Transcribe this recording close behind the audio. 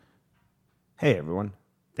Hey everyone,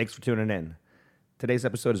 thanks for tuning in. Today's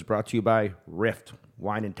episode is brought to you by Rift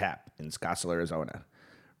Wine and Tap in Scottsdale, Arizona.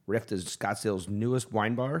 Rift is Scottsdale's newest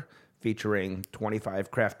wine bar, featuring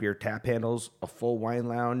 25 craft beer tap handles, a full wine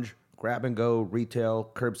lounge, grab-and-go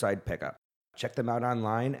retail curbside pickup. Check them out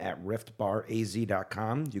online at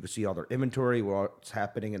riftbaraz.com. You can see all their inventory, what's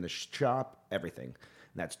happening in the shop, everything.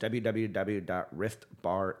 And that's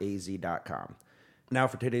www.riftbaraz.com. Now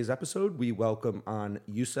for today's episode, we welcome on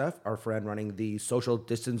Yusef, our friend running the Social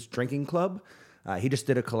Distance Drinking Club. He just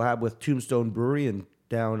did a collab with Tombstone Brewery in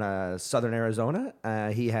down southern Arizona.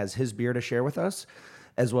 He has his beer to share with us,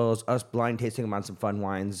 as well as us blind tasting him on some fun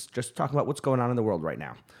wines, just talking about what's going on in the world right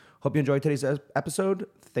now. Hope you enjoyed today's episode.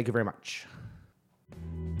 Thank you very much.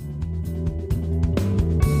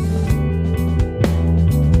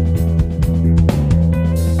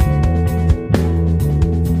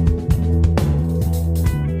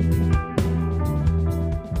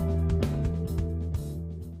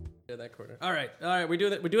 All right. We're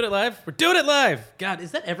doing it live. We're doing it live. God,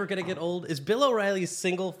 is that ever gonna get old? Is Bill O'Reilly's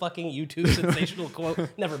single fucking YouTube sensational quote?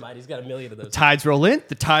 Never mind. He's got a million of those. Tides roll in,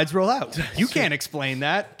 the tides roll out. You can't explain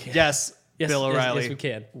that. Yes, Bill O'Reilly. Yes, we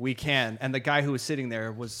can. We can. And the guy who was sitting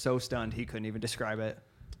there was so stunned he couldn't even describe it.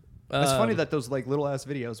 It's funny that those like little ass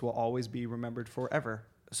videos will always be remembered forever.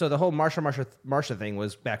 So the whole Marsha thing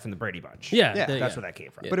was back from the Brady Bunch. Yeah, That's where that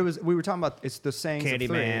came from. But we were talking about it's the sayings of three.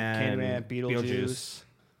 Candyman, Beetlejuice.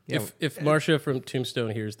 If Marsha from Tombstone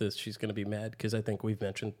hears this, she's going to be mad because I think we've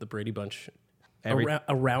mentioned the Brady Bunch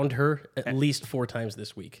around her at least 4 times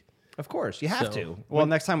this week. Of course, you have to. Well,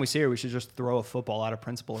 next time we see her, we should just throw a football out of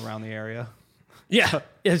principal around the area. Yeah,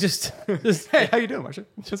 just Hey, how you doing, Marsha?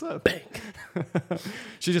 What's up? bang.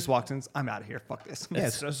 She just walks in. I'm out of here. Fuck this. Yeah,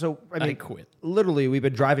 so I mean, I quit. Literally, we've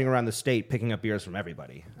been driving around the state picking up beers from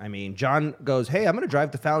everybody. I mean, John goes, "Hey, I'm going to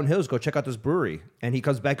drive to Fountain Hills, go check out this brewery," and he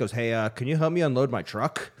comes back, goes, "Hey, can you help me unload my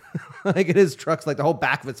truck?" Like his truck's like the whole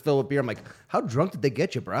back of it's filled with beer. I'm like, "How drunk did they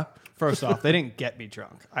get you, bro?" First off, they didn't get me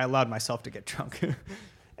drunk. I allowed myself to get drunk.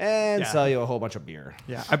 And sell you a whole bunch of beer.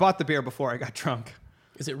 Yeah, I bought the beer before I got drunk.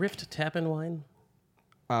 Is it Rift Tap and Wine?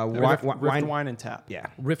 Rift Wine and Tap. Yeah.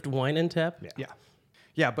 Rift Wine and Tap?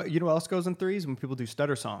 Yeah, but you know what else goes in threes? When people do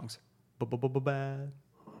stutter songs. Bad.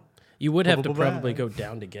 You would have to probably go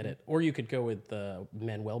down to get it. Or you could go with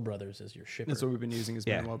Manuel Brothers as your shipper. That's what we've been using as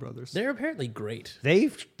Manuel Brothers. They're apparently great. They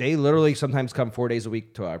literally sometimes come 4 days a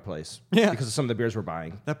week to our place. Yeah. Because of some of the beers we're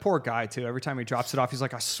buying. That poor guy, too. Every time he drops it off, he's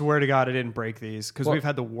like, I swear to God I didn't break these. Because we've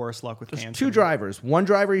had the worst luck with cans. 2 drivers. One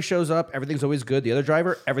driver, he shows up, everything's always good. The other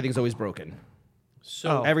driver, everything's always broken.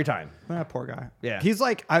 So Every time. That poor guy. Yeah. He's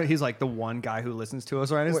like the one guy who listens to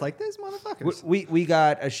us, right? It's like, this motherfuckers. We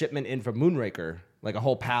got a shipment in from Moonraker, like a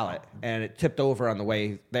whole pallet, and it tipped over on the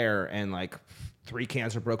way there, and like 3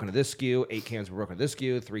 cans were broken to this SKU, 8 cans were broken to this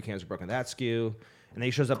SKU, 3 cans were broken to that SKU, and then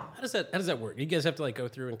he shows up. How does that work? You guys have to like go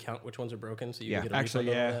through and count which ones are broken, so you can get a refund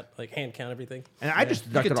on all that? Like hand count everything. And I just you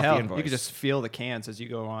deducted could off tell. the invoice. You could just feel the cans as you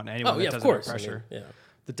go on. Anyone that Of doesn't course. have pressure. I mean,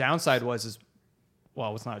 The downside was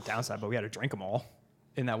well, it's not a downside, but we had to drink them all.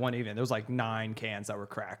 In that one evening, there was like 9 cans that were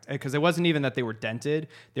cracked because it wasn't even that they were dented;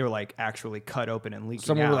 they were like actually cut open and leaking.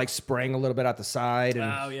 Some out. were like spraying a little bit out the side. And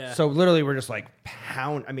Oh, yeah. So literally, we're just like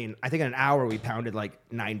I mean, I think in an hour we pounded like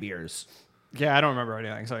 9 beers. Yeah, I don't remember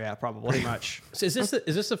anything. So yeah, probably Pretty much. So is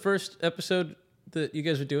this the first episode that you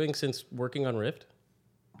guys are doing since working on Rift?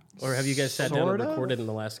 Or have you guys sat down and Sort of. recorded in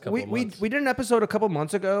the last couple of months? We did an episode a couple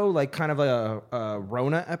months ago, like kind of a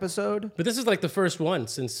Rona epised. But this is like the first one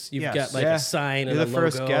since you've Yes. got like Yeah. a sign and You're a the logo.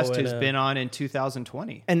 first guest and who's been on in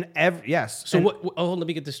 2020. And yes. So and let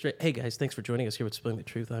me get this straight. Hey guys, thanks for joining us here with Spilling the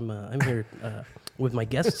Truth. I'm here with my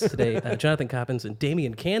guests today, Jonathan Coppins and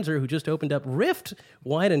Damian Kanzer, who just opened up Rift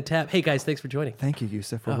Wine and Tap. Hey guys, thanks for joining. Thank you,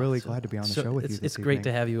 Yusuf. We're really glad to be on the show with you. It's great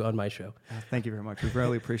to have you on my show. Thank you very much. We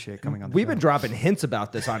really appreciate coming on. The We've show. been dropping hints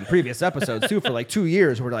about this on previous episodes too for like 2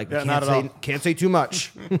 years. We're like, not at all. can't say too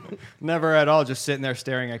much. Never at all. Just sitting there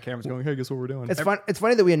staring at cameras, going, "Hey, guess what we're doing?" It's fun. It's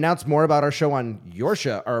funny that we announce more about our show on your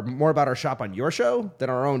show, or more about our shop on your show than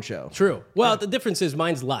our own show. True. Well, the difference is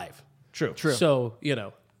mine's live. True. So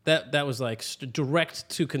that was like direct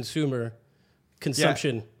to consumer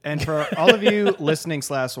consumption. Yeah. And for all of you listening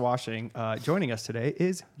 / watching, joining us today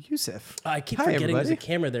is Yusuf. I keep Hi, forgetting everybody. there's a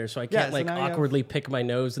camera there, so I Yeah, can't so like now you have- awkwardly pick my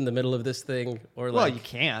nose in the middle of this thing, or like Well, you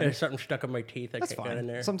can. There's something stuck in my teeth. That's can't get in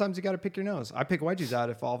there. fine. Sometimes you got to pick your nose. I pick wedgies out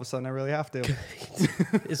if all of a sudden I really have to.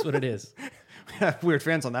 Is what it is. Weird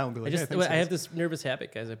fans on that one. Be like, I have this nervous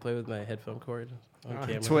habit, guys. I play with my headphone cord on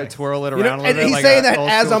camera. twirl it You know, around a and little bit. he's like saying a that old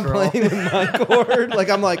as school I'm girl. playing with my cord. Like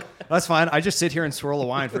I'm like, That's fine. I just sit here and swirl a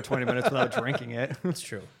wine for 20 minutes without drinking it. It's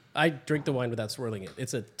true. I drink the wine without swirling it.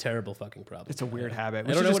 It's a terrible fucking problem. It's a weird habit. I We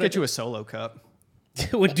don't should know just what get I you a solo cup.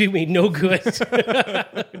 It would do me no good.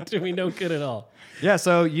 Do me no good at all. Yeah,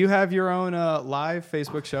 so you have your own live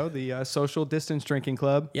Facebook show, the Social Distance Drinking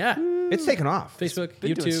Club. Yeah. It's taken off. Facebook,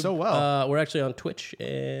 been YouTube. doing so well. We're actually on Twitch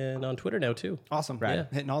and on Twitter now too. Awesome. Yeah.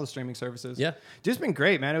 Hitting all the streaming services. Yeah. Just been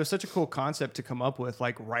great, man. It was such a cool concept to come up with,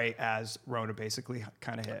 like right as Rona basically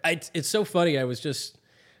kind of hit. It's so funny.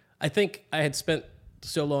 I think I had spent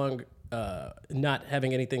so long not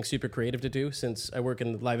having anything super creative to do since I work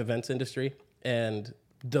in the live events industry, and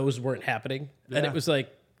those weren't happening. And Yeah. it was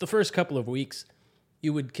like the first couple of weeks,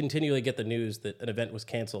 you would continually get the news that an event was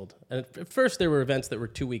canceled. And at first, there were events that were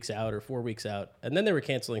 2 weeks out or 4 weeks out, and then they were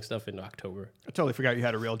canceling stuff in October. I totally forgot you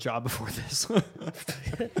had a real job before this.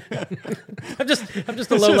 I'm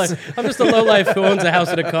just a low life. I'm just a low life who owns a house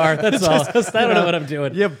and a car. That's all. I don't know what I'm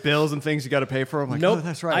doing. You have bills and things you got to pay for. I'm like, Nope. oh,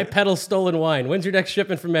 that's right. I peddle stolen wine. When's your next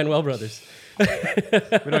shipment from Manuel Brothers?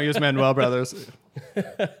 We don't use Manuel Brothers.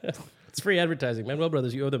 It's free advertising. Manuel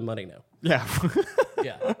Brothers, you owe them money now. Yeah.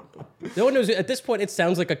 Yeah. No one knows. At this point, it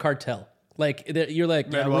sounds like a cartel. Like you're like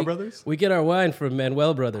Manuel Brothers? We get our wine from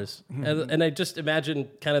Manuel Brothers, and I just imagine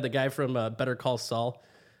kind of the guy from Better Call Saul.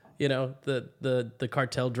 You know, the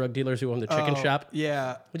cartel drug dealers who own the chicken shop.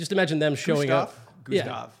 Yeah. I just imagine them showing up. Gustav. Yeah.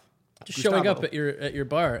 Gustav. Just showing up Gustavo. at your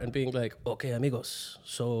bar and being like, "Okay, amigos,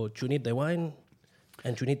 so you need the wine,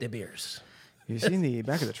 and you need the beers." You seen the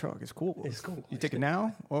back of the truck? It's cool. It's cool. You take it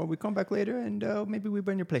now, or we come back later, and maybe we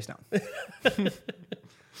burn your place down.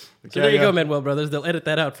 So there you go, Manuel Brothers. They'll edit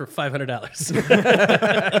that out for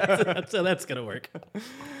 $500. So that's gonna work.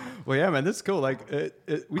 Well, yeah, man, this is cool. Like,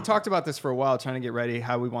 we talked about this for a while, trying to get ready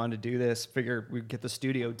how we wanted to do this. Figure we'd get the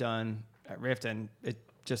studio done at Rift, and it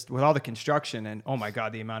just with all the construction and oh my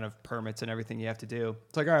god, the amount of permits and everything you have to do.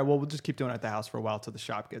 It's like, all right, well, we'll just keep doing it at the house for a while till the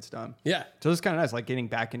shop gets done. Yeah. So it's kind of nice, like getting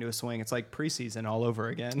back into a swing. It's like preseason all over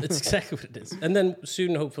again. That's exactly what it is. And then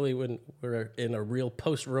soon, hopefully, when we're in a real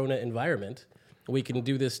post-Rona environment, we can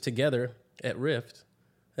do this together at Rift,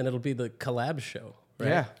 and it'll be the collab show, right?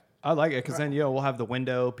 Yeah. I like it because then, we'll have the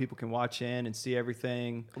window. People can watch in and see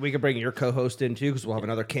everything. We could bring your co-host in too, because we'll have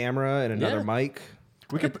another camera and another Yeah. mic.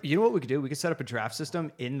 We could, you know what we could do? We could set up a draft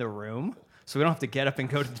system in the room, so we don't have to get up and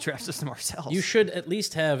go to the draft system ourselves. You should at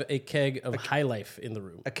least have a keg of High Life in the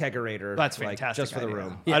room. A kegerator. That's like, fantastic. just for the idea.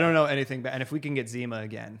 room. Yeah. I don't know anything, and if we can get Zima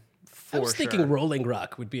again, for I was thinking sure. Rolling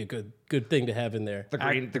Rock would be a good thing to have in there. The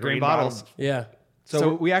green, The green bottles. Yeah.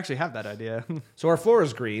 So we actually have that idea. So our floor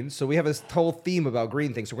is green. So we have this whole theme about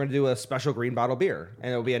green things. So we're going to do a special green bottle beer,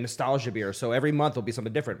 and it'll be a nostalgia beer. So every month will be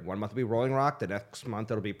something different. One month will be Rolling Rock. The next month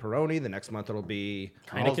it'll be Peroni. The next month it'll be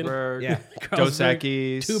Heineken? Carlsberg, Yeah. Dos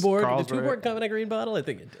Equis, Tuborg. Carlsberg. Did Tuborg come in a green bottle? I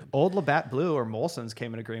think it did. Old Labatt Blue or Molson's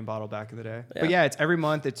came in a green bottle back in the day. But yeah, it's every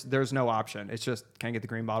month. There's no option. It's just can I get the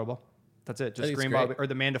green bottle? That's it. Just think it's green great. bottle or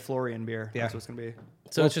the Mandalorian beer. Yeah. That's what it's gonna be.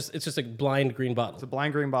 So it's just a blind green bottle. It's a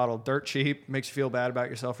blind green bottle, dirt cheap, makes you feel bad about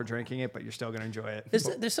yourself for drinking it, but you're still gonna enjoy it.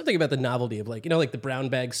 There's something about the novelty of like the brown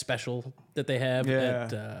bag special that they have Yeah.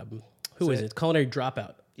 at who is it? Culinary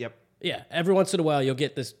Dropout. Yep. Yeah, every once in a while you'll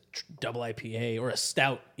get this double IPA or a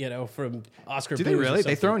stout, from Oscar. Do they Blues or really? They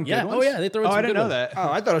something. throw in good yeah. ones? Oh yeah, they throw in Oh, some I didn't good know ones. that.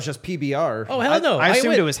 Oh, I thought it was just PBR. Oh hell no! I assumed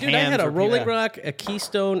went- it was dude. I had hands a or Rolling PBR. Rock, a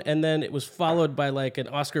Keystone, and then it was followed by like an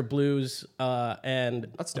Oscar Blues, and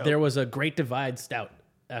That's dope. there was a Great Divide stout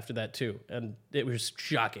after that too, and it was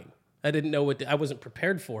shocking. I didn't know I wasn't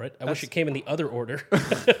prepared for it. I wish it came in the other order.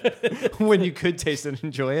 When you could taste it and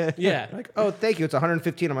enjoy it. Yeah, Like, oh, thank you. It's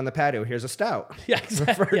 115. I'm on the patio. Here's a stout yeah,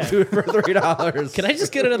 exactly. Yeah. for $3. Can I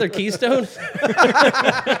just get another Keystone?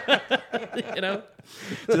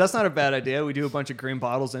 So that's not a bad idea. We do a bunch of green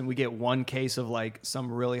bottles and we get one case of like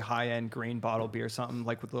some really high end green bottle beer, something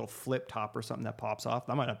like with a little flip top or something that pops off.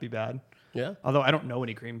 That might not be bad. Yeah. Although I don't know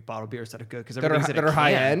any green bottle beers that are good because that everything's in a are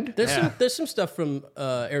high can. end? There's some stuff from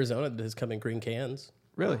Arizona that has come in green cans.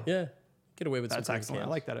 Really? Yeah, get away with That's some green excellent. I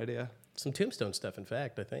cans. like that idea. Some Tombstone stuff, in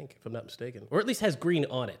fact, I think, if I'm not mistaken, or at least has green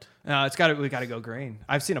on it. We got to go green.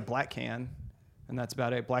 I've seen a black can, and that's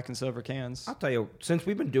about it. Black and silver cans. I'll tell you, since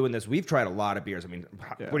we've been doing this, we've tried a lot of beers. I mean,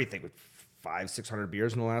 Yeah. what do you think? 500-600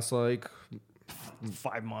 beers in the last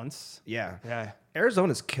 5 months. yeah. Yeah.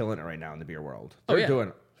 Arizona's killing it right now in the beer world. Oh, They're yeah,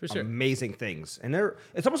 doing for sure. amazing things, and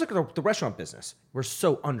it's almost like the restaurant business. We're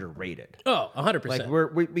so underrated. Oh, 100%. Like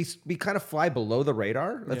we kind of fly below the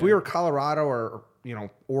radar. If we were Colorado or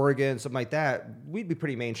Oregon, something like that, we'd be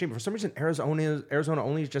pretty mainstream. But for some reason, Arizona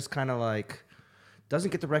only is just kind of like doesn't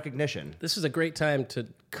get the recognition. This is a great time to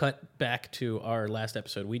cut back to our last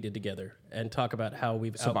episode we did together and talk about how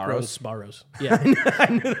we've outgrown Sbarro's. Yeah, I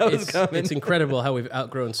knew that was coming. it's incredible how we've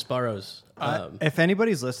outgrown Sbarro's. If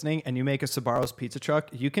anybody's listening and you make a Sbarro's pizza truck,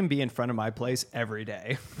 you can be in front of my place every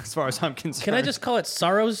day, as far as I'm concerned. Can I just call it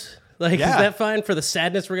Sorrows? Like, Yeah. is that fine for the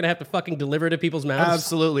sadness we're going to have to fucking deliver to people's mouths?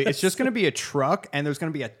 Absolutely. It's just going to be a truck, and there's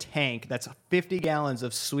going to be a tank that's 50 gallons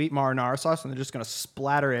of sweet marinara sauce, and they're just going to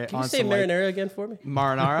splatter it Can you on say some marinara again for me?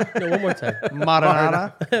 marinara. No, one more time.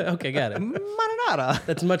 Marinara. Okay, got it. Marinara.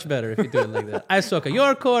 That's much better if you do it like that. I soka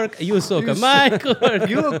your cork, you soka my cork.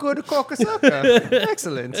 You a good cockasucker.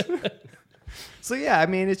 Excellent. So, yeah, I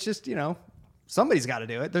mean, it's just, somebody's got to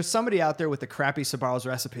do it. There's somebody out there with the crappy Sbarro's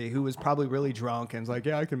recipe who was probably really drunk and is like,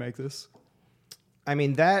 yeah, I can make this. I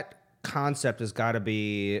mean, that concept has got to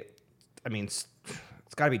be, it's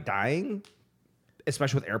got to be dying,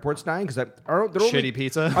 especially with airports dying. Because Shitty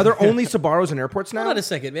pizza. Are there only Sbarro's in airports now? Hold on a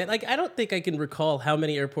second, man. Like, I don't think I can recall how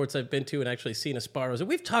many airports I've been to and actually seen a Sbarro's. And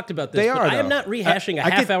we've talked about this, They but are, I am though. not rehashing a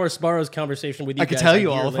I could- half-hour Sbarro's conversation with you I guys. could tell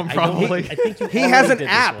you a year all of them, later. I don't- probably. I think you He already has an did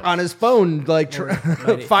this app one. on his phone, like Find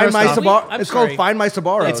First My off- Sbarro. I'm It's sorry. called Find My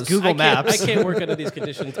Sbarro's. It's Google Maps. I can't work under these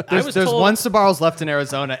conditions. I was There's told, one Sbarro's left in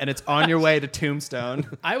Arizona, and it's on your way to Tombstone.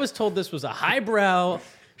 I was told this was a highbrow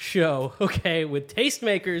show, okay, with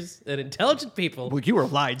tastemakers and intelligent people. Well, you were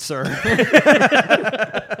lied, sir.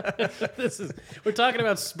 We're talking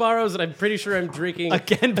about Sbarro's, and I'm pretty sure I'm drinking.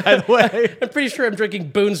 Again, by the way. I'm pretty sure I'm drinking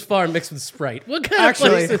Boone's Farm mixed with Sprite. What kind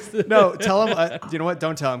Actually, of place is this? no, tell him. You know what?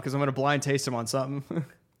 Don't tell him because I'm going to blind taste him on something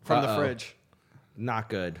from the Uh-oh. fridge. Not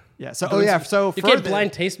good. Yeah. So, So You for can't the-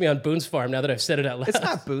 blind taste me on Boone's Farm now that I've said it out loud. It's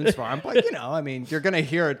not Boone's Farm, but you're going to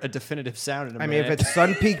hear a definitive sound in a I mean, minute. if it's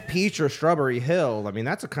Sun Peak Peach or Strawberry Hill, I mean,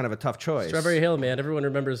 that's a kind of a tough choice. Strawberry Hill, man. Everyone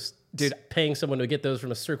remembers Dude. paying someone to get those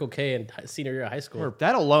from a Circle K in senior year of high school.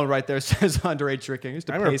 that alone right there says underage drinking. I used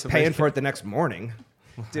to I pay remember somebody paying to- for it the next morning.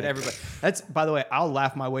 Dude, everybody. That's, by the way, I'll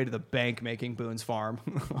laugh my way to the bank making Boone's Farm.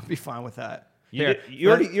 I'll be fine with that. Here, You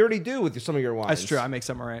already do with some of your wines. That's true. I make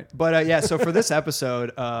some right. But yeah, so for this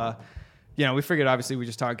episode, we figured obviously we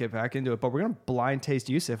just talk get back into it, but we're gonna blind taste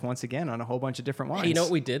Yusuf once again on a whole bunch of different wines. Hey, you know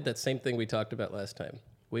what we did? That same thing we talked about last time.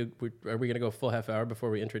 Are we going to go full half hour before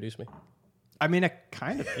we introduce me? I mean, I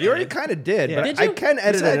kind of. You already kind of did, but Did I you? can We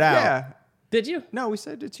edit said, it out. Yeah. Did you? No, we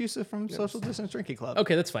said it's Yusuf from Social Distance Drinking Club.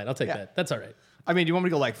 Okay, that's fine. I'll take Yeah. that. That's all right. I mean, do you want me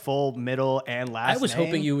to go like full, middle, and last? I was name?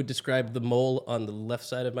 hoping you would describe the mole on the left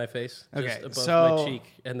side of my face, just Okay, above so- my cheek,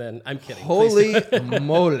 and then I'm kidding. Please. Holy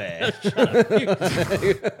mole.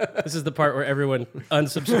 This is the part where everyone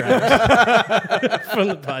unsubscribed from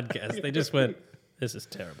the podcast. They just went, "This is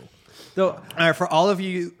terrible." So, All right, for all of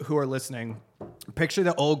you who are listening, picture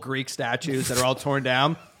the old Greek statues that are all torn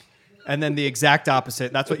down, and then the exact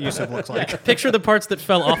opposite. That's what Yusuf looks like. Picture the parts that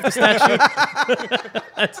fell off the statue.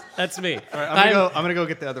 that's me. All right, I'm gonna go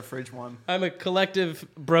get the other fridge one. I'm a collective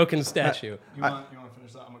broken statue. You want to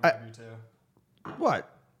finish that? I'm gonna grab you too. what?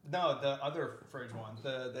 No, the other fridge one,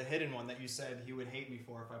 the hidden one that you said he would hate me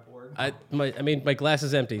for if I poured. My glass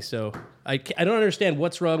is empty, so I don't understand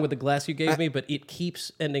what's wrong with the glass you gave me, but it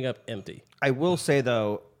keeps ending up empty. I will say,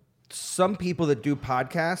 though, some people that do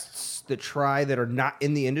podcasts that are not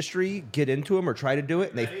in the industry get into them or try to do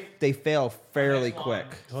it, and they fail fairly quick.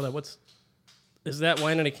 Hold on, is that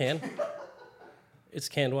wine in a can? It's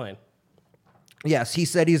canned wine. Yes, he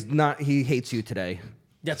said he hates you today.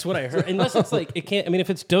 That's what I heard. Unless it's like it can't. I mean,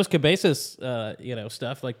 if it's Dos Cabezas,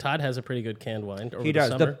 stuff like Todd has a pretty good canned wine. Over He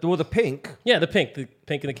does. The summer. The pink. Yeah, the pink in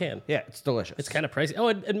the can. Yeah, it's delicious. It's kind of pricey. Oh,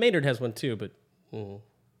 and Maynard has one too, but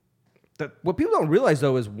What people don't realize,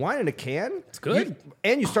 though, is wine in a can. It's good.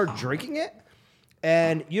 And you start drinking it,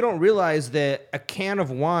 and you don't realize that a can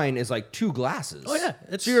of wine is like 2 glasses. Oh, yeah.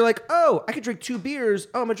 So you're like, oh, I could drink 2 beers.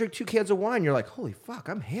 Oh, I'm going to drink 2 cans of wine. You're like, holy fuck,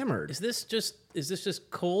 I'm hammered. is this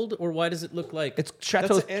just cold, or why does it look like It's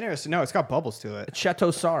Chateau, That's interesting. No, it's got bubbles to it.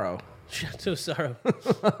 Chateau Sorrow. Chateau Sorrow?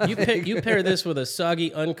 You pair this with a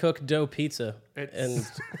soggy, uncooked dough pizza and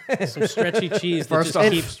some stretchy cheese that First just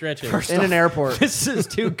off- keeps stretching. In an airport. This is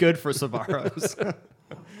too good for Sbarro's.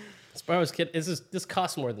 Sbarro's kid. This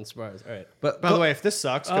costs more than Sbarro's. All right. But By the way, if this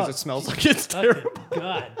sucks because it smells like it's Fucking terrible.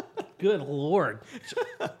 God. Good Lord.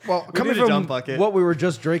 well, coming need a dump from bucket. what we were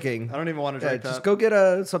just drinking, I don't even want to yeah, drink just that. go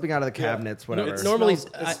get something out of the cabinets, whatever. Normally,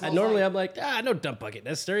 smells normally like- I'm like, no dump bucket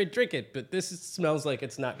necessary. Drink it. But this smells like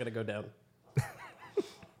it's not going to go down.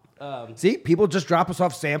 See, people just drop us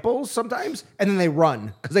off samples sometimes, and then they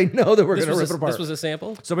run because they know that we're This going to rip was, it apart. this was a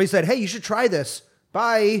sample. Somebody said, hey, you should try this.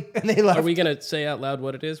 Bye. And they left. Are we going to say out loud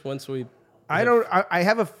what it is once we... I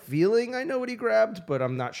have a feeling I know what he grabbed, but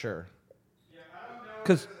I'm not sure.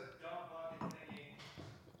 Because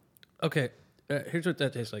Okay. Here's what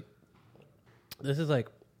that tastes like. This is like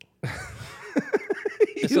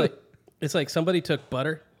it's like somebody took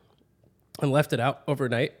butter and left it out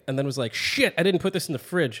overnight, and then was like, "Shit, I didn't put this in the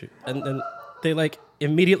fridge," and then they like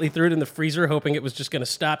immediately threw it in the freezer, hoping it was just going to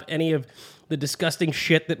stop any of the disgusting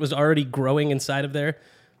shit that was already growing inside of there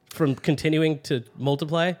from continuing to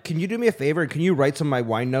multiply. Can you do me a favor? Can you write some of my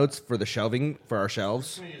wine notes for the shelving for our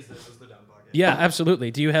shelves? I'm gonna use this as the dump bucket. Yeah,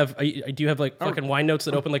 absolutely. Do you have like fucking wine notes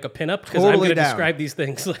that open like a pinup? Because I'm Totally going to down. describe these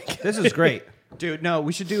things like. This is great. Dude, no,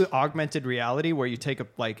 we should do augmented reality where you take a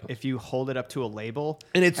if you hold it up to a label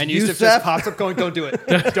And it's Yusuf Yusuf? just pops up going, "Don't do it,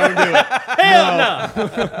 don't do it." Hell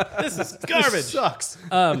no! This is garbage. This sucks. Is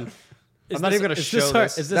I'm not even gonna is show our,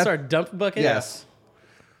 this. Is this our dump bucket? Yes.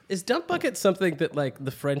 Is dump bucket something that like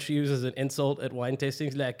the French use as an insult at wine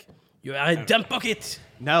tastings? Like, you are a dump bucket.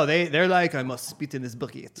 No, they're like, "I must spit in this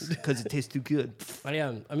bucket because it tastes too good." I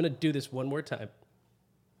am. I'm going to do this one more time,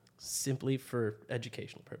 simply for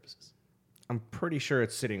educational purposes. I'm pretty sure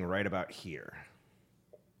it's sitting right about here.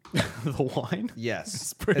 The wine.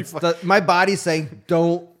 Yes. pretty My body's saying,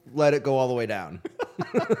 don't let it go all the way down.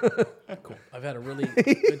 Cool. I've had a really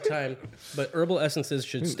good time, but herbal essences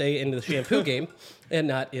should stay in the shampoo game and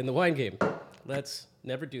not in the wine game. Let's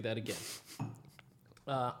never do that again.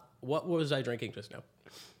 What was I drinking just now?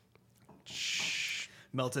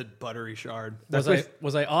 Melted buttery shard.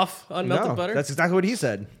 Was I off on melted butter? That's exactly what he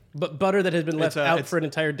said. But butter that had been left out it's- for an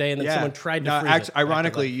entire day, and then someone tried to freeze actually, it.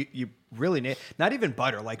 ironically, you really not even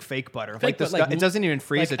butter, like fake butter. Fake like the but, like, stuff, it doesn't even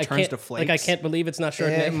freeze; like, it I turns can't- to flakes. Like I can't believe it's not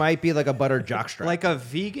Chardonnay. It might be like a butter jockstrap. like a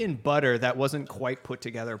vegan butter that wasn't quite put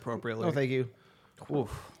together appropriately. Oh, thank you.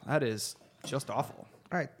 Oof, that is just awful.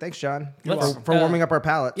 All right. Thanks, John, Let's, for warming up our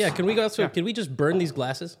palates. Yeah, can we go? So, can we just burn these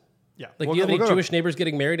glasses? Yeah, Like, We'll do you have go- any we'll go to- Jewish neighbors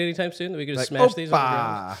getting married anytime soon that we could just Like, smash these? On the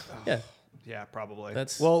Opa. ground? Yeah. Yeah, probably.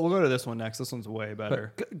 That's- Well, we'll go to this one next. This one's way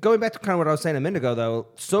better. Going back to kind of what I was saying a minute ago, though,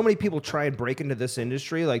 so many people try and break into this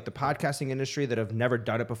industry, like the podcasting industry, that have never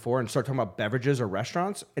done it before and start talking about beverages or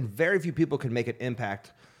restaurants, and very few people can make an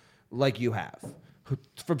impact like you have.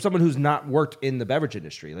 From someone who's not worked in the beverage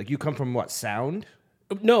industry. Like, you come from what, sound?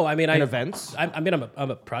 No, I mean, events? I'm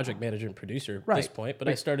a project manager and producer at this Right. point, but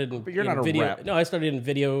I started in, but you're in not a video. rep. No, I started in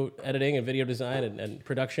video editing and video design and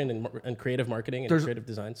production and creative marketing and creative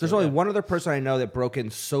design. There's So, only yeah. one other person I know that broke in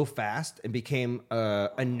so fast and became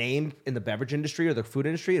a name in the beverage industry or the food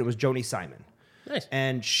industry. And it was Joni Simon. Nice.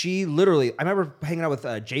 And she literally, I remember hanging out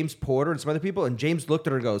with James Porter and some other people, and James looked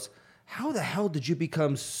at her and goes, "How the hell did you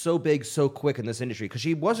become so big so quick in this industry?" Because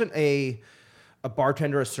she wasn't a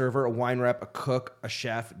bartender, a server, a wine rep, a cook, a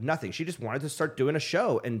chef, nothing. She just wanted to start doing a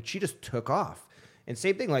show, and she just took off. And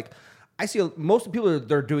same thing, like, I see most of the people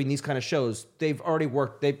that are doing these kind of shows, they've already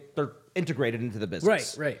worked, they're integrated into the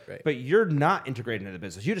business. Right. But you're not integrated into the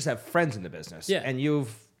business. You just have friends in the business. Yeah. And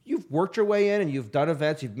you've worked your way in, and you've done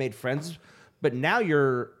events, you've made friends, but now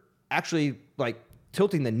you're actually like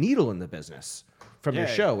tilting the needle in the business from your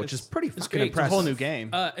Yeah, show, which is pretty fucking great. It's a It's a impressive. whole new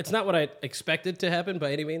game. It's not what I expected to happen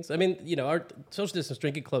by any means. I mean, our social distance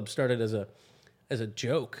drinking club started as a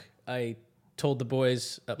joke. I told the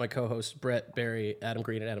boys, my co-hosts Brett, Barry, Adam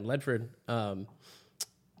Green, and Adam Ledford,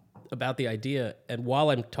 about the idea. And while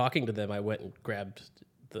I'm talking to them, I went and grabbed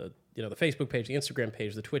the Facebook page, the Instagram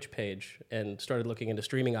page, the Twitch page, and started looking into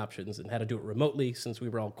streaming options and how to do it remotely since we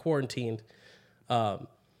were all quarantined. Found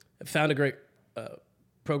a great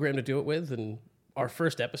program to do it with, and our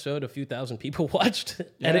first episode, a few thousand people watched,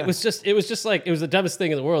 and it was just like, it was the dumbest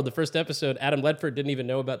thing in the world. The first episode, Adam Ledford didn't even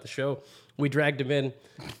know about the show. We dragged him in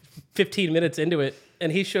 15 minutes into it,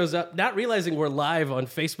 and he shows up, not realizing we're live on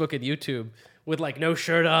Facebook and YouTube with like no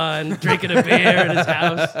shirt on, drinking a beer in his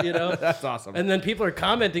house, That's awesome. And then people are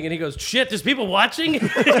commenting, and he goes, "Shit, there's people watching."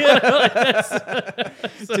 Dude,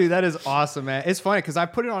 that is awesome, man. It's funny because I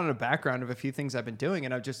put it on in a background of a few things I've been doing,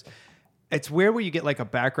 and it's where you get like a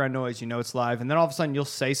background noise, it's live, and then all of a sudden you'll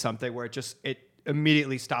say something where it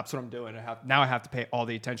immediately stops what I'm doing. Now I have to pay all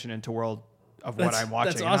the attention into world of what I'm watching.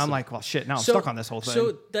 That's And I'm awesome. like, well, shit, now I'm stuck on this whole thing.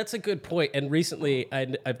 So that's a good point. And recently,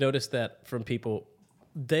 I've noticed that from people,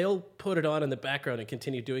 they'll put it on in the background and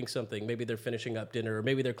continue doing something. Maybe they're finishing up dinner, or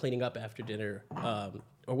maybe they're cleaning up after dinner,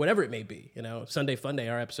 or whatever it may be. Sunday Fun Day,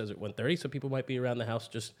 our episode's at 1:30, so people might be around the house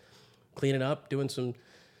just cleaning up, doing some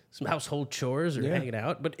household chores or hanging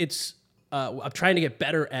out. But it's I'm trying to get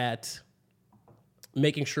better at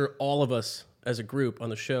making sure all of us as a group on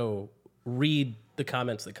the show read the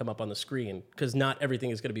comments that come up on the screen, because not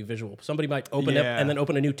everything is going to be visual. Somebody might open up and then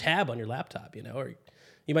open a new tab on your laptop, or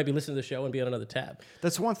you might be listening to the show and be on another tab.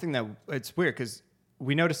 That's one thing that it's weird because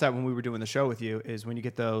we noticed that when we were doing the show with you is when you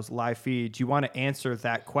get those live feeds, you want to answer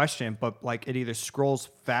that question, but like it either scrolls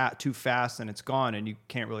too fast and it's gone, and you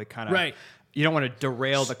can't really kind of Right. you don't want to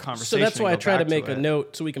derail the So conversation. that's why I and go try to back make a it.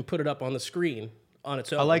 note so we can put it up on the screen on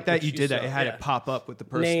its own. I like that which you did that. saw. It had Yeah. it pop up with the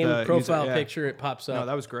person Name, the profile user, yeah. picture, it pops up. No,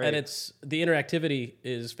 that was great. And it's the interactivity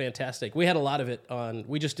is fantastic. We had a lot of it on.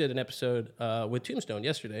 We just did an episode with Tombstone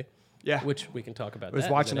yesterday. Yeah. Which we can talk about. I was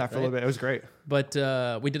watching that for a little bit. It was great. But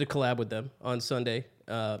we did a collab with them on Sunday.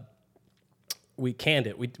 We canned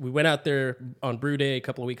it. We went out there on Brew Day a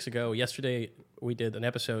couple of weeks ago. Yesterday, we did an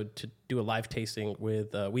episode to do a live tasting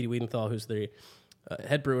with Weedy Wiedenthal, who's the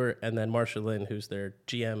head brewer, and then Marsha Lynn, who's their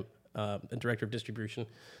GM and director of distribution.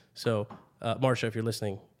 So, Marsha, if you're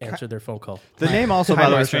listening, answer their phone call. The name also, by Hi,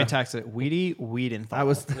 the way, is Marsha. fantastic. Weedy Wiedenthal. I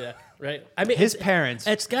was Yeah, right. I mean, His parents.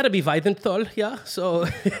 It's got to be Weidenthal, yeah. So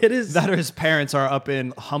it is. That or his parents are up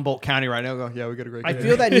in Humboldt County right now. Go, yeah, we got a great. I kid.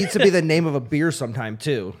 feel that needs to be the name of a beer sometime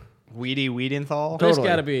too. Weedy Wiedenthal. There's totally.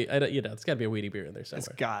 got to be, it's got to be a Weedy beer in there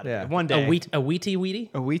somewhere. God, Yeah. one day. A wheaty Weedy?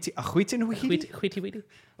 a wheaty, a wheatin Wheaty Weedy?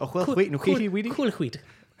 wheaty. Cool wheat.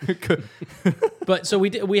 But so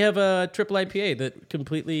we have a triple IPA that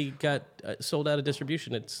completely got sold out of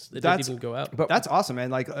distribution. It didn't That's- even go out. but- That's awesome, man.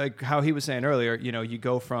 Like how he was saying earlier, you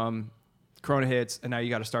go from Corona hits and now you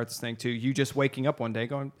got to start this thing to you just waking up one day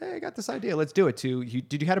going, hey, I got this idea. Let's do it. To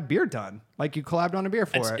did you had a beer done? Like you collabed on a beer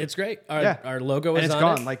for it. It's great. Yeah. Our logo And is it's on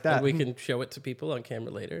gone it, like that. and we can show it to people on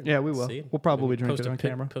camera later. and Yeah, we will. see. We'll probably drink Post it a on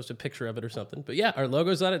camera. Post a picture of it or something. But yeah, our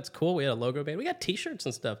logo's on it. It's cool. We had a logo band. We got T-shirts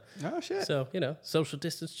and stuff. Oh shit. So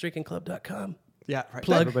socialdistancedrinkingclub.com. Yeah, right.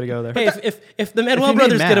 Plug. Everybody go there. Hey, if the Manuel you need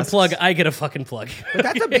brothers get a masks. plug, I get a fucking plug. But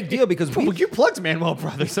that's a big deal because Well, you plugged Manuel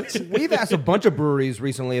Brothers. we've asked a bunch of breweries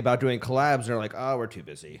recently about doing collabs, and they're like, "Oh, we're too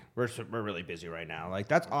busy. We're really busy right now." Like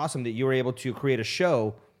that's awesome that you were able to create a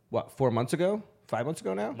show. What 4 months ago? 5 months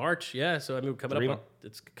ago now? March, yeah. So I mean, coming 3 up on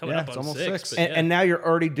it's coming Yeah, up it's on almost 6. six. but And, yeah. and now you're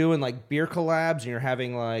already doing like beer collabs, and you're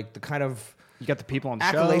having like the kind of You got the people on the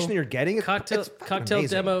accolation show. you're getting. cocktail It's fucking cocktail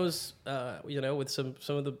amazing. demos, with some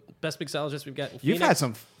of the best mixologists we've got in You've Phoenix. had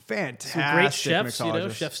some fantastic Some great chefs,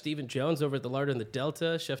 mixologists. Chef Stephen Jones over at the Larder in the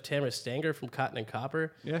Delta, Chef Tamara Stanger from Cotton and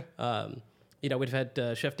Copper. Yeah. We've had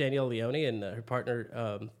Chef Danielle Leone and her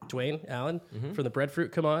partner Dwayne Allen from the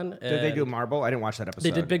Breadfruit come on. Did they do Marble? I didn't watch that episode.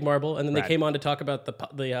 They did Big Marble, and then they Rad. came on to talk about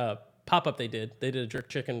the pop up they did. They did a jerk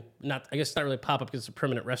chicken. I guess it's not really a pop up because it's a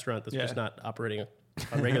permanent restaurant that's just not operating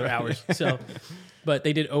on regular hours. So, but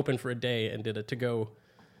they did open for a day and did a to go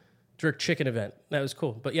jerk chicken event. That was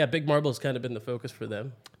cool. But yeah, Big Marble's kind of been the focus for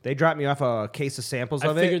them. They dropped me off a case of samples I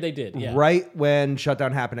of it. figured they did, yeah. Right when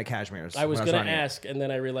shutdown happened at Cashmere's. I was when going running to it. ask, and then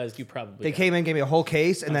I realized you probably They got came in, gave me a whole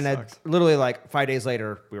case, and then literally like 5 days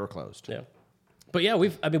later, we were closed. Yeah. But yeah,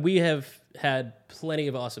 we have had plenty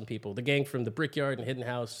of awesome people. The gang from the Brickyard and Hidden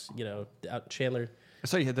House, out in Chandler. I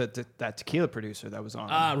saw you had that tequila producer that was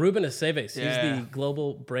on. Ruben Aceves. Yeah. He's the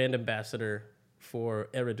global brand ambassador for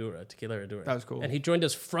Herradura, Tequila Herradura. That was cool. And he joined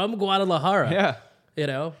us from Guadalajara. yeah.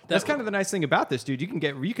 That's Kind of the nice thing about this, dude.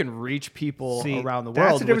 You can reach people See, around the that's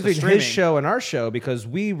world. the difference with between his streaming. show and our show because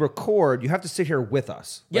we record. You have to sit here with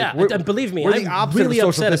us. Yeah, Like, and believe me, we're the I'm opposite of really social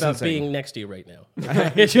upset about distancing. being next to you right now.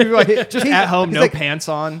 Just at home, he's no like- pants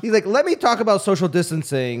on. He's like, let me talk about social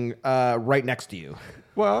distancing right next to you.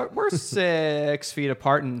 Well, we're 6 feet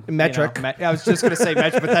apart in Metric. I was just going to say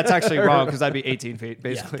metric, but that's actually wrong because that'd be 18 feet,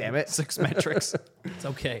 basically. damn it. 6 metrics. It's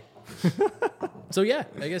okay. So yeah,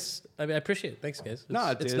 I appreciate it. Thanks, guys.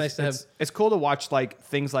 It's nice to have. It's cool to watch like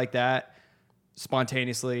things like that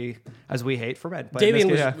spontaneously, as we hate for men. But in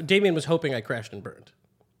this case, Damien was hoping I crashed and burned.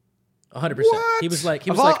 100%. What? He was like,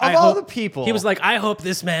 Of all the people. He was like, I hope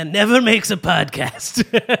this man never makes a podcast.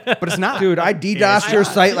 but it's not, Dude, I DDoSed your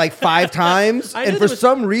site like 5 times, I and knew for there was-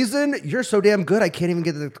 some reason, you're so damn good, I can't even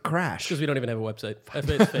get the crash. Because we don't even have a website.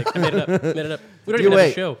 It's fake. I made it up. We don't You even have a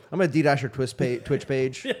wait. show. I'm gonna DDoS your Twitch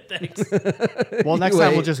page. Thanks. well, next You time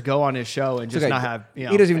wait. we'll just go on his show and just Okay. not have, He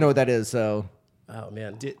doesn't even know what that is, so Oh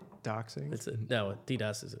man, doxing.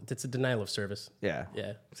 DDoS is it's a denial of service. yeah.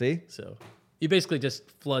 Yeah. See? So you basically just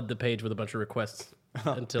flood the page with a bunch of requests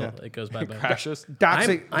until it goes bye bye. Crashes.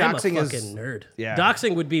 Doxing, I'm doxing a is fucking nerd. Yeah.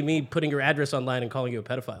 Doxing would be me putting your address online and calling you a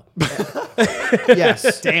pedophile.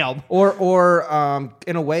 yes. Damn. Or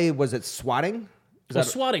in a way, was it swatting? Well,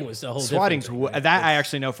 swatting was the whole Swatting's different thing, right? that I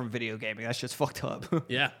actually know from video gaming. That's just fucked up.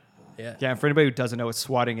 Yeah. Yeah. Yeah, and for anybody who doesn't know what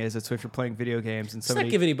swatting is, it's if you're playing video games and Let's not somebody.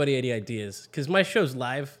 give anybody any ideas because my show's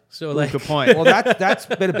live. So like, Good point. Well, that's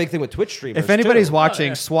been a big thing with Twitch streamers. If anybody's too. watching,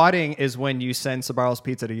 yeah. swatting is when you send Sabaro's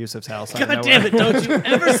pizza to Yusuf's house. out of God nowhere. damn it! Don't you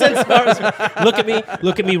ever send Sparrows?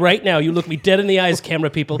 Look at me right now. You look me dead in the eyes, camera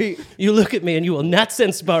people. You look at me, and you will not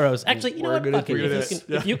send Sparrows. Actually, you know We're what? gonna Fuck it. do If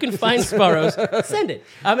this. you can find Sparrows, send it.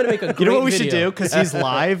 I'm gonna make a great You know what we video. should do? Because he's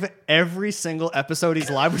live every single episode he's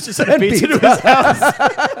live, which is send a pizza to his house.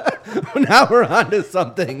 Now we're on to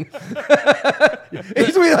something.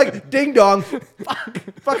 He's gonna be like, ding dong,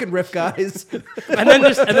 fucking riff guys. And then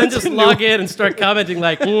just log in and start commenting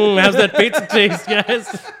like, how's that pizza taste, guys?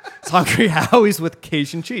 It's Hungry Howie's with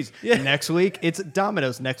Cajun cheese. Next week, it's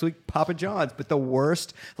Domino's. Next week, Papa John's. But the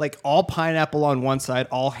worst, like all pineapple on one side,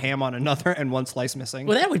 all ham on another, and one slice missing.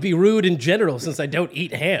 Well, that would be rude in general since I don't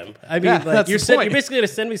eat ham. I mean, Yeah, like that's you're the point. you're basically going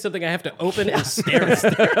to send me something I have to open and stare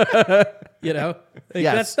at. You know? Like,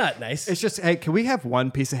 Yes. that's not nice. It's just, hey, can we have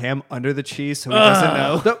one piece of ham under the cheese so he doesn't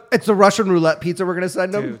know? It's a Russian roulette pizza we're gonna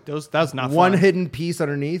send him. Dude, that was not One fun. hidden piece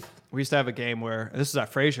underneath. We used to have a game where, this is at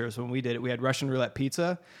Fraser's when we did it, we had Russian roulette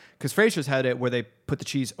pizza. Because Fraser's had it where they put the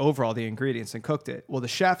cheese over all the ingredients and cooked it. Well, the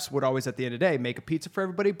chefs would always, at the end of the day, make a pizza for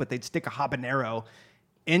everybody, but they'd stick a habanero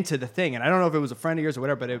into the thing. And I don't know if it was a friend of yours or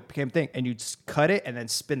whatever, but it became a thing. And you'd cut it and then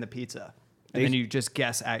spin the pizza. And then you just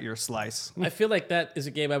guess at your slice. I feel like that is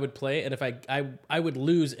a game I would play, and if I would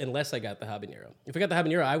lose unless I got the habanero. If I got the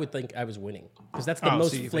habanero, I would think I was winning because that's the Oh,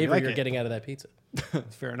 most so you flavor like you're it. getting out of that pizza.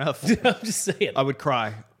 Fair enough. I'm just saying. I would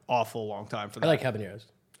cry awful long time for that. I like habaneros.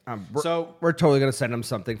 So We're totally gonna send him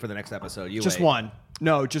something for the next episode. You just wait. one.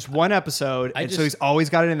 No, just one episode. And so he's always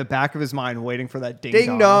got it in the back of his mind waiting for that ding,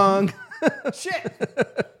 Ding dong. Shit.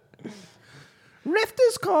 Rift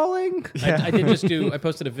is calling. I did just do. I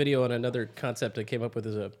posted a video on another concept I came up with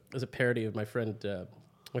as a parody of my friend.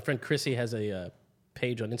 My friend Chrissy has a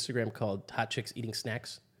page on Instagram called Hot Chicks Eating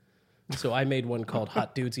Snacks. So I made one called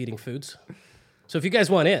Hot Dudes Eating Foods. So if you guys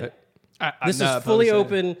want in, this is fully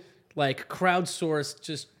open, like crowdsourced,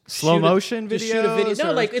 just Slow motion just shoot a video. videos, No,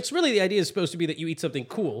 or- like it's really the idea is supposed to be that you eat something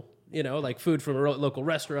cool, you know, like food from a local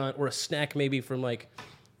restaurant or a snack maybe from like,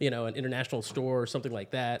 you know, an international store or something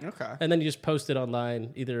like that. Okay. And then you just post it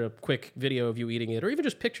online, either a quick video of you eating it or even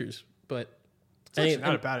just pictures. But It's actually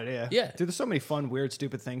not a bad idea. Yeah. Dude, there's so many fun, weird,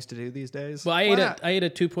 stupid things to do these days. well, Why not? I ate a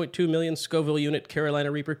 2.2 million Scoville unit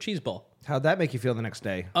Carolina Reaper cheese ball. How'd that make you feel the next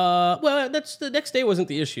day? Well, that's the next day wasn't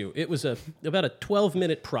the issue. It was about a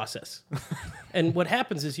 12-minute process. And what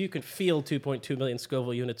happens is you can feel 2.2 million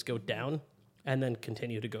Scoville units go down and then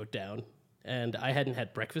continue to go down. And I hadn't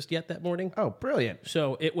had breakfast yet that morning. Oh, brilliant.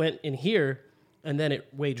 So it went in here and then it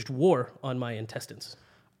waged war on my intestines.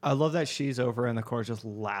 I love that she's over in the corner just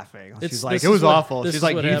laughing. It's- She's like, this it was is what- awful. this She's is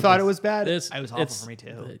like, what you thought happens. it was bad? This- It was awful it's- for me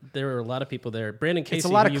too. There were a lot of people there. Brandon Casey, It's a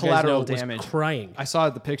lot who of you guys collateral know, damage. was crying. I saw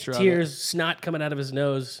the picture Tears, snot coming out of his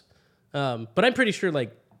nose. But I'm pretty sure,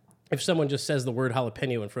 like, if someone just says the word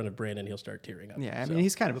jalapeno in front of Brandon, he'll start tearing up. of it. Yeah, I So, mean,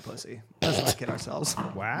 he's kind of a pussy. Let's not kid ourselves.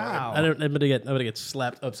 Wow. I'm gonna get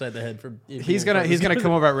slapped upside the head for. He's gonna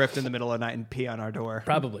come over at Rift in the middle of the night and pee on our door.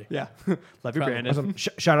 Probably. Yeah. Love you, Probably. Brandon.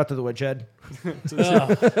 Shout out to the Woodshed. So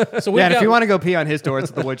we Yeah, and if you want to go pee on his door, it's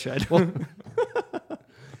at the woodshed.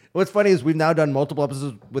 What's funny is we've now done multiple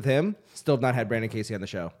episodes with him. Still have not had Brandon Casey on the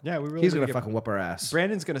show. Yeah, we really He's need gonna to get- fucking whoop our ass.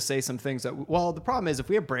 Brandon's going to say some things that, well, the problem is if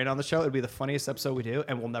we have Brandon on the show, it'd be the funniest episode we do,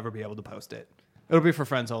 and we'll never be able to post it. It'll be for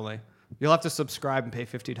friends only. You'll have to subscribe and pay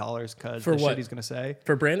 $50 because For the what? shit he's going to say.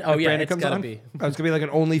 for Brandon. Oh If yeah, Brandon it's comes gotta on? be. Oh, it's gonna be like an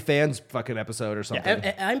OnlyFans fucking episode or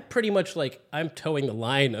something. I'm pretty much like I'm towing the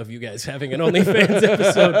line of you guys having an OnlyFans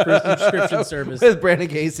episode for a subscription service. With Brandon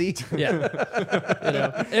Casey. Yeah, you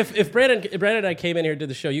know, if Brandon and I came in here and did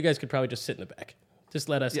the show, you guys could probably just sit in the back. Just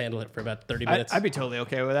let us handle it for about 30 minutes. I'd be totally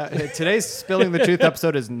okay with that. Today's Spilling the Truth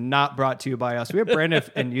episode is not brought to you by us. We have Brandon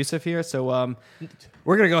and Yusuf here, so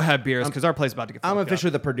we're going to go have beers because our play's about to get I'm fucked officially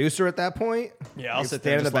up. the producer at that point. Yeah, I'll You sit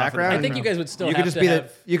there stand in and the just laugh in the background. I think you guys would still You have could just to be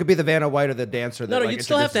have. you could be the Vanna White or the dancer. That, No, like, you'd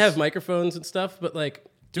still have to have introduces- microphones and stuff, but like,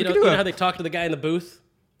 you Dude, we know, could do you know a- how they talk to the guy in the booth?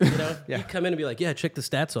 You know, Yeah. you come in and be like, yeah, check the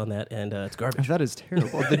stats on that, and it's garbage. That is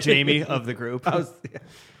terrible. The Jamie of the group.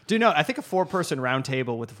 Dude, no, I think a 4-person round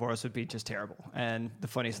table with the 4 of us would be just terrible. And the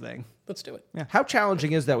funniest thing. Let's do it. How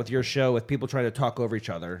challenging is that with your show with people trying to talk over each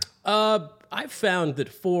other? I've found that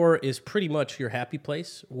 4 is pretty much your happy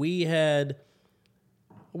place. We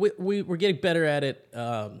were getting better at it.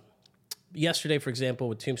 Yesterday, for example,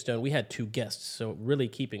 with Tombstone, we had 2 guests, so really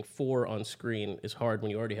keeping 4 on screen is hard when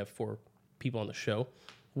you already have 4 people on the show.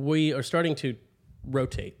 We are starting to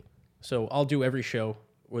rotate, so I'll do every show,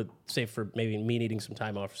 with save for maybe me needing some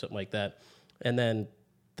time off or something like that, and then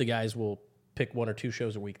the guys will pick 1 or 2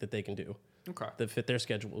 shows a week that they can do that fit their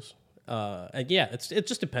schedules. And yeah, it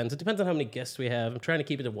just depends. It depends on how many guests we have. I'm trying to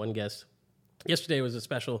keep it to 1 guest. Yesterday was a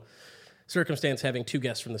special circumstance having 2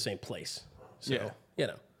 guests from the same place. So, you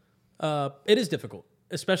know, it is difficult,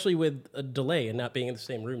 especially with a delay and not being in the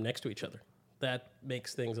same room next to each other. That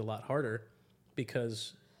makes things a lot harder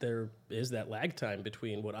because there is that lag time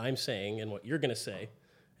between what I'm saying and what you're going to say.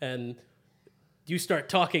 And you start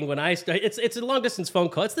talking when I start. It's a long distance phone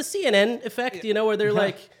call. It's the CNN effect, where they're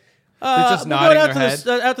like, just we're nodding going out their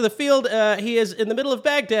to out to the field. He is in the middle of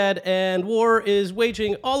Baghdad, and war is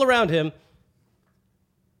waging all around him.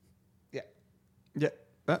 Yeah.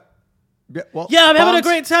 Well, Yeah, I'm having a bombs.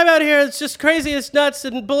 great time out here. It's just crazy. It's nuts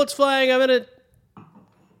and bullets flying. I'm in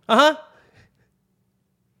a.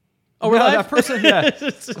 Oh, we're No, live? that person. Yeah.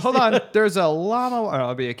 Hold on. There's a llama. Or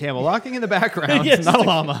it'll be a camel walking in the background. Yes, Not a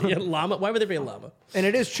llama. Yeah, llama. Why would there be a llama? And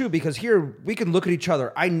it is true because here we can look at each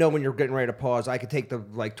other. I know when you're getting ready to pause. I could take the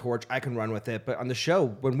torch. I can run with it. But on the show,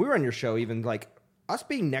 when we were on your show, even us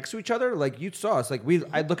being next to each other, you saw us.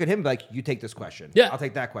 I'd look at him like, you take this question. Yeah. I'll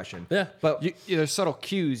take that question. Yeah. But There's subtle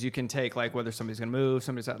cues you can take, like whether somebody's going to move,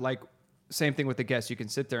 somebody's like, same thing with the guest. You can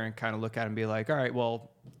sit there and kind of look at him and be like, all right, well,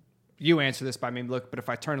 you answer this by me look, but if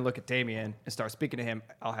I turn and look at Damien and start speaking to him,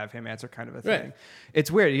 I'll have him answer kind of a thing. Right. It's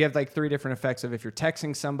weird. You have 3 different effects of if you're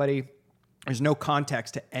texting somebody, there's no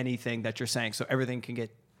context to anything that you're saying. So everything can get,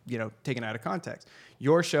 taken out of context.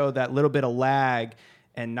 Your show, that little bit of lag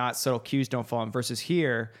and not subtle cues don't fall in versus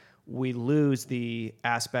here, we lose the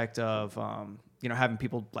aspect of, having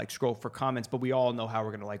people scroll for comments, but we all know how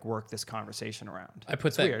we're going to work this conversation around. I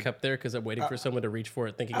put that cup there because I'm waiting for someone to reach for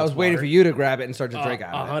it, thinking I was waiting for you to grab it and start to drink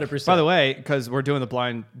out of it. 100%. By the way, because we're doing the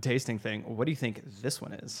blind tasting thing, what do you think this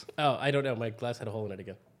one is? Oh, I don't know. My glass had a hole in it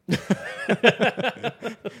again.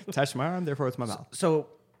 Attached to my arm, therefore it's my mouth. So,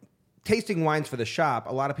 tasting wines for the shop,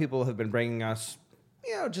 a lot of people have been bringing us,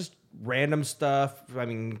 just random stuff. I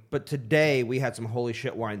mean, but today we had some holy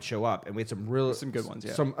shit wines show up, and we had some good ones,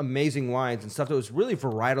 yeah. some amazing wines and stuff that was really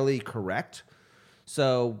varietally correct.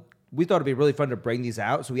 So we thought it'd be really fun to bring these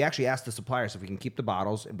out. So we actually asked the suppliers if we can keep the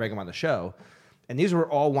bottles and bring them on the show. And these were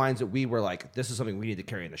all wines that we were like, this is something we need to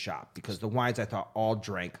carry in the shop because the wines I thought all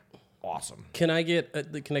drank awesome. Can I get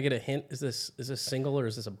a hint? Is this single or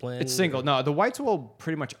is this a blend? It's single. No, the whites will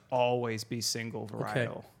pretty much always be single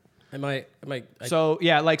varietal.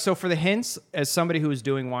 So for the hints, as somebody who is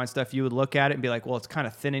doing wine stuff, you would look at it and be like, well, it's kind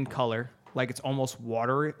of thin in color. It's almost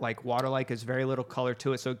water-like. There's very little color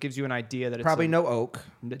to it. So it gives you an idea that probably it's no oak.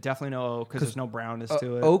 Definitely no oak because there's no brownness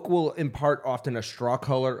to it. Oak will impart often a straw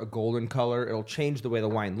color, a golden color. It'll change the way the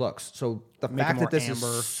wine looks. So the fact that this amber.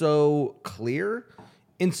 is so clear,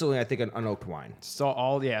 instantly I think an unoaked wine. So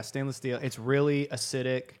stainless steel. It's really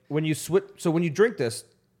acidic. When you when you drink this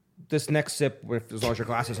next sip, as long as your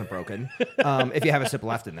glass isn't broken, if you have a sip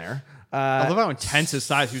left in there. I love how intense his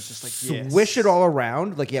size. He was just Swish it all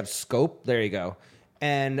around like you have scope. There you go.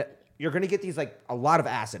 And you're going to get these a lot of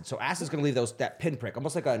acid. So acid is going to leave that pinprick,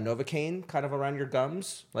 almost like a Novocaine kind of around your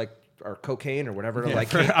gums, or cocaine or whatever.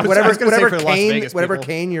 Yeah, whatever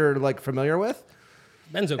cane you're familiar with.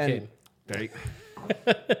 Benzocaine. There you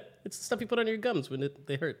It's the stuff you put on your gums when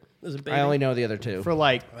they hurt as a baby. I only know the other two. For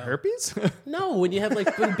herpes? No, when you have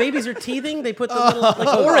when babies are teething, they put the little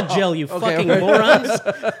Oragel, you fucking morons.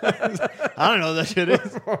 I don't know what that shit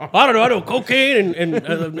is. I don't know. I know cocaine and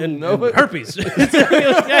herpes.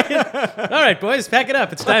 All right, boys, pack it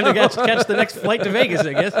up. It's time to catch the next flight to Vegas,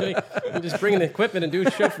 I guess. We'll just bring in the equipment and do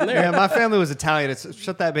a show from there. Yeah, my family was Italian. It's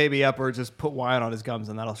shut that baby up or just put wine on his gums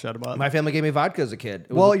and that'll shut him up. My family gave me vodka as a kid.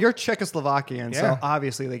 You're Czechoslovakian, Yeah. so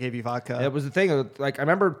obviously they gave you vodka. It was the thing.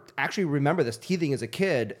 I remember this teething as a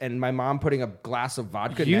kid, and my mom putting a glass of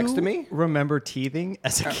vodka next to me. Remember teething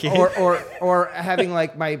as a kid? Or having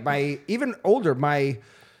my even older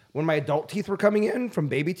when my adult teeth were coming in from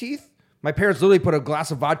baby teeth, my parents literally put a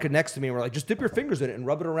glass of vodka next to me and were like, just dip your fingers in it and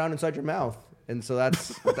rub it around inside your mouth. And so I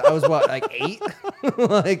was what, 8?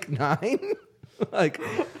 9?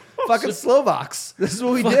 Fucking Slovaks. This is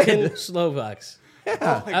what we Fucking did. Slovaks.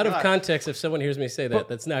 Yeah. Out of context, if someone hears me say that,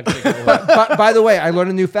 that's not going to go well. By the way, I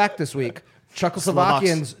learned a new fact this week.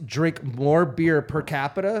 Czechoslovakians drink more beer per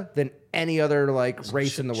capita than any other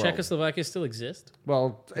race in the world. Czechoslovakia still exist?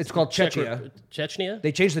 Well, it's called Czechia. Chechnya?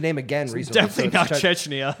 They changed the name again recently. Definitely not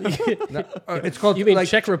Chechnya. It's called You mean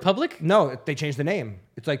Czech Republic? No, they changed the name.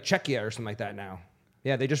 It's like Czechia or something like that now.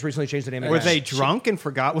 Yeah, they just recently changed the name. Were again. they drunk and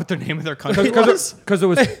forgot what the name of their country was? Because it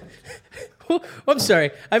was. I'm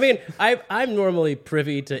sorry. I mean, I'm normally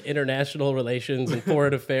privy to international relations and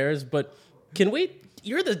foreign affairs, but can we...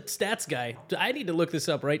 You're the stats guy. I need to look this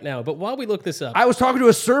up right now. But while we look this up... I was talking to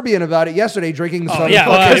a Serbian about it yesterday, drinking some... yeah,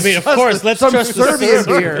 well, I mean, of course, let's some trust Serbian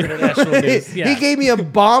the beer. International news. Yeah. He gave me a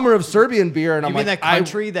bomber of Serbian beer, and I'm You mean like... that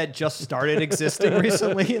country that just started existing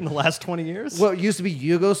recently in the last 20 years? Well, it used to be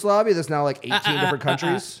Yugoslavia. That's now 18 different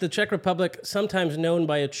countries. The Czech Republic, sometimes known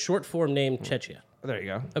by its short form name, Czechia. There you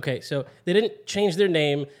go. Okay, so they didn't change their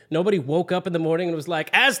name. Nobody woke up in the morning and was like,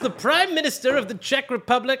 as the Prime Minister of the Czech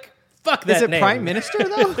Republic, Fuck that Is it name. Prime Minister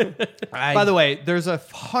though? By the way, there's a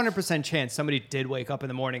 100% chance somebody did wake up in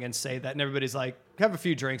the morning and say that, and everybody's like, "Have a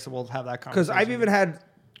few drinks and we'll have that Because conversation." I've even had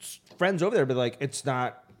friends over there be like, it's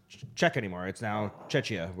not Czech anymore. It's now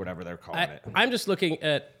Czechia, whatever they're calling it. I'm just looking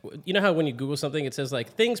at, you know how when you Google something, it says like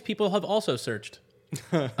things people have also searched.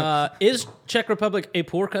 Is Czech Republic a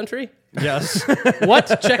poor country? Yes.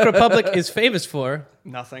 What Czech Republic is famous for?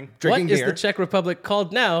 Nothing. Drinking what is beer. the Czech Republic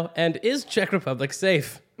called now? And is Czech Republic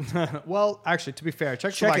safe? Well, actually, to be fair,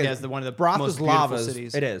 Czechoslovakia is one of the most beautiful Bratislavas.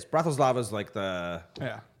 cities. It is. Bratislava's like the.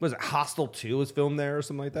 Yeah. Was it Hostel 2 was filmed there or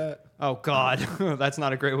something like that? Oh God, that's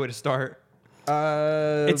not a great way to start.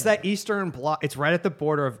 Uh, It's that Eastern Bloc. It's right at the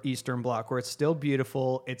border of Eastern Bloc, where it's still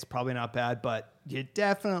beautiful. It's probably not bad, but you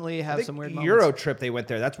definitely I have think some weird moments. Euro trip they went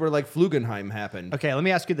there. That's where like Flugenheim happened. Okay, let me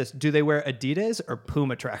ask you this: do they wear Adidas or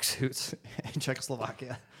Puma tracksuits in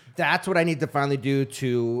Czechoslovakia? That's what I need to finally do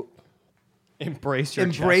to Embrace your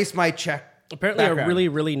embrace my Czech. Apparently, background. a really,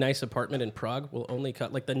 really nice apartment in Prague will only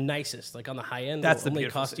cost, like the nicest, like on the high end, That's will the only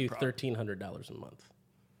beautiful cost city, you Prague. $1,300 a month.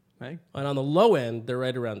 Right? And on the low end, they're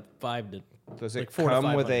right around $5 to Does like it $400 to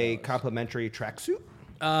come with a $500. complimentary tracksuit?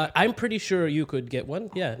 I'm pretty sure you could get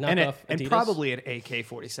one. Yeah, knock And, off and Adidas. probably an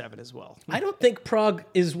AK-47 as well. I don't think Prague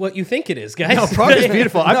is what you think it is, guys. No, Prague is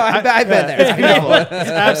beautiful. I've been there. It's beautiful. It's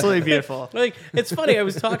absolutely beautiful. Like, it's funny. I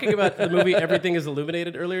was talking about the movie Everything is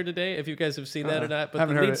Illuminated earlier today, if you guys have seen that or not. But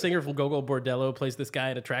haven't the heard lead it. singer from Gogol Bordello plays this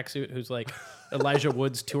guy in a tracksuit who's like Elijah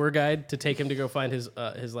Wood's tour guide to take him to go find his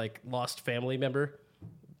like lost family member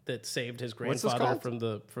that saved his What's this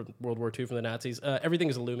grandfather called? from World War II from the Nazis. Everything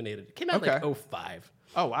is Illuminated. It came out Okay. like 2005.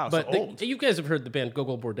 Oh, wow, But so old. you guys have heard the band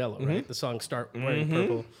Gogol Bordello, right? The song "Start Wearing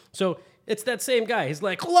Purple." So it's that same guy. He's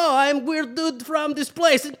like, "Hello, I'm weird dude from this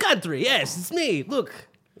place and country. Yes, it's me. Look."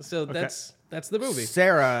 So that's the movie.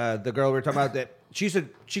 Sarah, the girl we were talking about, that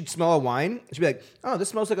she'd smell a wine. She'd be like, "Oh, this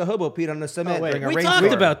smells like a hobo peed on the cement wait. during a We rainstorm."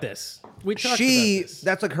 talked about this. We talked about this.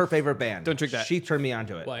 That's like her favorite band. Don't drink that. She turned me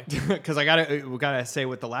onto it. Why? Because we gotta say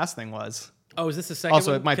what the last thing was. Oh, is this the second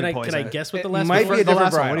Also, one? it might can be I, Can I poison. guess what the It last might one be was? a The different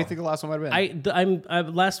last one. What do you varietal. think the last one might have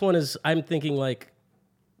been? Last one is I'm thinking like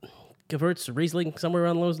Gewürz, Riesling, somewhere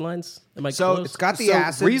around those lines. Am I So close? It's got the So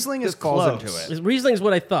acid. Riesling is that falls close. into it. Riesling's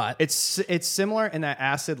what I thought. It's similar in that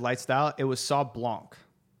acid light style. It was Sauv Blanc.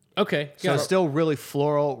 Okay, So got it's it. still really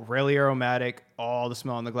floral, really aromatic, all the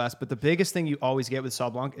smell in the glass. But the biggest thing you always get with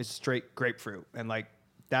Sauv Blanc is straight grapefruit. And like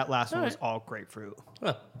that last one was right. all grapefruit.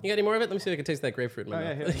 Well, you got any more of it? Let me see if I can taste that grapefruit in my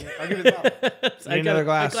mouth. I'll give it that. I Need another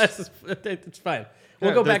got- glass? my is, it's fine.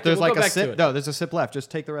 We'll go back to, There's we'll like go a back sip. to it. No, there's a sip left. Just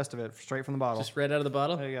take the rest of it straight from the bottle. Just right out of the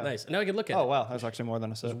bottle. you go. Nice. Now I can look at Oh it. wow, that's actually more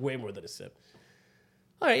than a sip. Way more than a sip.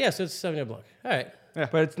 All right, yeah, so it's Sauvignon Blanc. All right.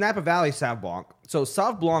 But it's Napa Valley Sauv Blanc. So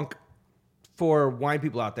Sauv Blanc, for wine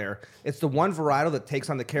people out there, it's the one varietal that takes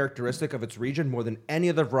on the characteristic of its region more than any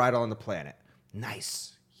other varietal on the planet.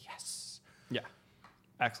 Nice. Yes. Yeah,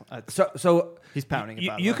 excellent. So He's pounding it,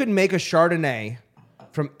 by the You way. could make a Chardonnay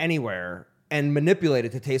from anywhere and manipulate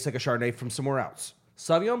it to taste like a Chardonnay from somewhere else.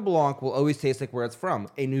 Sauvignon Blanc will always taste like where it's from.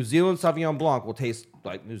 A New Zealand Sauvignon Blanc will taste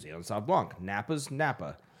like New Zealand Sauv Blanc. Napa's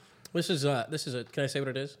Napa. This is a. Can I say what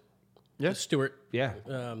it is? Yeah. Stuart. Yeah.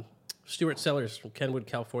 Stuart Sellers from Kenwood,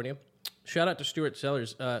 California. Shout out to Stuart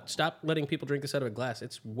Sellers. Stop letting people drink this out of a glass.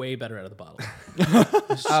 It's way better out of the bottle.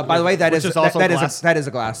 By the way, that Which is is also that is glass. that is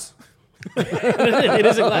a glass. It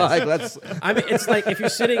is a glass. Like, that's I mean, it's like if you're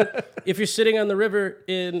sitting on the river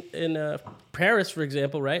in Paris, for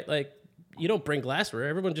example, right? Like you don't bring glassware.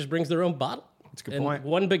 Everyone just brings their own bottle. That's a good and point.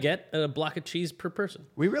 One baguette and a block of cheese per person.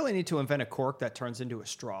 We really need to invent a cork that turns into a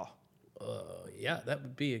straw. Yeah, that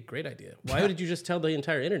would be a great idea. Why did you just tell the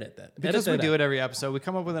entire internet that? Because we do it every episode. We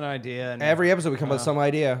come up with an idea. And, every episode we come up with some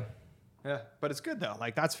idea. yeah, but it's good though.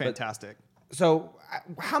 Like that's fantastic. So,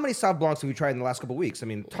 how many Sauv Blancs have we tried in the last couple of weeks? I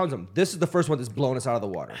mean, tons of them. This is the first one that's blown us out of the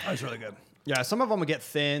water. That's really good. Yeah, some of them would get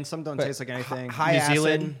thin. Some don't taste like anything. high New acid.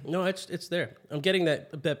 Zealand. No, it's there. I'm getting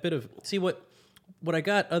that bit of. See what I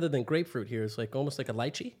got other than grapefruit here is like almost like a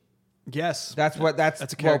lychee. Yes, That's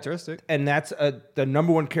a characteristic. and that's the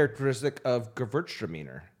number one characteristic of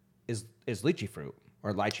Gewürztraminer is lychee fruit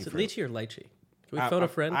or lychee Is it fruit. lychee or lychee? Can we phone a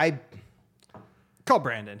friend? Call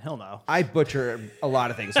Brandon. He'll know. I butcher a lot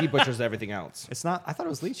of things. He butchers everything else. It's not. I thought it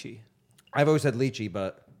was lychee. I've always said lychee,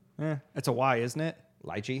 but It's a Y, isn't it?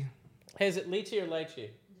 lychee. Hey, is it lychee or lychee?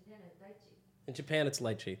 In Japan, it's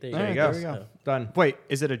lychee. There you There go. you go. There we go. Done. Wait,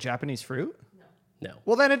 is it a Japanese fruit? No.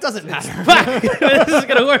 Well, then it doesn't matter. Fuck! This is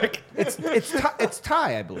gonna work. It's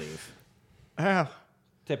Thai, I believe, Ah,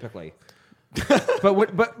 typically.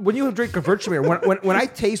 but when you drink Gewürztraminer, when I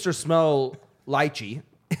taste or smell lychee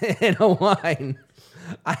in a wine,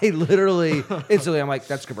 I literally instantly I'm like,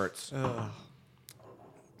 that's Gewürz.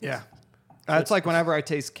 Yeah. It's like whenever I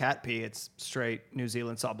taste cat pee, it's straight New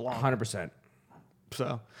Zealand Sauvignon. 100%.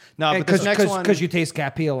 So no, but this next one, Because you taste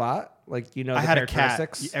cat pee a lot, like you know. I the had a cat.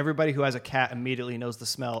 characteristics? Everybody who has a cat immediately knows the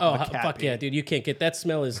smell Oh, of a cat fuck pee. yeah, dude! You can't get that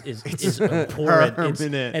smell. Is abhorrent.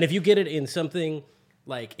 permanent. And if you get it in something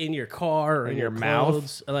like in your car or in your your mouth?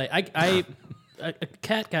 clothes, like a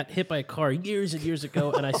cat got hit by a car years and years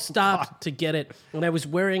ago, and I stopped to get it when I was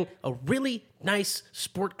wearing a really nice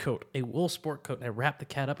sport coat, a wool sport coat, and I wrapped the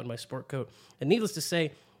cat up in my sport coat. And needless to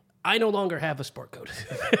say, I no longer have a sport coat.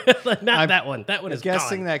 Not that one. That one is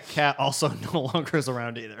Guessing gone. that cat also no longer is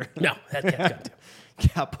around either. No, that cat's gone too.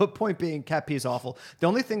 Yeah, but point being, cat pee is awful. The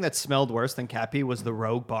only thing that smelled worse than cat pee was the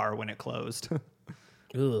Rogue Bar when it closed.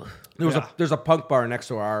 Ugh. There's a punk bar next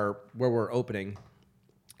to where we're opening,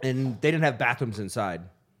 and they didn't have bathrooms inside.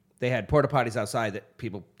 They had porta potties outside that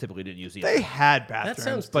people typically didn't use either. They had bathrooms,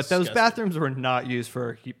 sounds but those disgusting. bathrooms were not used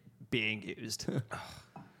for being used.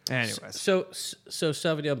 Anyways, So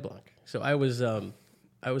Sauvignon Blanc. So I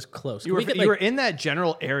was close. you were in that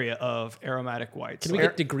general area of aromatic whites. Can we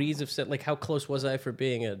get degrees of like how close was I for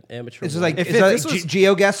being an amateur? It's just wine? like If is that this like was-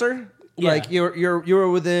 GeoGuessr. Yeah. Like you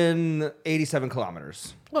were within 87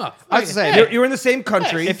 kilometers. Well, I was to say, You were in the same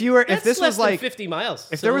country. if you were, if that's this less was than like, 50 miles.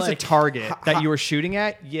 if So, there was a like, target that you were shooting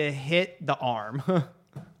at, you hit the arm.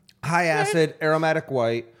 high acid, aromatic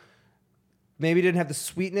white. Maybe didn't have the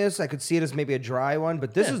sweetness. I could see it as maybe a dry one,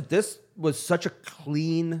 but this was such a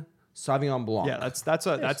clean Sauvignon Blanc. Yeah,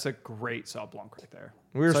 that's a great Sauv Blanc right there.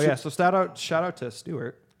 We were So shout out to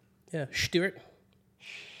Stuart. yeah, Stuart.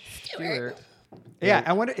 Yeah,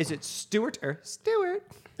 I wonder, is it Stuart or Stuart?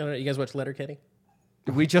 I don't know. You guys watch Letterkenny?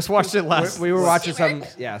 We just watched it last. We were watching some.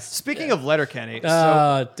 Yes. Speaking of Letterkenny,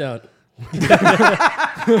 Don't.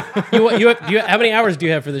 How many hours do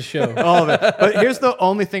you have for this show? all of it. But here's the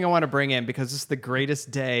only thing I want to bring in because this is the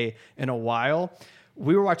greatest day in a while.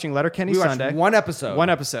 We were watching Letterkenny We watched Sunday. one episode. One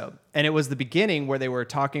episode. And it was the beginning where they were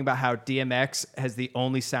talking about how DMX has the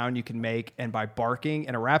only sound you can make, and by barking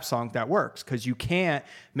in a rap song, that works because you can't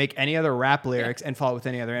make any other rap lyrics and follow it with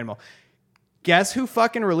any other animal. Guess who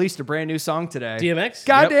fucking released a brand new song today? DMX?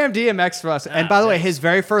 Goddamn DMX for us. And by the way, his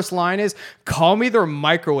very first line is, "Call me the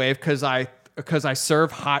microwave because I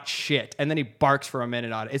serve hot shit." And then he barks for a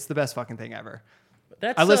minute on it. It's the best fucking thing ever.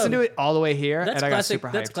 That's, I listened to it all the way here, That's and I got classic. super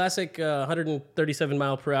hyped. That's classic. 137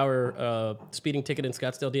 mile per hour speeding ticket in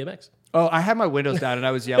Scottsdale DMX. Oh, I had my windows down and I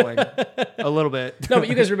was yelling a little bit. No, but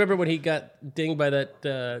you guys remember when he got dinged by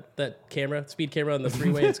that speed camera on the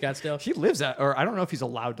freeway in Scottsdale? He lives at, or I don't know if he's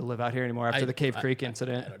allowed to live out here anymore after the Cave Creek I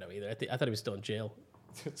incident. don't know either. I thought he was still in jail.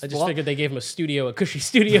 I just figured they gave him a cushy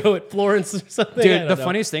studio at Florence or something. I Dude, don't the know.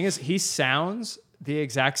 funniest thing is he sounds the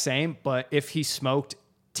exact same, but if he smoked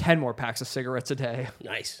 10 more packs of cigarettes a day.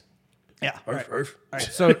 Nice. Yeah. All right,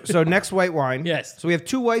 so next white wine. Yes. So we have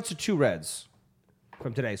 2 whites or 2 reds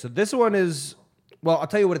from today. So this one is, well, I'll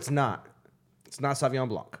tell you what it's not. It's not Sauvignon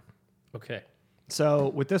Blanc. Okay. So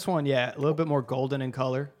with this one, yeah, a little bit more golden in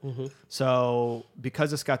color. So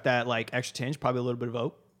because it's got that like extra tinge, probably a little bit of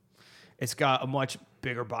oak, it's got a much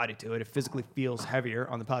bigger body to it. It physically feels heavier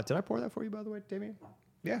on the palate. Did I pour that for you, by the way, Damien?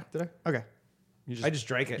 Yeah. Did I? Okay. I just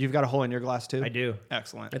drank it. You've got a hole in your glass too? I do.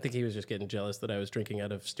 Excellent. I think he was just getting jealous that I was drinking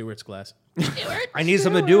out of Stewart's glass. I needed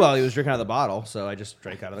something to do while he was drinking out of the bottle, so I just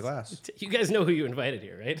drank out of the glass. You guys know who you invited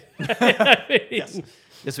here, right? Yes.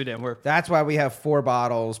 Yes, we did. That's why we have 4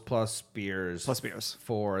 bottles plus beers. Plus beers.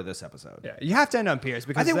 For this episode. Yeah, you have to end on beers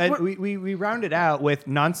because think then we round it out with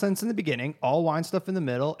nonsense in the beginning, all wine stuff in the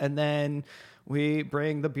middle, and then we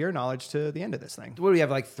bring the beer knowledge to the end of this thing. What do we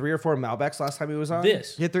have, like 3 or 4 Malbecs last time he was on?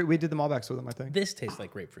 This We did the Malbecs with him, I think. this tastes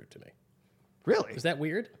like grapefruit to me. Really? Is that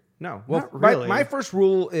weird? No. Well, Not really. my first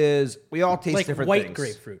rule is we all taste Like different white things.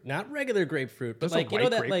 grapefruit, not regular grapefruit, but There's a like you know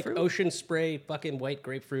white that like grapefruit? Ocean Spray fucking white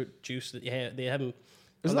grapefruit juice that they have. Isn't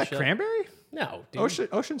on the that shelf? cranberry? No, dude. Ocean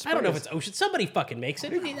I don't know if Spray it's Ocean. Somebody fucking makes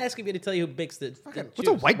it. He's asking me to tell you who makes the What's a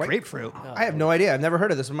juice. white grapefruit? I have no idea. I've never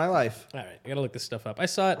heard of this in my life. All right, I gotta look this stuff up. I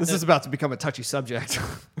saw it. This is about to become a touchy subject.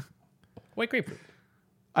 white grapefruit.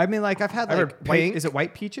 I mean, like I've had I like heard white, pink is it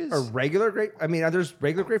white peaches? Or regular grape. I mean, there's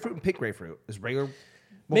regular grapefruit and pink grapefruit. Is regular.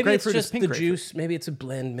 Maybe it's grapefruit is just pink the grapefruit. juice. Maybe it's a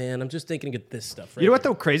blend, man. I'm just thinking of this stuff. Right You know what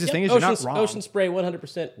here. the craziest Yep, thing is? You're Ocean, not wrong. Ocean Spray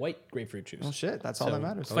 100% white grapefruit juice. Oh shit, that's all So, that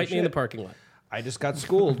matters. Fight me in the parking lot. I just got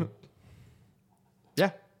schooled.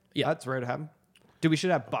 Yeah, Yeah. that's rare to happen. Dude, we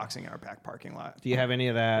should have boxing in our back parking lot. Do you have any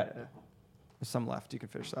of that There's some left. You can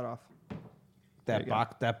finish that off.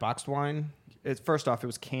 that boxed wine? It's first off, it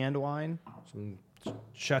was canned wine. Some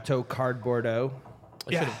Chateau Card Bordeaux.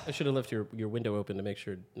 I should have left your window open to make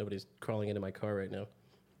sure nobody's crawling into my car right now,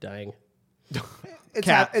 dying.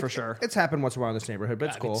 Cat, for sure. It's happened once in a while in this neighborhood, but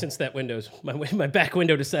it's cool. Since that window's my back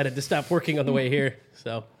window decided to stop working on the way here,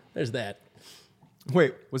 so there's that.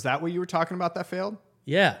 Wait, was that what you were talking about that failed?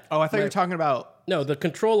 Yeah. Oh, I thought you were talking about... No, the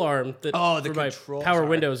control arm that the for my control, power sorry.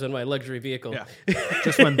 windows in my luxury vehicle. Yeah.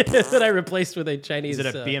 Just when... that I replaced with a Chinese. Is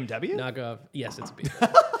it a BMW? Knockoff. Yes, it's a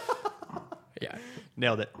BMW. Yeah.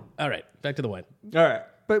 Nailed it. All right, back to the wine. All right.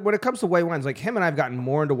 But when it comes to white wines, like him and I've gotten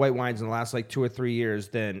more into white wines in the last like 2 or 3 years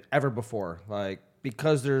than ever before. Like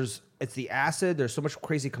because it's the acid, there's so much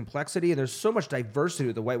crazy complexity, and there's so much diversity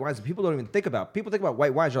with the white wines that people don't even think about. People think about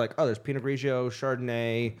white wines, you're like, oh, there's Pinot Grigio,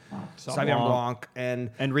 Chardonnay, Sauvignon Blanc,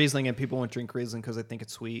 and Riesling, and people won't drink Riesling because they think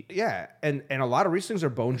it's sweet. yeah, and a lot of Rieslings are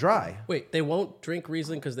bone dry. Wait, they won't drink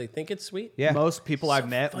Riesling because they think it's sweet? Yeah, Most people I've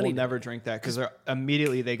met funny will to never drink that because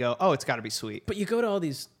immediately they go, oh, it's got to be sweet. But you go to all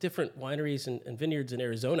these different wineries and vineyards in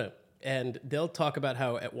Arizona, and they'll talk about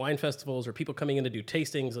how at wine festivals or people coming in to do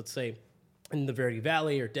tastings, let's say in the Verde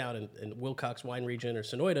Valley or down in Wilcox wine region or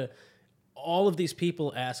Sonoyta, all of these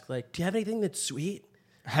people ask, like, do you have anything that's sweet?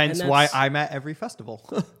 Hence And why that's- I'm at every festival.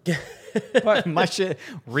 But my shit,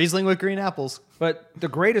 Riesling with green apples. but the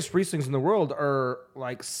greatest Rieslings in the world are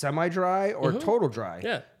like semi-dry or total dry.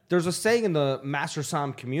 Yeah. There's a saying in the Master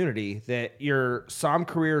Somm community that your Somm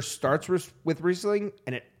career starts with Riesling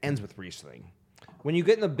and it ends with Riesling. When you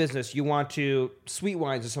get in the business, you want to sweet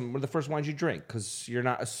wines are one of the first wines you drink because you're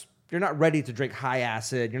not ready to drink high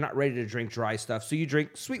acid. You're not ready to drink dry stuff, so you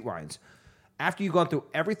drink sweet wines. After you've gone through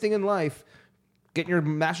everything in life, getting your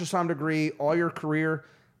Master Somm degree, all your career,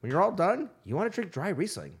 when you're all done, you want to drink dry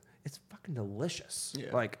Riesling. It's fucking delicious.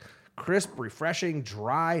 Yeah. Like crisp, refreshing,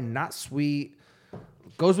 dry, not sweet.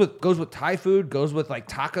 Goes with Thai food. Goes with like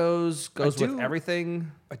tacos. Goes with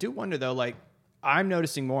everything. I do wonder though, like I'm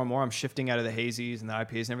noticing more and more I'm shifting out of the hazies and the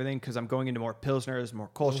IPAs and everything because I'm going into more pilsners, more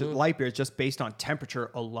Kolsch, light beers just based on temperature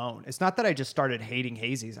alone. It's not that I just started hating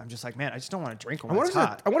hazies. I'm just like, man, I just don't want to drink them when it's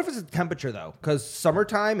hot. I wonder if it's the temperature though, because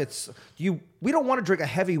summertime, we don't want to drink a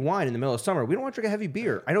heavy wine in the middle of summer. We don't want to drink a heavy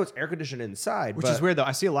beer. I know it's air conditioned inside, Which is weird though.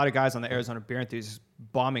 I see a lot of guys on the Arizona Beer Enthusiasts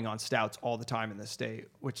bombing on stouts all the time in this state,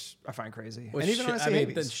 which I find crazy. Which and even on I mean,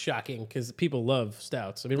 IPAs. that's shocking because people love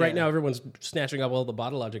stouts. I mean, right now everyone's snatching up all the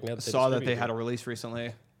bottle logic. Now that Saw that they had a release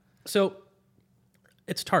recently. So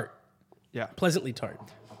it's tart, Yeah. pleasantly tart.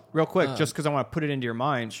 Real quick, just because I want to put it into your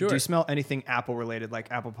mind. Sure. Do you smell anything apple related,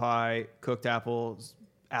 like apple pie, cooked apples,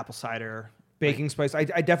 apple cider? baking spice. I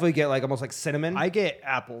definitely get like almost like cinnamon. I get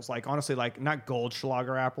apples, like honestly, like not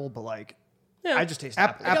Goldschlager apple, but like Yeah. I just taste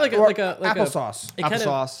App- apple. I got like a applesauce. it kind of-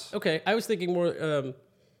 Applesauce. Okay, I was thinking more.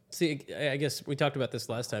 See, I guess we talked about this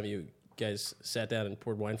last time you guys sat down and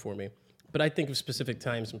poured wine for me, but I think of specific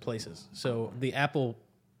times and places. So the apple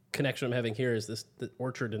connection I'm having here is the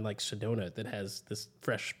orchard in like Sedona that has this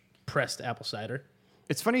fresh pressed apple cider.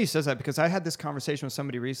 It's funny you says that because I had this conversation with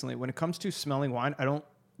somebody recently. When it comes to smelling wine, I don't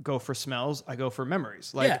go for smells. I go for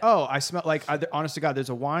memories. Like, Yeah. oh, I smell like, honest to God, there's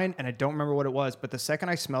a wine and I don't remember what it was. But the second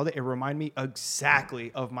I smelled it, it reminded me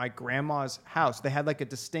exactly of my grandma's house. They had like a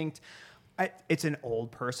distinct, it's an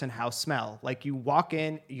old person house smell. Like you walk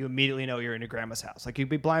in, you immediately know you're in your grandma's house. Like you'd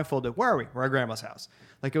be blindfolded. Where are we? We're at grandma's house.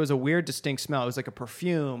 Like it was a weird, distinct smell. It was like a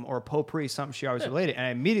perfume or a potpourri, something she always related. And I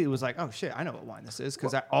immediately was like, oh shit, I know what wine this is.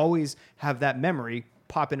 Because I always have that memory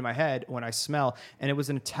pop into my head when I smell. And it was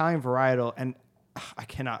an Italian varietal. And I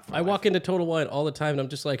cannot. I walk into Total Wine all the time and I'm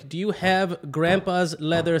just like, do you have Grandpa's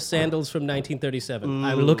leather sandals from 1937?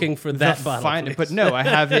 I'm looking for that bottle. please. But no, I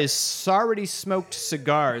have his already smoked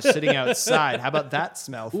cigars sitting outside. How about that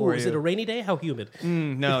smell Ooh, for is you? it a rainy day? How humid?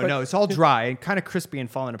 No, it's all dry and kind of crispy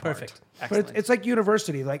and falling apart. Perfect. But Excellent. it's like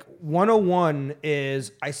university. Like 101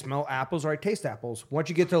 is I smell apples or I taste apples. Once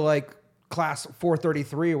you get to like class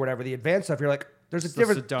 433 or whatever, the advanced stuff, you're like, there's a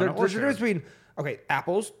difference. Sedona There's a Orchard. difference between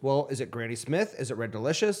apples. Well, is it Granny Smith? Is it Red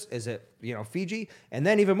Delicious? Is it Fiji? And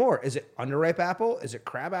then even more, is it underripe apple? Is it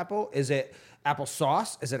crab apple? Is it apple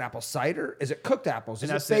sauce? Is it apple cider? Is it cooked apples? Is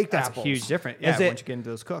it baked that's apples? a huge difference. Yeah, Is it- once you get into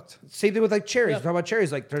those cooked. Same thing with like cherries. Talk about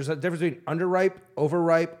cherries. Like there's a difference between underripe,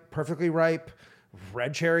 overripe, perfectly ripe,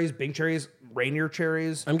 red cherries, big cherries, Rainier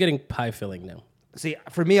cherries. I'm getting pie filling now. See,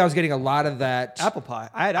 for me, I was getting a lot of that. Apple pie.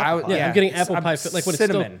 I had apple pie. Yeah, Yeah, I'm getting it's- apple pie, like when it's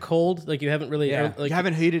cinnamon. still cold, like you haven't really, Yeah. like You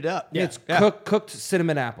haven't heated up. Yeah. It's cooked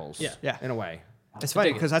cinnamon apples. Yeah. In a way. It's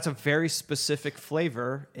funny because that's a very specific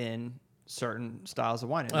flavor in certain styles of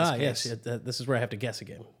wine. In this yes, case. yeah, this is where I have to guess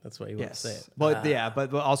again. That's why you want to say it. But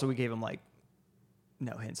but also we gave him like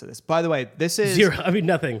no hints of this. By the way, this is Zero. I mean,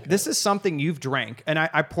 nothing. This is something you've drank, and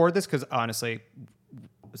I poured this because honestly,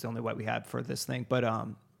 it was the only way we had for this thing. But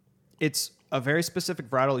it's a very specific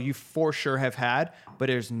varietal you for sure have had, but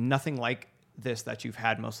there's nothing like this that you've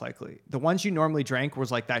had most likely. The ones you normally drank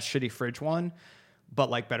was like that shitty fridge one, but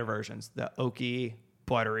like better versions. The oaky,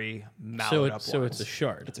 buttery, So mellowed up so ones. it's a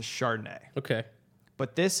shard. It's a Chardonnay. Okay.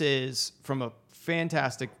 But this is from a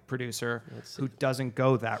fantastic producer who doesn't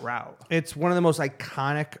go that route. It's one of the most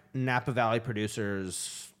iconic Napa Valley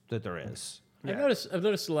producers that there is. I've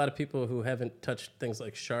noticed a lot of people who haven't touched things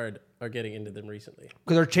like Shard are getting into them recently.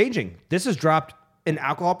 Because they're changing. This has dropped in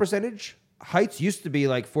alcohol percentage. Heights used to be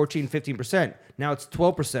like 14, 15%. Now it's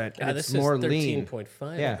 12%. And This it's more is lean.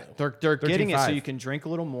 13.5. Yeah. They're getting it so 13.5. you can drink a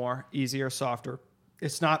little more, easier, softer.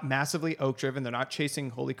 It's not massively oak driven. They're not chasing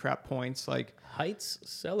holy crap points. Like, Heights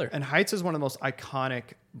Cellar. and Heights is one of the most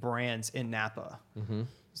iconic brands in Napa.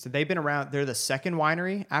 So they've been around. They're the second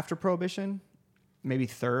winery after Prohibition, maybe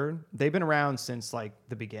third. They've been around since like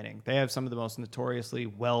the beginning. They have some of the most notoriously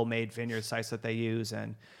well-made vineyard sites that they use,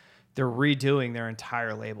 and they're redoing their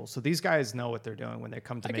entire label. So these guys know what they're doing when they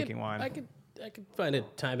come to making wine. I could find a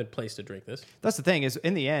time and place to drink this. That's the thing is,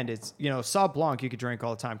 in the end, it's, Sauv Blanc you could drink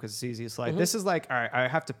all the time because it's easy. It's like, this is like, all right, I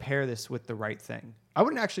have to pair this with the right thing. I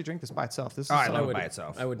wouldn't actually drink this by itself. This is I something- love it would, by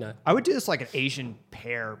itself. I would not. I would do this like an Asian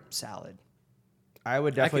pear salad. I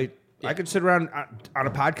would definitely. I could sit around on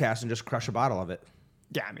a podcast and just crush a bottle of it.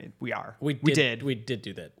 Yeah, I mean, we are. We did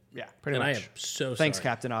do that. Yeah, pretty and much. I am so Thanks, sorry.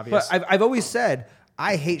 Captain Obvious. But I've always said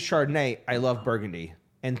I hate Chardonnay. I love Burgundy.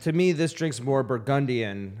 And to me, this drink's more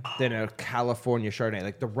Burgundian than a California Chardonnay.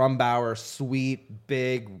 Like the Rumbauer, sweet,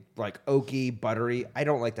 big, like oaky, buttery. I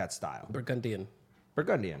don't like that style. Burgundian.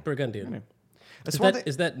 Burgundian. That's Is one that, thing-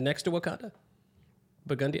 is that next to Wakanda?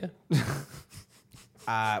 Burgundia?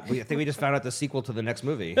 I think we just found out the sequel to the next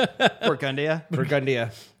movie, Burgundia.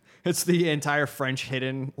 Burgundia. It's the entire French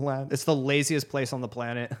hidden land. It's the laziest place on the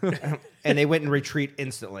planet. And they went in retreat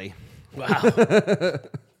instantly. Wow.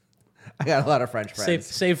 I got a lot of French friends.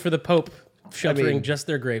 Save for the Pope sheltering I mean- just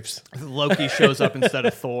their grapes. Loki shows up instead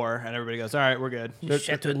of Thor, and everybody goes, all right, we're good.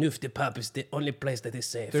 Chateauneuf-du-Pape is the only place that is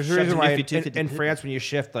safe. There's a reason why in France, when you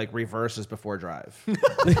shift, like reverses before drive.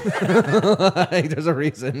 Like, there's a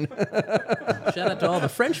reason. Shout out to all the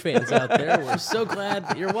French fans out there. We're so glad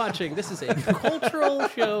that you're watching. This is a cultural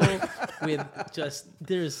show with just,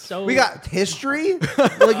 there's so... We got history.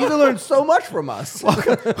 Like you can learn so much from us.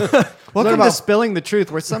 Welcome about- to Spilling the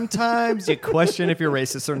Truth, where sometimes you question if you're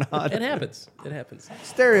racist or not. It happens. It happens.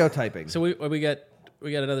 Stereotyping. So we got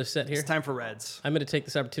another set here. It's time for Reds. I'm going to take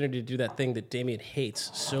this opportunity to do that thing that Damien hates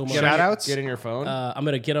so much. Shout outs? Get in your phone. I'm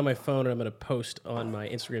going to get on my phone and I'm going to post on my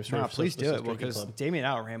Instagram story. No, for please Social do it, Drinking because Club. Damien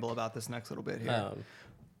and I will ramble about this next little bit here.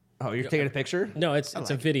 Oh, you're taking a picture? No, it's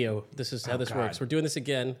a video. This is how this God. works. We're doing this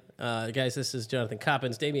again. Guys, this is Jonathan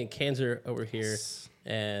Coppins, Damien Kanzer over here,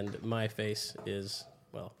 and my face is,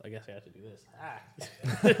 well, I guess I have to do this.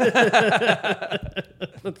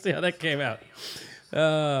 Let's see how that came out.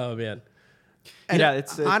 Oh, man. And Yeah,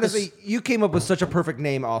 it's honestly, you came up with such a perfect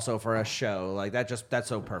name also for a show. Like that's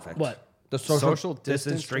so perfect. What? The social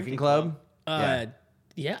distance drinking club.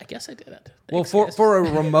 Yeah, I guess I did it. Well, Thanks, guys. for a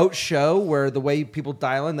remote show where the way people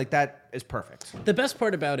dial in, like that is perfect. The best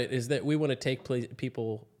part about it is that we want to take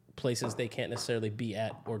people places they can't necessarily be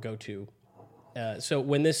at or go to. So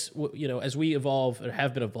when this, as we evolve or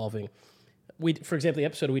have been evolving, for example, the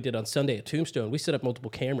episode we did on Sunday at Tombstone, we set up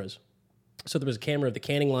multiple cameras. So there was a camera of the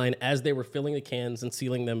canning line as they were filling the cans and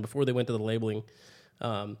sealing them before they went to the labeling.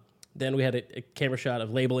 Then we had a camera shot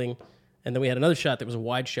of labeling. And then we had another shot that was a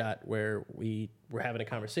wide shot where we were having a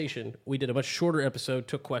conversation. We did a much shorter episode,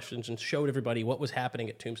 took questions, and showed everybody what was happening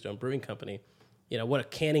at Tombstone Brewing Company. What a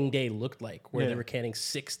canning day looked like, where they were canning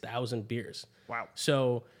 6,000 beers. Wow.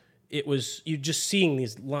 So it was, you just seeing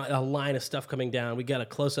a line of stuff coming down. We got a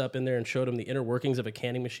close-up in there and showed them the inner workings of a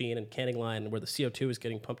canning machine and canning line, where the CO2 is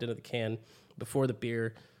getting pumped into the can before the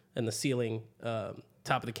beer, and the sealing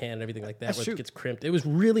top of the can and everything like that, where it gets crimped. It was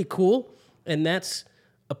really cool, and that's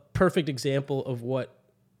a perfect example of what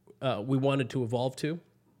we wanted to evolve to,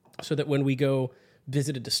 so that when we go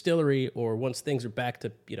visit a distillery, or once things are back to,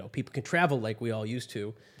 people can travel like we all used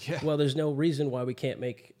to, well, there's no reason why we can't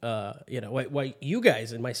make, why you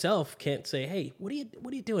guys and myself can't say, hey, what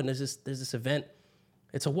are you doing? There's this event.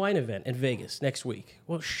 It's a wine event in Vegas next week.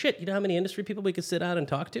 Well, shit, you know how many industry people we could sit down and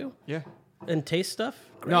talk to? Yeah. And taste stuff?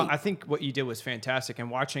 Great. No, I think what you did was fantastic. And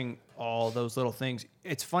watching all those little things,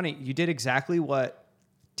 it's funny. You did exactly what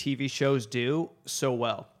TV shows do so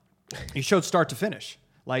well. You showed start to finish.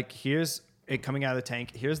 Like, here's it coming out of the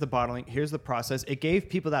tank. Here's the bottling. Here's the process. It gave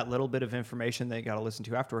people that little bit of information they got to listen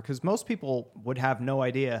to afterward, because most people would have no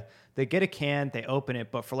idea. They get a can, they open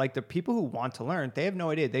it, but for like the people who want to learn, they have no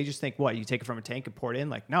idea. They just think, what, you take it from a tank and pour it in?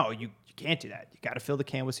 Like, no, you can't do that. You got to fill the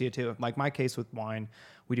can with CO2. Like my case with wine,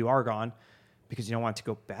 we do argon because you don't want it to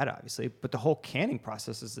go bad, obviously. But the whole canning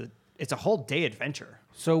process is it's a whole day adventure.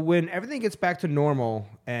 So when everything gets back to normal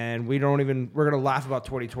and we're going to laugh about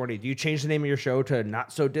 2020, do you change the name of your show to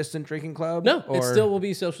Not So Distant Drinking Club? No, it still will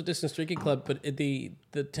be Social Distance Drinking Club, but the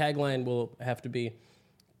tagline will have to be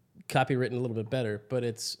copywritten a little bit better, but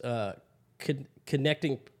it's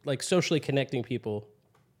connecting, like socially connecting people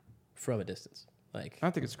from a distance. Like, I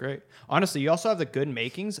think it's great. Honestly, you also have the good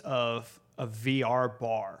makings of a VR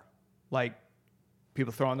bar. Like,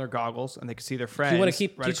 people throw on their goggles and they can see their friends. do you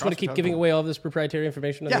just want to keep giving away all this proprietary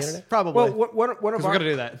information on the Yes, internet? probably. Well, one of we're gonna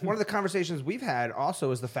do that. One of the conversations we've had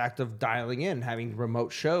also is the fact of dialing in, having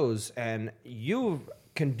remote shows, and you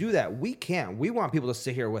can do that. We can't. We want people to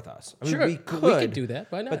sit here with us. I mean, Sure, we we could could do that.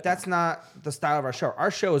 Why not? But that's not the style of our show.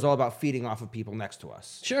 Our show is all about feeding off of people next to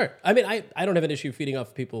us. Sure. I mean, I don't have an issue feeding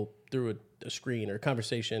off people through a screen or a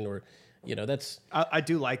conversation or, that's... I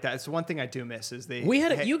do like that. It's one thing I do miss is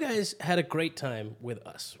you guys had a great time with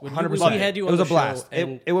us. When 100%. we had you It on was the a blast. show,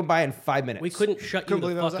 and It went by in 5 minutes. we couldn't shut you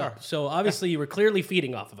believe the I was fuck there. up. So obviously you were clearly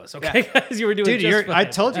feeding off of us, okay, guys? You were doing Dude, just fine. I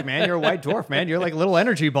told you, man. You're a white dwarf, man. You're like a little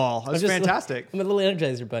energy ball. That's fantastic. I'm a little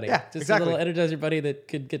Energizer bunny. Yeah, just exactly. a little Energizer bunny that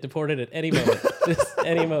could get deported at any moment. Just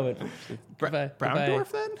any moment. Brown dwarf,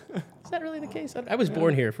 then? Is that really the case? I was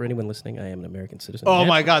born here. For anyone listening, I am an American citizen. Oh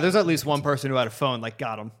my God! There's at least one person who had a phone. Like,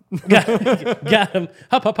 got him. Got him.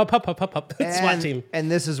 Hop, hop, hop, hop, hop, hop, hop. SWAT team. And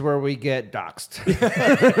this is where we get doxxed.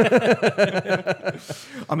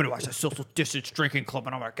 I'm gonna watch the Social Distance Drinking Club,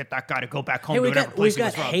 and I'm gonna get that guy to go back home Hey, to whatever we've place he got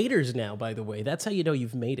was from. haters now, by the way. That's how you know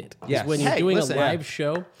you've made it. Is Yes. when you're Hey, doing listen, a live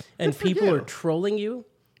show and for people you. are trolling you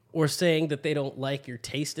or saying that they don't like your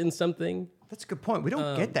taste in something. That's a good point. We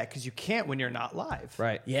don't get that because you can't when you're not live.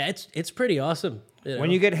 Right. Yeah, it's pretty awesome.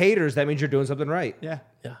 When you get haters, that means you're doing something right. Yeah.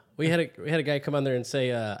 Yeah, we had a guy come on there and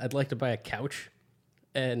say, "I'd like to buy a couch,"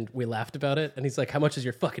 and we laughed about it. And he's like, "How much is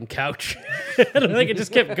your fucking couch?" And I think it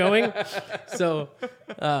just kept going. So,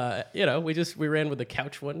 we ran with the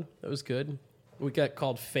couch one. That was good. We got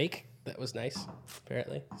called fake. That was nice,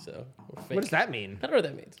 apparently. So, we're fake. What does that mean? I don't know what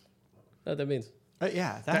that means. I don't know what that means.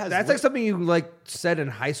 Yeah. That's like something you like said in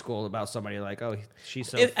high school about somebody. Like, oh, she's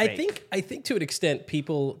so fake. I think to an extent,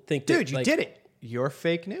 people think, dude, that, you like, did it. You're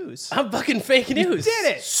fake news. I'm fucking fake news.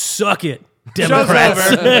 did it. Suck it, Show's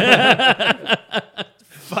Democrats. over.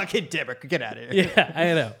 Fucking Democrat. Get out of here. Yeah, I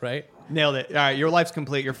know, right? Nailed it. All right, your life's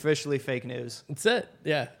complete. You're officially fake news. That's it.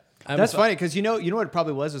 Yeah. That's funny because you know what it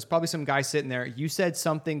probably was? It was probably some guy sitting there. You said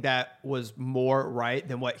something that was more right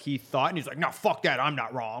than what he thought, and he's like, "No, fuck that. I'm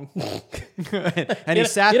not wrong." and he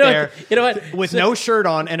sat there, you know what? with no shirt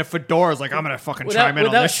on and a fedora. Like, I'm gonna fucking chime in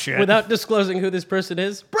on this shit. Without disclosing who this person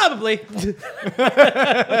is, probably.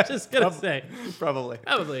 I'm just gonna say, Probably.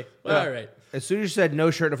 probably. Well, all right. As soon as you said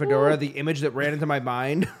no shirt and fedora, the image that ran into my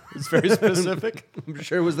mind, It's very specific. I'm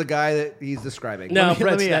sure it was the guy that he's describing. No, let me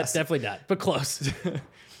Brett's ask. definitely not, but close.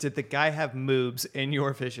 Did the guy have moobs in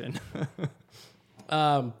your vision?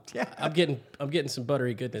 I'm getting some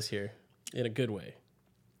buttery goodness here in a good way.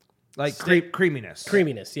 Like creaminess.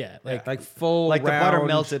 Creaminess, yeah. Like full Like the butter round-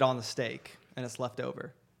 melted on the steak and it's left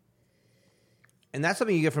over. And that's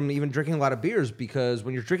something you get from even drinking a lot of beers, because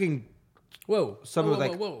when you're drinking, whoa, Something whoa,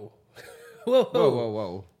 like- whoa, whoa, whoa,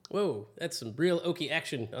 whoa. whoa. That's some real oaky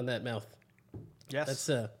action on that mouth. Yes.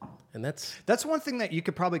 That's one thing that you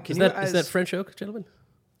could probably... is that French oak, gentlemen?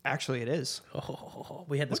 Actually, it is. Oh,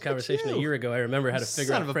 we had this Look at conversation a you. year ago. I remember how to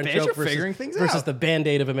figure Son out of a French bitch, oak you're figuring things versus out. the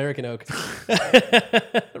Band-Aid of American oak.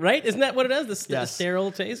 Right? Isn't that what it is? The Yes.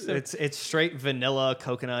 sterile taste? It's straight vanilla,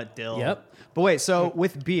 coconut, dill. Yep. But wait, so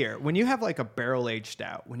with beer, when you have like a barrel-aged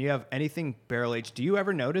stout, when you have anything barrel-aged, do you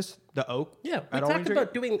ever notice the oak? Yeah, we at all when talked you drink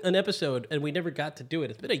about doing an episode, and we never got to do it.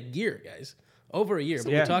 It's been a year, guys. Over a year.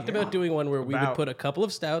 But Yeah. we talked about doing one where we would About- put a couple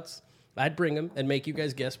of stouts, I'd bring them, and make you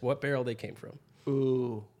guys guess what barrel they came from. it?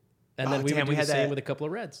 Ooh. And then Oh, we damn, would do we the had same that- with a couple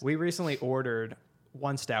of reds. We recently ordered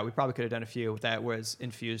one stout. We probably could have done a few that was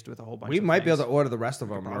infused with a whole bunch We of might be things. able to order the rest of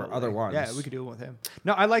them or other ones. Yeah, we could do it with him.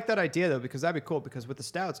 No, I like that idea though, because that'd be cool. Because with the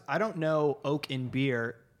stouts, I don't know oak in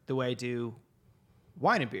beer the way I do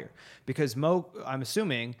wine and beer. Because I'm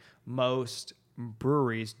assuming most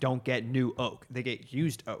breweries don't get new oak; they get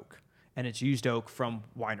used oak, and it's used oak from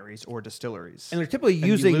wineries or distilleries. And they're typically you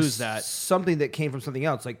using lose that. something that came from something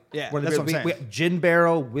else. Like, Yeah, what are that's the- what I'm we saying. gin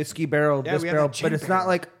barrel, whiskey barrel, Yeah, this we have barrel, that but gin it's barrel. not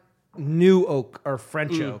like new oak or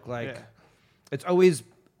French oak. Like, yeah. it's always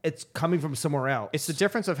it's coming from somewhere else. It's the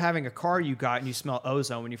difference of having a car you got and you smell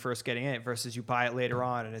ozone when you first getting in it versus you buy it later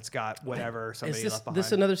on and it's got whatever somebody Is left behind.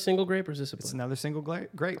 this another single grape or is this a It's blend? another single grape.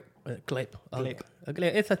 Grape. Grape. A grape.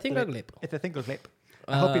 It's a single grape. It's a single grape.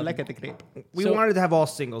 I hope you like it, the grape. we so- wanted to have all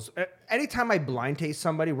singles. Anytime I blind taste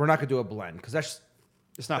somebody, we're not gonna do a blend because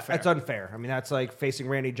It's not fair. that's unfair. I mean, that's like facing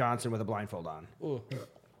Randy Johnson with a blindfold on.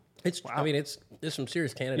 It's. I mean, there's some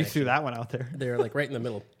serious tannin. You action. threw that one out there. They're like right in the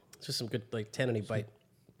middle. It's just some good like tanniny bite.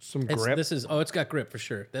 Some It's, grip. it's got grip for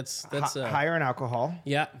sure. That's Higher in alcohol.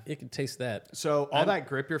 yeah, you can taste that. So all that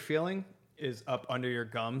grip you're feeling is up under your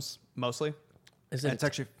gums mostly. Is And it it's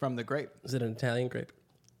actually from the grape. is it an Italian grape?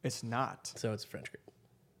 It's not. So it's a French grape.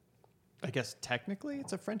 I guess technically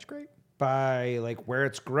it's a French grape. By like where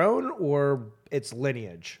it's grown or its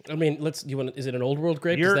lineage. I mean, is it an old world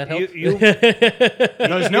grape? Does You're, that help?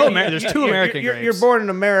 There's two American grapes. You're born in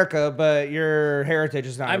America, but your heritage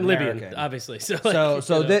is not I'm American. Libyan, obviously.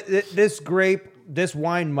 So, This grape, this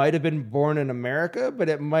wine might have been born in America, but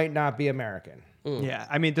it might not be American. Yeah,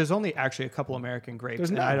 I mean, there's only actually a couple American grapes.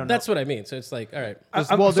 And none. I don't know. that's what I mean. So it's like, all right.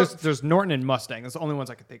 There's Norton and Mustang. That's the only ones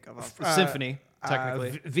I can think of. Symphony,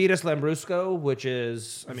 technically. Vitis Lambrusco, which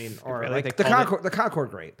is, I mean, or Really? like They called the Concord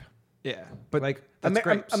grape. Yeah, but Like that's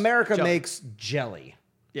grapes. America Jelly. makes jelly.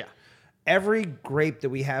 Yeah. Every grape that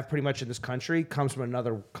we have pretty much in this country comes from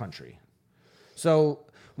another country. So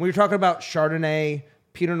when you're talking about Chardonnay,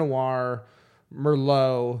 Pinot Noir,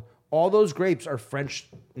 Merlot, all those grapes are French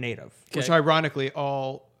native. Which Okay. ironically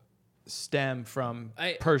all stem from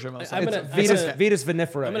Persia most I'm likely. gonna- Vitis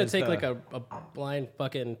vinifera. I'm going is to take the- like a blind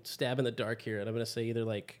fucking stab in the dark here, and I'm going to say either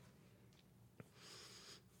like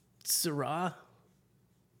Syrah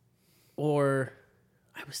or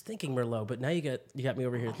I was thinking Merlot, but now you got me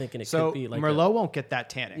over here thinking it So could be like Merlot won't get that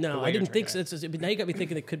tannic. the No, way I you're didn't think drinking so. Now you got me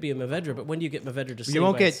thinking it could be a Mourvedre, but when do you get Mourvedre to it. You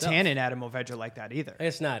won't by get itself? tannin out of Mourvedre like that either. I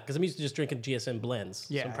guess not, because I'm used to just drinking GSM blends.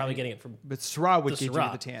 So I'm probably getting it from. But Syrah would The give Syrah.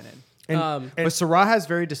 you the tannin. And- But Syrah has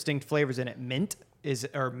very distinct flavors in it. Mint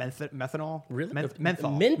or methanol. Really?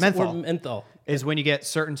 Menthol. Mint menthol or menthol? is when you get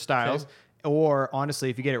certain styles. Or honestly,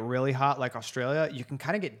 if you get it really hot, like Australia, you can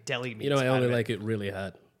kind of get deli meats. You know, I out only of it. like it really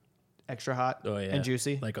hot. Extra hot Oh, yeah. and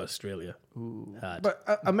juicy. Like Australia. Hot. But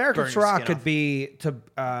American Burn your Syrah skin could off. be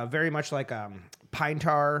very much like pine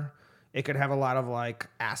tar. It could have a lot of like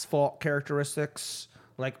asphalt characteristics.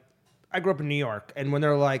 Like I grew up in New York, and when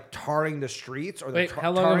they're like tarring the streets or they're Wait,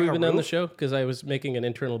 how long have tarring we a been on the roof- show? Because I was making an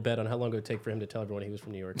internal bet on how long it would take for him to tell everyone he was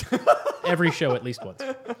from New York. Every show, at least once.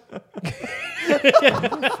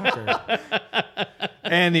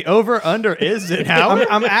 And the over under is it how?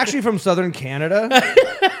 I'm actually from Southern Canada.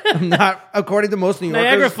 I'm not, according to most New Yorkers.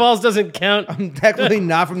 Niagara Falls doesn't count. I'm technically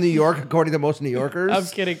not from New York, according to most New Yorkers. I'm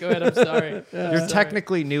kidding. Go ahead. I'm sorry. You're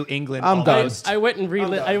technically New England. I'm done. almost. I went and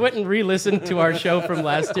re-listened to our show from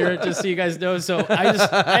last year, just so you guys know. So I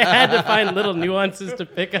had to find little nuances to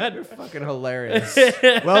pick on. Fucking hilarious.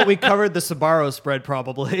 Well, we covered the Sbarro spread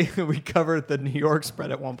probably. We covered the New York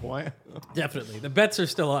spread at one point. Definitely, the bets are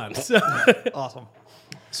still on. So Awesome.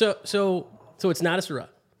 so it's not a Syrah.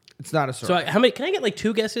 It's not a Syrah. So how many? Can I get like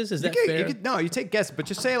two guesses? Is that fair? No, you take guesses, but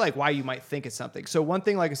just say like why you might think it's something. So one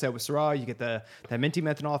thing, like I said, with Syrah, you get that minty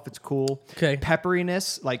menthol if it's cool. Okay.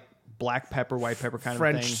 Pepperiness, like black pepper, white pepper kind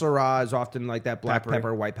French of thing. Syrah is often like that black Peppery.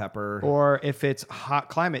 pepper, white pepper. Or if it's hot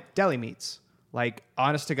climate, deli meats. Like,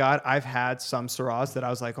 honest to God, I've had some Syrahs that I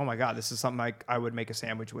was like, oh my God, this is something I would make a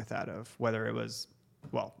sandwich with out of, whether it was,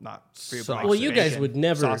 well, not for you, but like Well, you guys bacon, would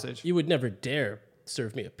never. sausage. You would never dare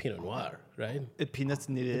serve me a Pinot Noir, right? Peanuts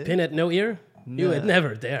needed. Pinot no ear. You would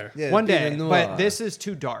never dare. Yeah, One day, Pinot Noir. but this is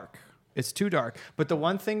too dark. It's too dark. But the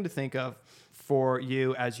one thing to think of for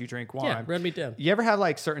you as you drink wine, Yeah, run me down. You ever have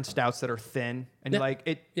like certain stouts that are thin and Yeah. you're like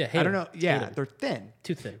it? Yeah, hate I don't 'em. know. Yeah, Hate 'em. they're thin,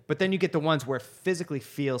 Too thin. But then you get the ones where it physically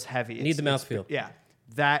feels heavy. Need the mouthfeel. Yeah,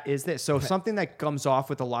 that is this. So something that comes off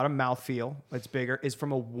with a lot of mouthfeel, it's bigger, is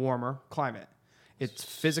from a warmer climate. It's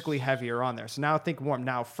physically heavier on there. So now think warm.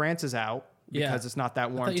 Now France is out Yeah. because it's not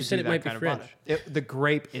that warm. thought you to said do it that might be kind of French. body. The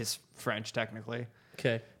grape is French technically.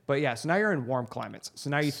 Okay. But yeah, so now you're in warm climates. So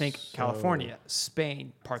now you think California,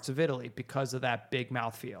 Spain, parts of Italy because of that big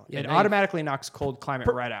mouthfeel. Yeah, it now you- automatically knocks cold climate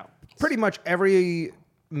right out. Pretty much every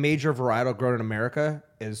major varietal grown in America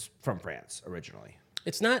is from France originally.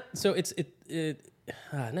 It's not. So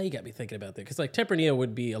now you got me thinking about that because like Tempranillo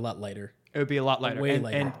would be a lot lighter. It would be a lot lighter. Way and,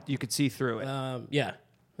 lighter. and you could see through it. Yeah.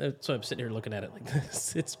 So I'm sitting here looking at it like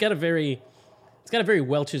this. It's got a very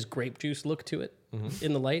Welch's grape juice look to it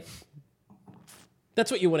in the light. That's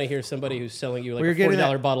what you want to hear somebody who's selling you like Well, a you're getting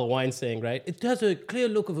 $40 that- bottle of wine saying, right? It has a clear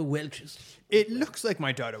look of a Welch's. It looks like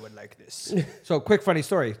my daughter would like this. So, quick funny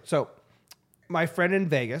story. So, my friend in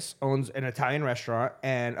Vegas owns an Italian restaurant,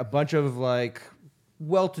 and a bunch of like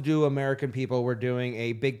well-to-do American people were doing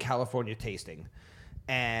a big California tasting,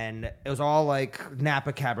 and it was all like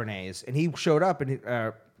Napa Cabernets. And he showed up, and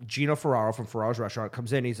Gino Ferraro from Ferraro's restaurant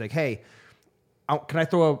comes in. And he's like, "Hey, can I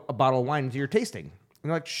throw a bottle of wine into your tasting?" And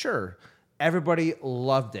they're like, "Sure." Everybody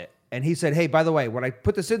loved it, and he said, "Hey, by the way, when I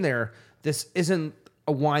put this in there, this isn't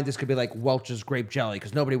a wine that's gonna be like Welch's grape jelly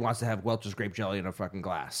because nobody wants to have Welch's grape jelly in a fucking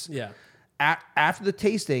glass. Yeah. After the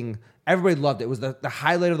tasting, everybody loved it. It was the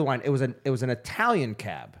highlight of the wine. It was an Italian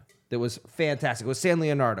cab that was fantastic. It was San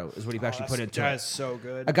Leonardo is what he actually put into it. That's so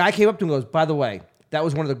good. A guy came up to him and goes, by the way, that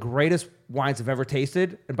was one of the greatest wines I've ever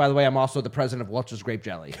tasted. And by the way, I'm also the president of Welch's Grape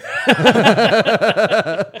Jelly. And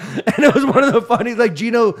it was one of the funny, like,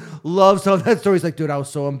 Gino loves telling that story. He's like, dude, I was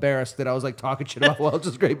so embarrassed that I was like talking shit about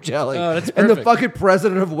Welch's Grape Jelly. Oh, that's and the perfect. fucking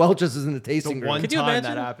president of Welch's is in the tasting room. one Could you time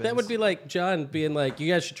imagine? that happens. Would be like John being like,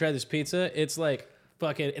 "You guys should try this pizza. It's like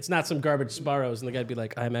fucking. It's not some garbage Sbarro's." And the guy'd be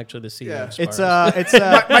like, "I'm actually the CEO of Sbarro's." It's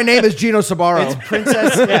My name is Gino Sabaro. it's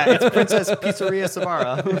Princess. Yeah, it's Princess Pizzeria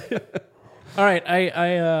Sabara. All right,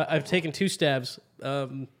 I've taken 2 stabs.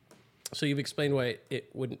 So you've explained why it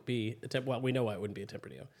wouldn't be well, we know why it wouldn't be a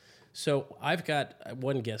Tempranillo. So I've got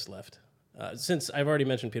 1 guess left. Since I've already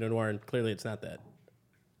mentioned Pinot Noir, and clearly it's not that.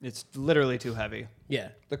 It's literally too heavy, Yeah.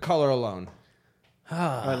 The color alone.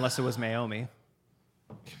 unless it was Maomi.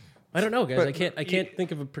 I don't know, guys. But I can't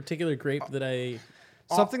think of a particular grape that I.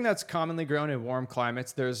 Something that's commonly grown in warm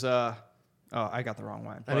climates. There's I got the wrong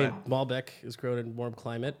one. I mean, Malbec is grown in warm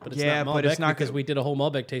climate, but it's Yeah, not Malbec but it's not because good. we did a whole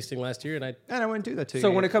Malbec tasting last year, and I. and I wouldn't do that to you.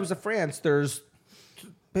 So when it comes to France, there's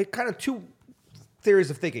kind of 2 theories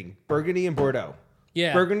of thinking: Burgundy and Bordeaux.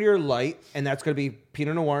 Yeah. Burgundy are light, and that's going to be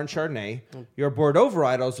Pinot Noir and Chardonnay. Your Bordeaux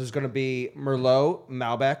varietals is going to be Merlot,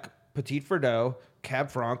 Malbec, Petit Verdot, Cab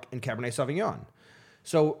Franc, and Cabernet Sauvignon.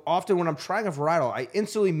 So often when I'm trying a varietal, I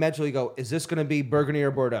instantly mentally go, is this going to be Burgundy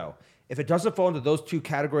or Bordeaux? If it doesn't fall into those 2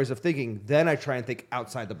 categories of thinking, then I try and think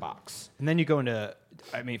outside the box. And then you go into,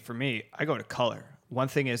 I mean, for me, I go to color. One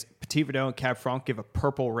thing is Petit Verdot and Cab Franc give a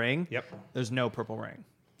purple ring. Yep. There's no purple ring.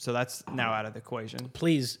 So that's now out of the equation.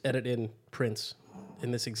 Please edit in Prince in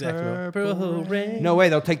this exact moment. Purple rain. No way,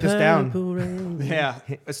 they'll take this down. Purple rain. Yeah.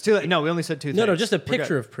 It's too late. No, we only said 2 things. No, just a We're good.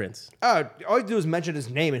 picture of Prince. All you do is mention his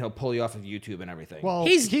name, and he'll pull you off of YouTube and everything. Well,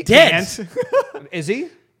 He's he dead. can't. Is he?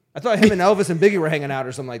 I thought him and Elvis and Biggie were hanging out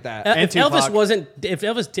or something like that. If Tupac. if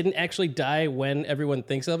Elvis didn't actually die when everyone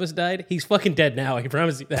thinks Elvis died, he's fucking dead now. I can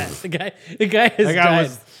promise you that. The guy has The guy died.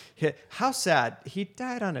 was hit. How sad. He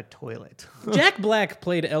died on a toilet. Jack Black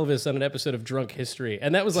played Elvis on an episode of Drunk History,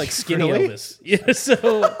 and that was like skinny Really? Elvis. Yeah,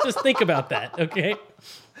 so just think about that, okay?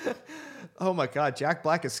 Oh my God. Jack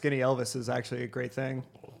Black as skinny Elvis is actually a great thing.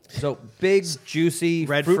 So big, juicy,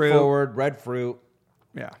 Red fruit fruit. forward, red fruit.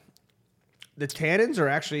 Yeah. The tannins are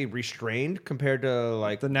actually restrained compared to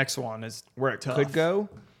like The next one is where it tough. could go.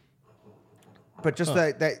 But just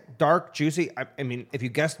that dark, juicy. I mean, if you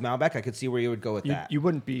guessed Malbec, I could see where you would go with that. You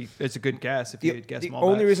wouldn't be. It's a good guess if you had guessed the Malbec.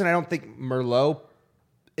 only reason I don't think Merlot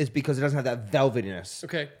is because it doesn't have that velvetiness.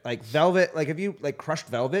 Okay. Like velvet, like if you like crushed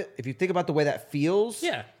velvet, if you think about the way that feels,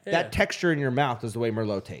 Yeah, that yeah. texture in your mouth is the way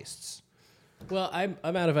Merlot tastes. Well, I'm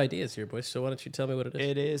out of ideas here, boys, so why don't you tell me what it is?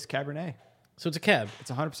 It is Cabernet. So it's a cab.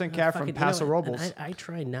 It's 100% cab from Fucking- Paso you know what? Robles. I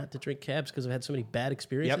try not to drink cabs because I've had so many bad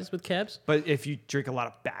experiences with cabs. But if you drink a lot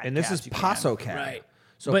of bad, And this cabs, is you can. Paso cab. Right.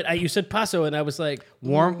 So But you said Paso, and I was like,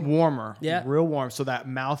 warmer, Yeah. real warm. So that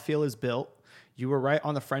mouthfeel is built. You were right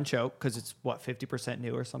on the French oak because it's what 50%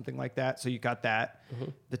 new or something like that. So you got that.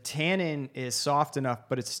 The tannin is soft enough,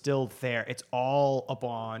 but it's still there. It's all up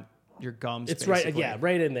on your gums. it's basically. right, yeah,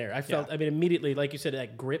 right in there. I felt, Yeah. I mean, immediately, like you said,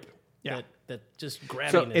 that grip, Yeah. that just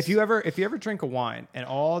grabbiness. So if you ever drink a wine and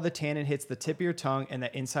all the tannin hits the tip of your tongue and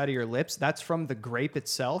the inside of your lips, that's from the grape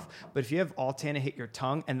itself. But if you have all tannin hit your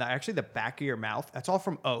tongue and actually the back of your mouth, that's all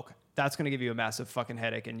from oak. That's going to give you a massive fucking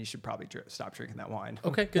headache, and you should probably stop drinking that wine.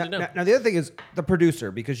 okay, good to know. Now, the other thing is the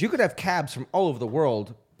producer, because you could have cabs from all over the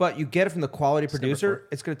world, but you get it from the quality producer,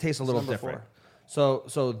 it's going to taste a little number different. 4.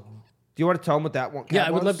 So do you want to tell them what that one? Yeah, cab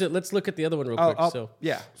I would love was? to. Let's look at the other one real quick.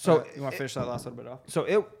 Yeah. So- So you want to finish that last little bit off? So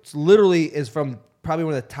it literally is from probably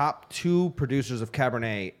one of the top 2 producers of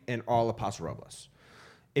Cabernet in all of Paso Robles.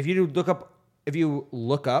 If you look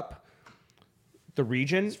up the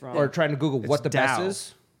region or trying to Google what the best Dow.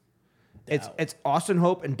 is, it's Austin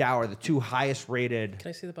Hope and Dow are the 2 highest rated Can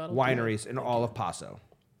I see the bottle? wineries in all of Paso.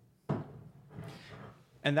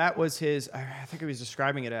 And that was his, I think he was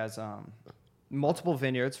describing it as multiple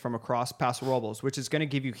vineyards from across Paso Robles, which is going to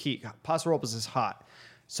give you heat. Paso Robles is hot.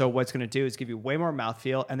 So what it's going to do is give you way more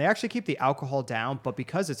mouthfeel. And they actually keep the alcohol down, but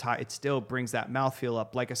because it's hot, it still brings that mouthfeel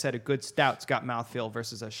up. Like I said, a good stout's got mouthfeel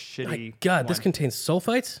versus a shitty My God, this one. contains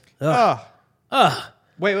sulfites? Ugh.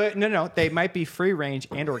 Wait, no. They might be free range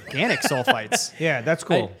and organic sulfites. Yeah, that's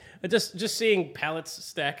cool. I just seeing pallets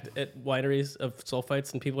stacked at wineries of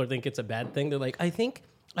sulfites and people think it's a bad thing. They're like, I think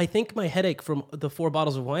I think my headache from the 4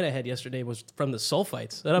 bottles of wine I had yesterday was from the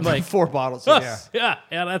sulfites. And I'm like, 4 bottles. oh, Yeah.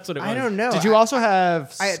 yeah, that's what it was. I don't know. Did you also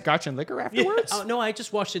have scotch and liquor afterwards? Oh, no, I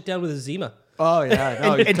just washed it down with a Zima. Oh yeah,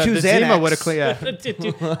 no, And the two Zima Xanax. would have cleaned.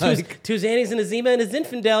 Yeah. Two Xannies and a Zima and a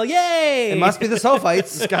Zinfandel. Yay! It must be the sulfites.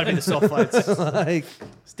 It's got to be the sulfites. Like,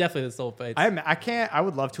 It's definitely the sulfites. I can't. I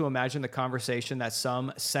would love to imagine the conversation that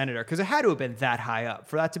some senator, because it had to have been that high up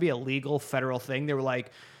for that to be a legal federal thing. They were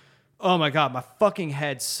like, "Oh my god, my fucking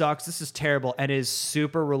head sucks. This is terrible." And his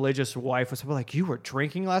super religious wife was like, "You were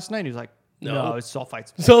drinking last night?" And he was like, "No, it's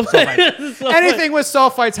sulfites. Sulfites. Anything with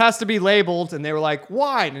sulfites has to be labeled." And they were like,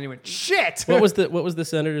 "Wine?" And he went, "Shit." What was the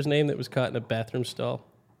senator's name that was caught in a bathroom stall?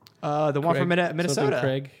 The one from Craig- Minnesota? something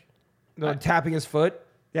Craig. no, tapping his foot.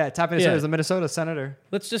 Yeah, top Minnesota Yeah. is a Minnesota senator.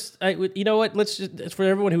 Let's just, you know what? Let's just, for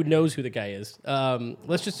everyone who knows who the guy is,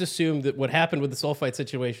 let's just assume that what happened with the sulfite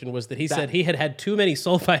situation was that he said he had too many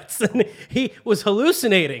sulfites and he was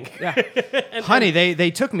hallucinating. Yeah. Honey,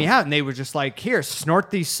 they took me out and they were just like, "Here,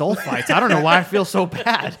 snort these sulfites." I don't know why I feel so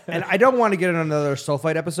bad. And I don't want to get in another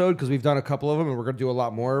sulfite episode because we've done a couple of them and we're going to do a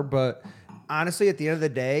lot more. But honestly, at the end of the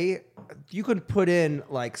day, you can put in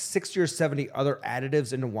like 60 or 70 other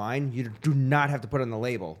additives into wine. You do not have to put on the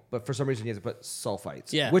label. But for some reason, you have to put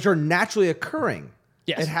sulfites, Yeah. which are naturally occurring.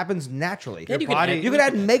 Yes. It happens naturally. And you can add- You could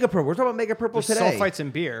add mega purple. We're talking about mega purple There's today. sulfites in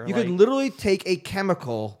beer. You like- could literally take a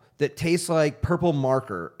chemical that tastes like purple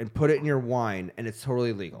marker and put it in your wine, and it's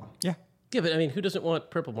totally legal. yeah. Yeah, but I mean, who doesn't want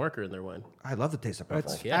purple marker in their wine? I love the taste of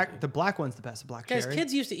purple. It's Yeah. the black one's the best. The black Guys, cherry.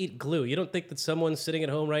 kids used to eat glue. You don't think that someone sitting at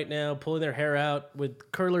home right now, pulling their hair out with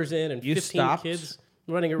curlers in and You 15 stopped? kids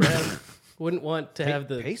running around, wouldn't want to have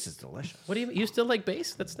the... Paste is delicious. What do you still like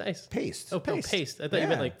base? That's nice. Paste. Oh, paste. I thought you Yeah.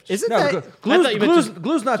 meant like... Isn't No, that? glu- I glue's, thought you meant glue's, just-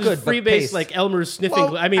 glue's not just good. free but base paste. like Elmer's sniffing Well,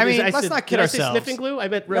 glue. I mean, I let's said, not kid did I say ourselves. sniffing glue? I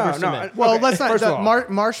meant rubber No, cement. Well, Okay, let's not. first of The all-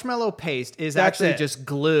 marshmallow paste is That's actually it. just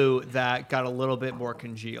glue that got a little bit more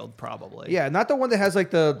congealed, probably. Yeah, not the one that has like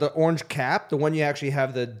the orange cap. The one you actually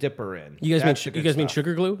have the dipper in. You guys That's the mean good you guys mean stuff.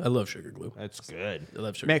 sugar glue? I love sugar glue. That's good. I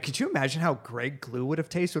love sugar. Man, could you imagine how great glue would have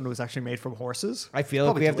tasted when it was actually made from horses? I feel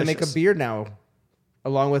like Probably we have to make a delicious. beer now,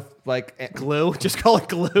 along with like Glue? Just call it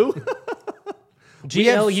glue?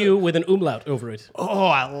 GLU with an umlaut over it. Oh,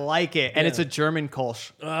 I like it. And Yeah. it's a German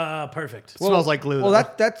Kolsch. Ah, perfect. Smells like glue. Well, though.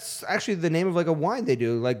 that's actually the name of like a wine they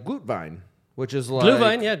do, like Glühwein, which is like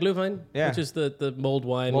Glühwein, yeah, Glühwein, Yeah. which is the mulled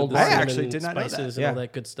wine Mulled with the wine. I cinnamon actually did not know that. spices and Yeah. all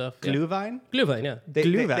that good stuff. Yeah. Glühwein? Glühwein, yeah. They-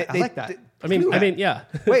 Glühwein. I like that. I mean, yeah.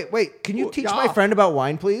 Wait, can you teach my yeah. friend about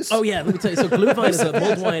wine, please? Oh yeah, let me tell you. So Glühwein is a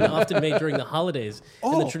mulled wine often made during the holidays.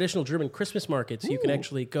 In the Oh. traditional German Christmas markets, you can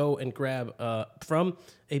actually go and grab from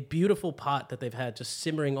a beautiful pot that they've had just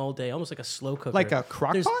simmering all day, almost like a slow cooker. Like a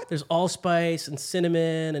crock there's, pot? There's allspice and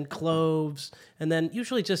cinnamon and cloves, and then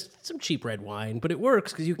usually just some cheap red wine. But it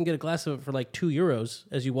works because you can get a glass of it for like €2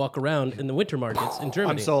 as you walk around in the winter markets in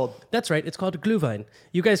Germany. sold. That's right. It's called Glühwein.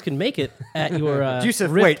 You guys can make it at your Yusuf,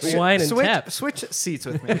 Rift wait. Wine and switch, Tap. switch seats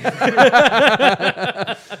with me.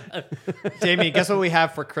 Jamie, guess what we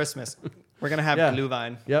have for Christmas? We're going to have Yeah.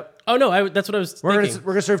 Glühwein. Yep. Oh no, that's what I was We're thinking.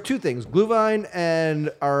 gonna serve two things: Glühwein and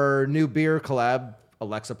our new beer collab,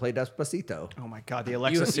 Alexa Play Despacito. Oh my God, the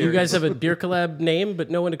Alexa You series. guys have a beer collab name, but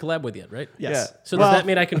no one to collab with yet, right? Yes. Yeah. So Well, does that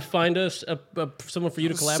mean I can find us someone for you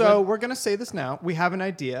to collab So with? we're going to say this now. We have an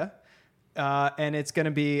idea, and it's going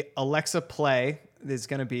to be Alexa Play is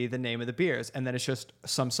going to be the name of the beers, and then it's just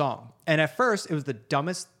some song. And at first, it was the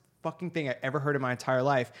dumbest fucking thing I ever heard in my entire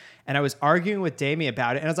life. And I was arguing with Damien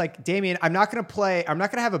about it, and I was like, Damien, I'm not going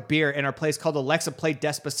to have a beer in our place called Alexa Play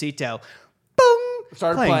Despacito. Boom!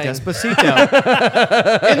 Started playing playing.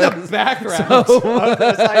 Despacito in the background. I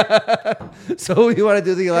was like, So we want to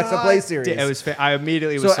do the Alexa God Play series. It was. I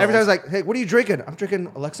immediately was. so every time I was sold. like, "Hey, what are you drinking?" I'm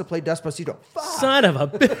drinking Alexa Play Despacito. Fuck. Son of a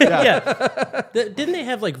bitch. Yeah. Didn't they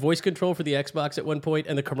have like voice control for the Xbox at one point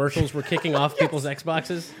and the commercials were kicking off people's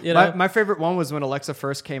Xboxes? You know? My favorite one was when Alexa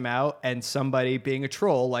first came out, and somebody being a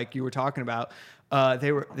troll, like you were talking about,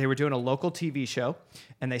 they were doing a local TV show,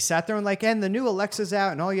 and they sat there and like, and the new Alexa's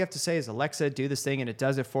out, and all you have to say is Alexa, do this thing, and it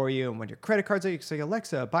does it for you. And when your credit card's out, you can say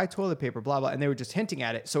Alexa, buy toilet paper, blah blah. And they were just hinting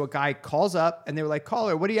at it. So a guy calls up, and they were like,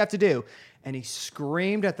 caller, what do you have to do? And he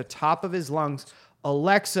screamed at the top of his lungs,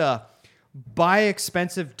 Alexa, buy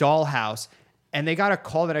expensive dollhouse. And they got a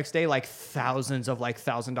call the next day, like thousands of like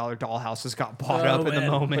 $1,000 dollhouses got bought Oh, up in the man.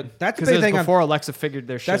 moment. But that's a 'Cause big it was thing on- before Alexa figured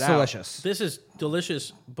their shit That's out. delicious. This is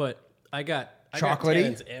delicious, but I got Chocolatey?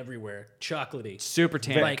 tannins everywhere. Chocolatey. Super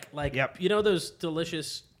tan. Like Yep. you know those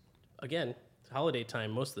delicious, again, holiday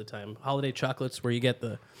time most of the time. Holiday chocolates where you get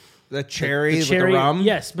the The cherry, the cherry with the rum.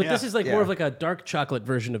 Yes, but this Yeah. is like Yeah. more of like a dark chocolate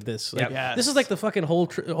version of this. Like, Yep. Yes. This is like the fucking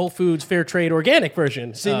Whole Foods Fair Trade organic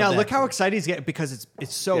version. See, of now that. look how excited he's getting because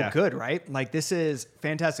it's so Yeah. good, right? Like, this is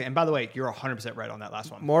fantastic. And by the way, you're 100% right on that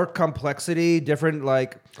last one. More complexity, different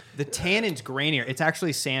like. The tannin's grainier. It's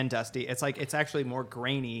actually sand dusty. It's actually more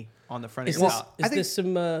grainy on the front Is of your this, palate. is I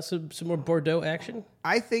think- this some more Bordeaux action?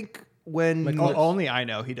 I think when Only I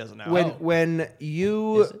know. He doesn't know. when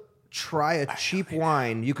you Is it? try a cheap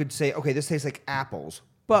wine, you could say, okay, this tastes like apples.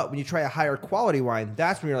 But when you try a higher quality wine,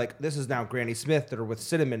 that's when you're like, this is now Granny Smith that are with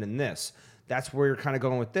cinnamon in this. That's where you're kind of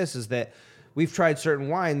going with this, is that we've tried certain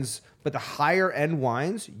wines, but the higher end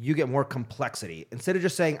wines, you get more complexity. Instead of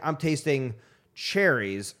just saying, I'm tasting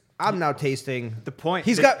cherries, I'm now tasting The point-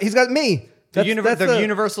 He's got me. the, That's the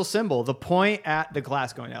universal symbol, the point at the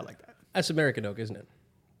glass going out like that. That's American oak, isn't it?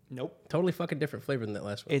 Nope. Totally fucking different flavor than that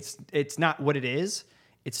last one. It's not what it is.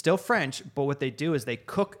 It's still French, but what they do is they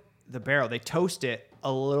cook the barrel. They toast it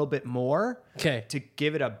a little bit more 'Kay. to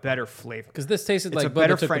give it a better flavor. Because this tasted It's a like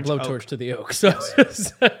better Bubba took French the oak. blowtorch to the oak. So I was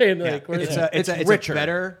just saying, like, where's It's that? a richer.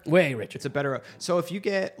 better Way richer. It's a better. So if you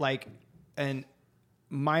get like, and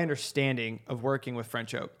my understanding of working with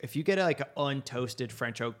French oak, if you get like an untoasted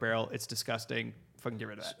French oak barrel, it's disgusting. Fucking get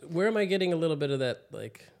rid of that. Where am I getting a little bit of that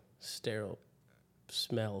like sterile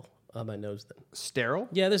smell on my nose? Then Sterile.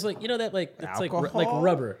 yeah, there's like that like it's like Alcohol?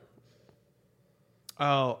 rubber.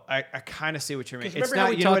 Oh, I kind of see what you mean. Remember how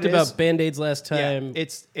we talked about Band-Aids last time? Yeah,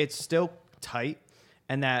 it's still tight,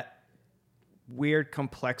 and that weird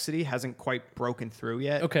complexity hasn't quite broken through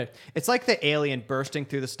yet. Okay. It's like the alien bursting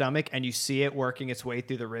through the stomach, and you see it working its way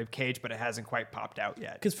through the rib cage, but it hasn't quite popped out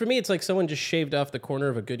yet. Because for me, it's like someone just shaved off the corner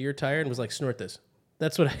of a Goodyear tire and was like, "Snort this."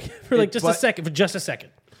 That's what I for like just a but- second. For just a second.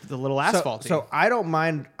 The little So, asphalt. so I don't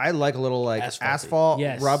mind. I like a little like Asphalty. asphalt,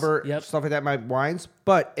 Yes. rubber, Yep. stuff like that in my wines.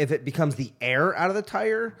 But if it becomes the air out of the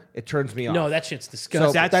tire, it turns me off. No, that shit's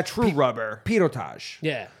disgusting. that's true rubber. Pinotage.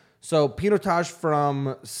 yeah. So Pinotage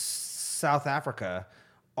from South Africa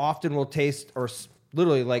often will taste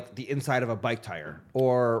literally like the inside of a bike tire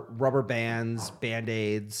or rubber bands,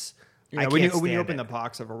 Band-Aids. Yeah, I when can't you stand open it. the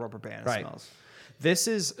box of a rubber band, it Right. smells. This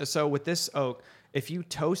is so with this oak. If you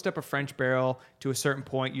toast up a French barrel to a certain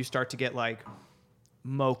point, you start to get like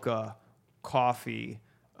mocha, coffee,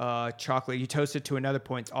 chocolate. You toast it to another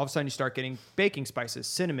point. All of a sudden, you start getting baking spices,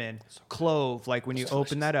 cinnamon, clove. Like when you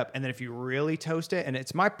open that up, and then if you really toast it, and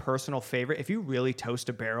it's my personal favorite. If you really toast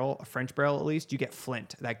a barrel, a French barrel at least, you get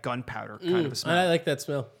flint, that gunpowder kind of a smell. I like that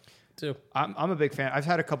smell too. I'm a big fan. I've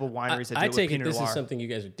had a couple wineries that do I it with take it Pinot this Noir. is something you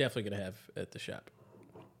guys are definitely going to have at the shop.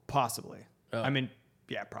 Possibly. Oh. I mean,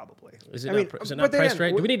 yeah, probably. Is it I not, mean, is it but not then priced again,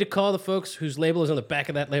 right? Do we need to call the folks whose label is on the back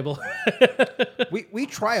of that label? We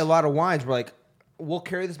try a lot of wines. We're like, we'll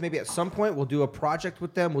carry this maybe at some point. We'll do a project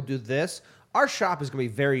with them. We'll do this. Our shop is going to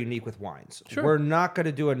be very unique with wines. Sure. We're not going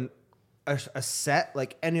to do a set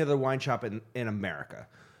like any other wine shop in America.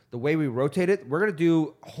 The way we rotate it, we're going to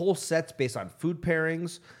do whole sets based on food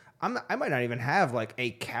pairings. I might not even have like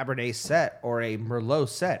a Cabernet set or a Merlot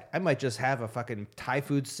set. I might just have a fucking Thai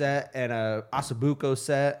food set and a Ossobuco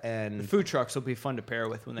set and Food trucks will be fun to pair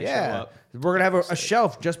with when they show yeah. up. We're gonna have a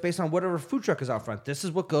shelf just based on whatever food truck is out front. This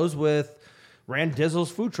is what goes with Rand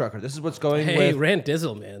Dizzle's food truck, or this is what's going Hey, with. Rand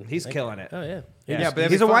Dizzle, man. He's killing it. Oh, yeah. Yeah, but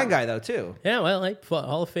that'd he's be a wine fun. guy though too. Yeah, well, like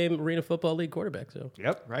Hall of Fame Arena Football League quarterback, so.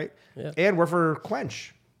 Yep. Right? Yeah. And we're for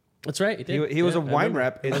Quench. That's right. He, did. He was Yeah, a I wine remember.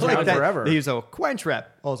 rep in I town like that. forever. He's a Quench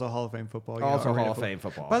rep. Also Hall of Fame football. you know, Also Arena Hall of Fame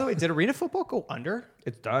football. By the way, did Arena football go under?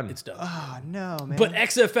 It's done. It's done. Oh, no, man. But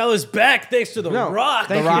XFL is back thanks to The No, Rock.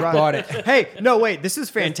 The Rock bought it. Hey, no, wait. This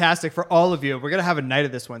is fantastic for all of you. We're going to have a night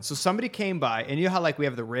of this one. So somebody came by, and you know how like we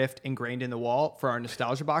have the Rift ingrained in the wall for our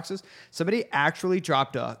nostalgia boxes? Somebody actually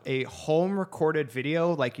dropped a home recorded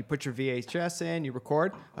video, like you put your VHS in, you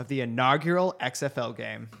record, of the inaugural XFL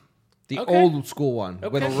game. The Okay. old school one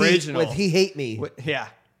with Okay. Original. He Hate Me. Yeah.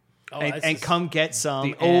 Oh, and that's and just- come get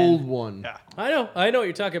some. The and- old one. Yeah. I know what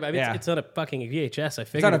you're talking about. I mean, Yeah. it's on a fucking VHS. I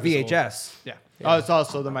It's figured on a it was old. VHS. Yeah. Oh, it's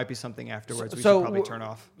also, there might be something afterwards we should probably turn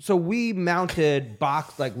off. So we mounted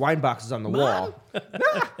wine boxes on the wall.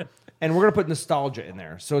 And we're gonna put nostalgia in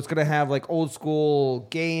there, so it's gonna have like old school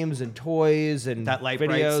games and toys and That light bright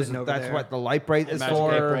videos. sitting over That's there. what the light bright is Magic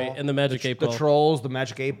for. Eight Right, and the Magic 8 The Ball. trolls, the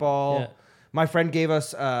Magic 8 Ball. Yeah. My friend gave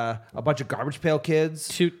us a bunch of Garbage Pail Kids.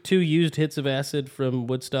 Two used hits of acid from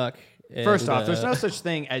Woodstock. And, First off, there's no such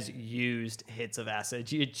thing as used hits of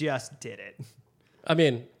acid. You just did it. I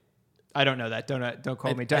mean, I don't know that. Don't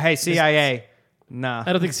call me. Hey, CIA. Nah.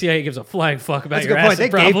 I don't think CIA gives a flying fuck about That's a your good point. acid They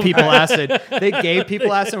problem. gave people acid. They gave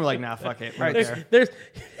people acid. And we're like, nah, fuck it. Right there.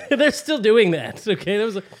 They're still doing that. Okay, there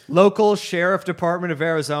was a, Local Sheriff Department of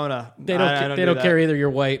Arizona. they don't I they don't that. care either. You're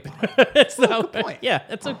white. It's not point. Yeah,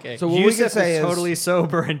 that's okay. So what we can Yusuf say is is totally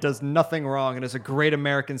sober and does nothing wrong and is a great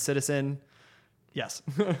American citizen. Yes.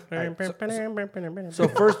 so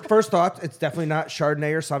first thoughts. It's definitely not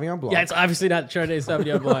Chardonnay or Sauvignon Blanc. yeah, it's obviously not Chardonnay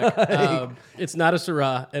Sauvignon Blanc. It's not a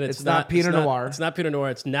Syrah, and it's not Pinot Noir. It's not Pinot Noir.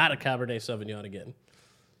 It's not a Cabernet Sauvignon again.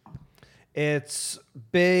 It's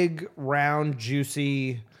big, round,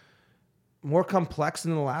 juicy, more complex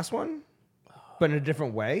than the last one, but in a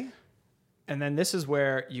different way. And then this is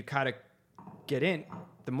where you kind of get in.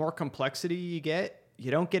 The more complexity you get, you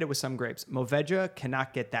don't get it with some grapes. Mourvedre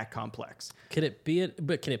cannot get that complex. Can it be?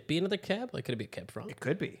 But can it be another cab? Like, could it be a Cab Franc? It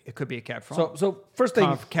could be. It could be a Cab Franc. So first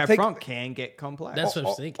thing, Cab think Franc can get complex. That's what I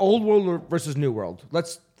was thinking. old world versus new world.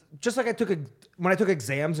 Let's just like when I took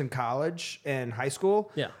exams in college and high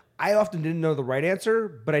school. Yeah. I often didn't know the right answer,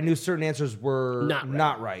 but I knew certain answers were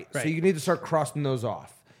not right. So Right. you need to start crossing those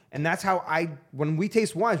off. And that's how when we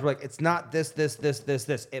taste wines, we're like, it's not this.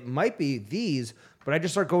 It might be these, but I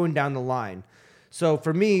just start going down the line. So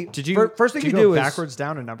for me, first thing you go do backwards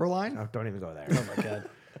down a number line? is don't even go there. Oh my god.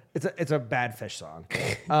 It's a bad fish song.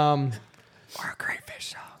 Or a great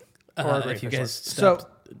fish song. If you guys So- stopped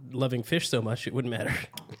loving fish so much, it wouldn't matter.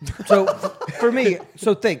 So for me,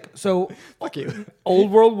 Fuck you. old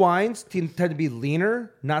world wines tend to be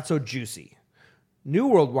leaner, not so juicy. New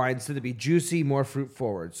world wines tend to be juicy, more fruit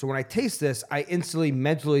forward. So when I taste this, I instantly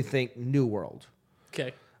mentally think new world.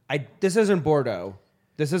 Okay. This isn't Bordeaux.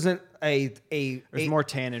 This isn't There's more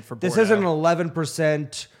tannin for Bordeaux. This isn't an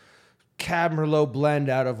 11% Cab Merlot blend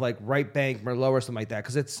out of like Right Bank Merlot or something like that,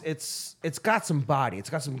 because it's got some body, it's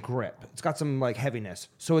got some grip, it's got some like heaviness.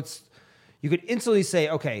 So you could instantly say,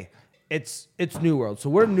 okay, it's New World. So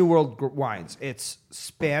we're New World wines. It's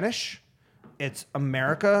Spanish, it's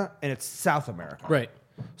America, and it's South America. Right.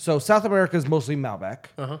 So South America is mostly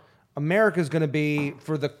Malbec. America is going to be,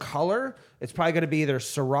 for the color, it's probably going to be either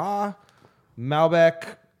Syrah,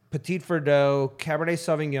 Malbec, Petit Verdot, Cabernet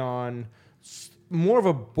Sauvignon, more of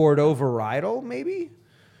a Bordeaux varietal, maybe,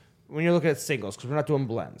 when you're looking at singles, because we're not doing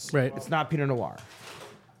blends. Right. It's not Pinot Noir.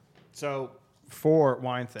 So for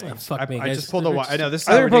wine things, fuck me, I guys. just pulled the wine. I know this is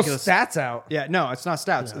I think ridiculous. stats out. Yeah, no, it's not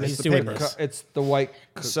stats. he's it's the doing paper. this. It's the white.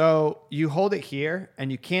 So you hold it here,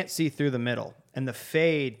 and you can't see through the middle, and the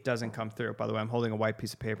fade doesn't come through. By the way, I'm holding a white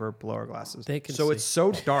piece of paper below our glasses. They can so see. it's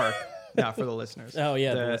so dark. Not for the listeners. Oh,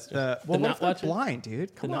 yeah, the listeners. Well, The what not if they're watchers? blind,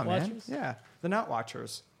 dude? Come not on, man. watchers? Yeah, the not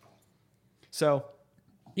watchers. So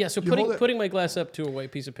Yeah. So hold it- putting my glass up to a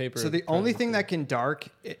white piece of paper. So the only thing that can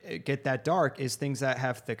get that dark is things that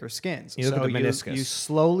have thicker skins. You look so at the meniscus. you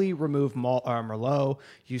slowly remove Merlot.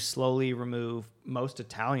 You slowly remove most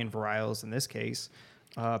Italian varietals in this case,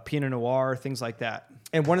 Pinot Noir, things like that.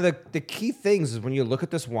 And one of the key things is when you look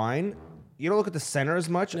at this wine, you don't look at the center as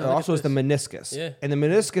much. It look at also is the this. meniscus. Yeah. And the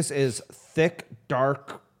meniscus is thick,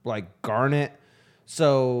 dark, like garnet.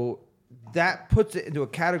 So that puts it into a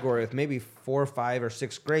category with maybe 4, 5, or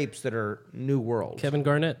 6 grapes that are New World. Kevin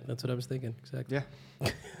Garnett. That's what I was thinking. Exactly. Yeah.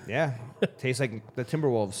 Yeah. Tastes like the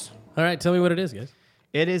Timberwolves. All right. Tell me what it is, guys.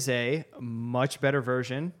 It is a much better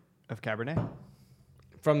version of Cabernet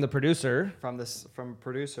From the producer, from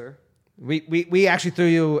producer. we actually threw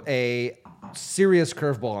you a serious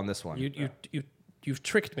curveball on this one. You've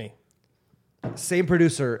tricked me. Same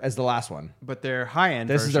producer as the last one. But their high end.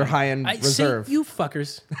 This is their high-end I reserve. see you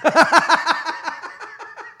fuckers.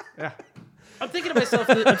 Yeah. I'm thinking to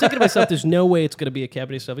myself. There's no way it's going to be a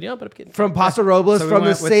Cabernet Sauvignon, but I'm kidding. From Paso Robles, So we from the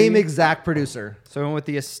went with same the- exact producer. So we went with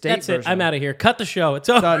the estate That's version. it. I'm out of here. Cut the show. It's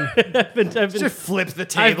over. Done. I've been Just flip the I've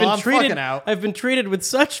table. been I'm treated. fucking out. I've been treated with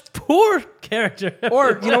such poor character.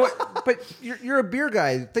 Or, you know what? But you're a beer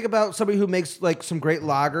guy. Think about somebody who makes like some great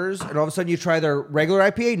lagers, and all of a sudden you try their regular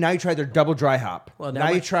IPA. Now you try their double dry hop. Well,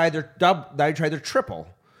 now you try their triple.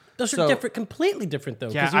 Those are So- different, completely different though.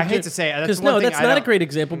 Yeah, I hate to say it. That's because one no, thing that's I not a don't- great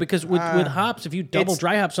example because with hops, if you double it's-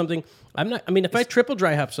 dry hop something, I'm not. I mean, if I triple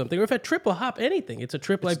dry hop something, or if I triple hop anything, it's a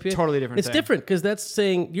triple It's a IPA. totally different It's thing. different because that's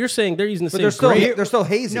saying you're saying they're using the But same they're still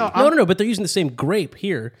hazy. No, No, but they're using the same grape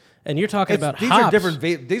here, and you're talking about these hops. are different.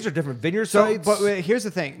 These are different vineyard So, sites. but here's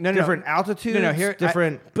the thing. No, different altitudes. No, here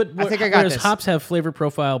different. But I think I got whereas this. hops have flavor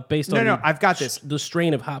profile based on No, I've got this. the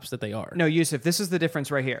strain of hops that they are. No, Yusuf, this is the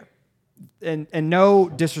difference right here. And no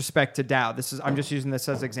disrespect to Dow. I'm just using this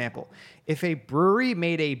as an example. If a brewery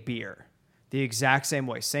made a beer the exact same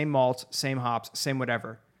way, same malt, same hops, same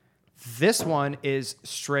whatever, this one is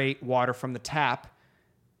straight water from the tap.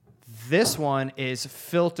 This one is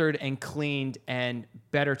filtered and cleaned and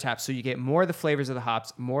better tapped, so you get more of the flavors of the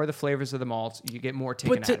hops, more of the flavors of the malts. You get more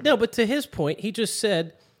taken out of it. But to his point, he just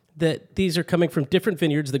said that these are coming from different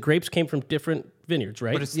vineyards. The grapes came from different vineyards,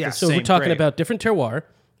 right? But it's the so we're same talking grape. about different terroir.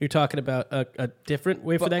 You're talking about a different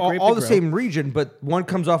way for that grape all to the grow. same region, but one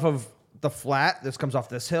comes off of the flat. This comes off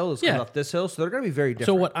this hill. This Yeah. comes off this hill. So they're going to be very different.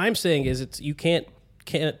 So what I'm saying is, you can't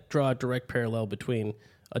draw a direct parallel between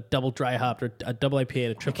a double dry hopped or a double IPA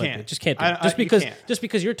and a triple can't. IPA. Just can't do I- it. you Just can't.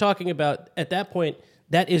 because you're talking about at that point.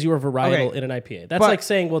 That is your varietal Okay. in an IPA. That's But- like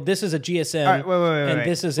saying, well, this is a GSM, All right, wait, and wait.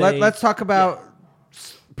 this is Let's talk about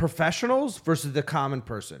professionals versus the common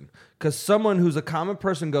person. Because someone who's a common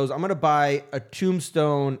person goes, I'm going to buy a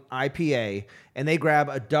Tombstone IPA, and they grab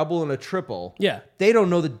a double and a triple. Yeah. They don't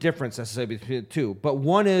know the difference necessarily between the two. But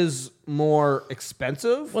one is more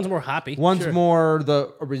expensive. One's more hoppy. One's Sure. more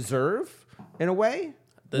a reserve in a way.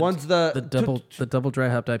 One's the double dry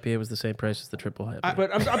hopped IPA was the same price as the triple IPA.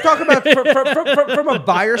 But I'm talking about from a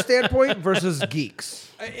buyer standpoint versus geeks.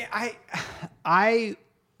 I'm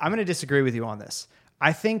going to disagree with you on this.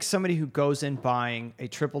 I think somebody who goes in buying a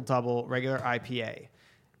triple double regular IPA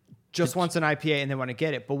just wants an IPA and they want to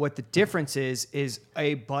get it. But what the difference is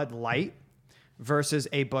a Bud Light versus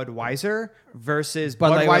a Budweiser versus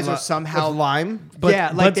Budweiser somehow with lime.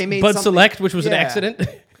 they made Bud something- Select, which was an Yeah. accident.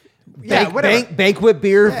 Yeah, whatever. Banquet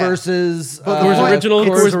beer Yeah. versus Coors Well, Original, it's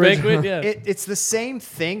Coors original. Banquet. Yeah. It's the same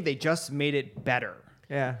thing. They just made it better.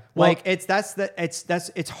 Yeah. Like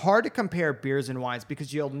it's hard to compare beers and wines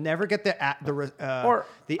because you'll never get the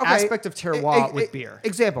aspect of terroir with beer.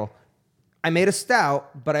 Example. I made a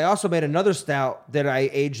stout, but I also made another stout that I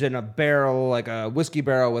aged in a barrel, like a whiskey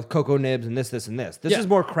barrel with cocoa nibs and this, and this. This Yeah. is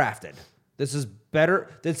more crafted. This is better.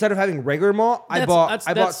 Instead of having regular malt, I bought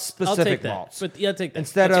I'll specific take that. malts. But yeah, I'll take that.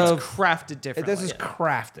 Instead It's of crafted differently. this is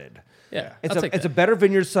crafted. yeah, It's I'll take it's a that. better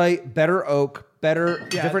vineyard site, better oak, better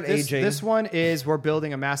Yeah, different this, aging. This one is we're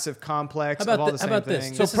building a massive complex How of all about, the how same about this?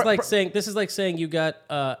 things. This is like saying you got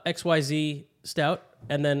XYZ stout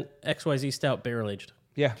and then XYZ stout barrel aged.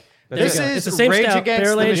 yeah. This you go. is It's the same Rage stout, Against the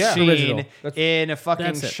barrel-aged, Machine original. in a fucking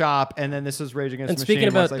That's it. shop, and then this is Rage Against And the speaking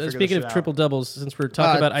Machine. once about they figure speaking this of shit triple out. doubles, since we're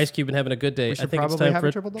talking about Ice Cube and having a good day, I should think it's probably time have for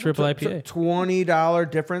a triple double? triple IPA. $20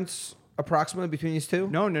 difference approximately between these two.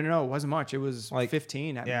 No, it wasn't much. It was Like,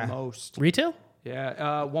 15 at yeah. most. Retail?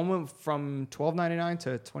 Yeah, one went from $12.99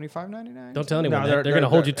 to $25.99. Don't tell anyone No, that. They're going to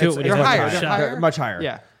hold you to it when you they're have higher, a they're shot. higher. They're much higher.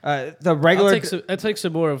 Yeah. The regular I'll take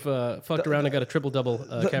some more of fucked around and got a triple double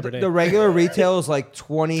Cabernet. the regular retail is like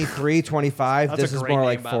 23, 25. That's This a is great more name,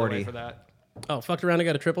 like by the way, 40. for that. Oh, fucked around and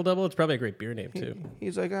got a triple double. It's probably a great beer name too.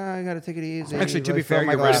 He's like, I gotta take it easy. Actually, to Like, be fair, fill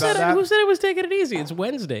my you're right glass. about that. Who said I was taking it easy? It's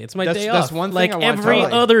Wednesday. It's my day That's off. one thing like I wanna every tell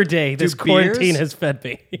you. other day, this Dude, quarantine beers- has fed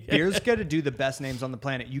me. Beer's got to do the best names on the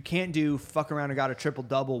planet. You can't do fuck around and got a triple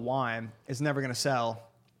double wine. It's never going to sell,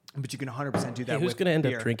 but you can 100% do that. Hey, who's with going to end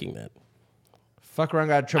beer. up drinking that? Fuck around,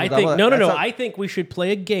 got a triple I think double. no. That's I think we should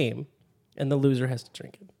play a game, and the loser has to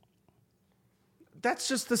drink it. That's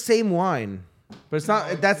just the same wine, but it's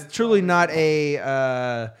not. That's truly not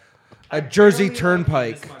a Jersey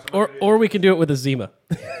Turnpike. Or we can do it with a Zima.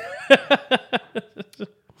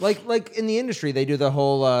 Like in the industry, they do the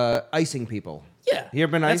whole icing people. Yeah, You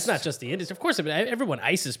ever been that's iced? not just the industry. Of course, I mean, everyone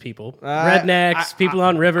ices people. Uh, Rednecks, people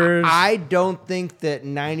on rivers. I don't think that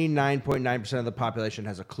 99.9% of the population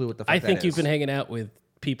has a clue what the fuck I think that you've is. been hanging out with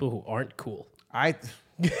people who aren't cool. I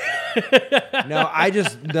no, I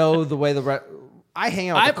just know the way I hang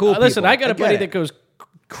out with the cool Listen, people. I got a get buddy it. that goes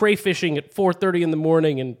crayfishing at 4:30 in the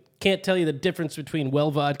morning and can't tell you the difference between well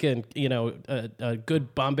vodka and a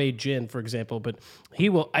good Bombay gin, for example. But he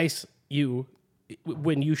will ice you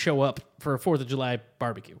when you show up for a 4th of July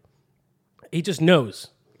barbecue. He just knows.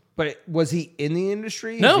 But was he in the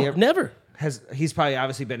industry? Has No, he ever- never. He's probably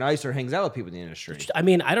obviously been iced or hangs out with people in the industry. I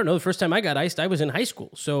mean, I don't know. The first time I got iced, I was in high school.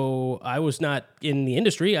 So I was not in the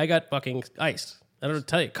industry. I got fucking iced. I don't know what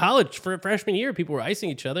to tell you. College, for freshman year, people were icing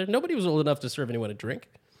each other. Nobody was old enough to serve anyone a drink.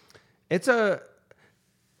 It's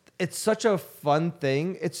such a fun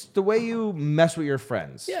thing. It's the way you mess with your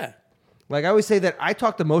friends. Yeah. Like I always say that I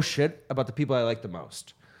talk the most shit about the people I like the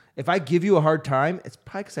most. If I give you a hard time, it's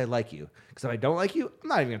probably because I like you. Because if I don't like you, I'm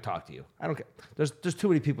not even gonna talk to you. I don't care. There's too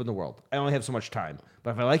many people in the world. I only have so much time.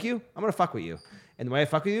 But if I like you, I'm gonna fuck with you. And the way I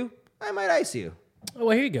fuck with you, I might ice you. Oh,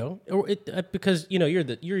 well, here you go. Because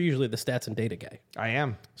you're usually the stats and data guy. I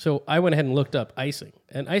am. So I went ahead and looked up icing.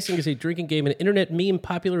 And icing is a drinking game, an internet meme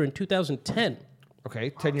popular in 2010.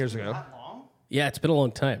 Okay, 10 years ago. Yeah, it's been a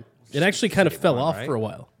long time. It actually kind of fell one, off right? for a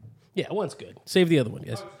while. Yeah, one's good. Save the other one,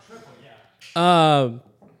 guys.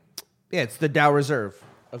 Yeah, it's the Dow Reserve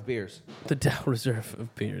of beers. The Dow Reserve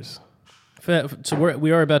of beers. So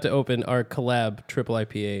we are about to open our collab triple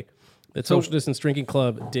IPA that Social Distance Drinking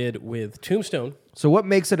Club did with Tombstone. So what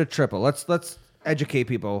makes it a triple? Let's educate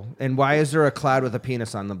people. And why is there a cloud with a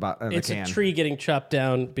penis on the can? It's a tree getting chopped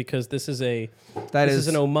down because this is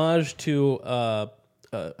an homage to a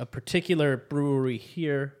particular brewery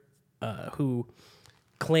here who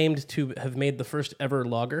claimed to have made the first ever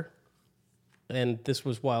lager. And this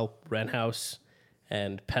was while Wren House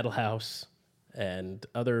and Pedal House and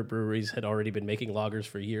other breweries had already been making lagers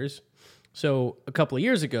for years. So a couple of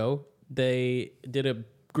years ago, they did a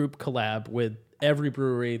group collab with every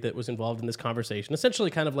brewery that was involved in this conversation. Essentially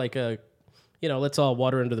kind of like a, let's all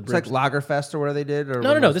water under the bridge. It's like Lagerfest or what they did? Or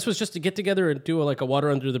No. This was just to get together and do a water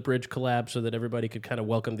under the bridge collab so that everybody could kind of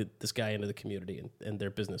welcome this guy into the community and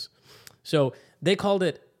their business. So they called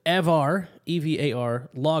it EVAR, EVAR,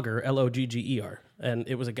 Lager, LOGGER. And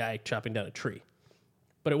it was a guy chopping down a tree.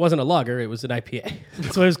 But it wasn't a lager, it was an IPA.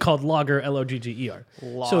 So it was called Lager, LOGGER.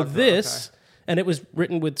 So this, and it was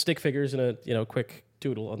written with stick figures and a quick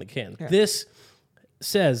doodle on the can. Yeah. This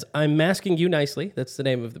says, I'm masking you nicely, that's the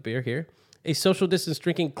name of the beer here, a social distance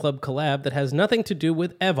drinking club collab that has nothing to do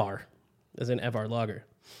with EVAR, as in EVAR Lager.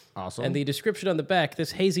 Awesome. And the description on the back,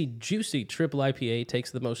 this hazy, juicy triple IPA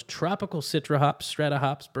takes the most tropical Citra hops, strata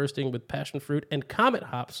hops, bursting with passion fruit, and Comet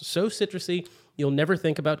hops, so citrusy, you'll never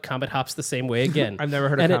think about Comet hops the same way again. I've never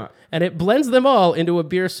heard of Comet. And it blends them all into a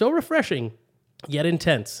beer so refreshing, yet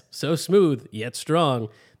intense, so smooth, yet strong,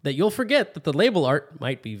 that you'll forget that the label art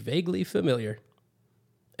might be vaguely familiar.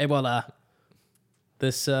 Et voila.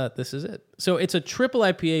 This is it. So it's a triple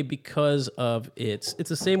IPA because of it's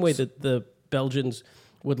the same way that the Belgians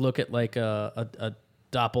would look at like a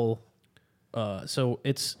Doppel. So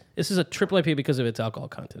this is a triple IPA because of its alcohol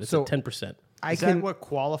content. It's 10%. Is that what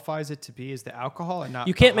qualifies it to be? Is the alcohol and not?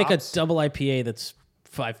 You can't make a double IPA that's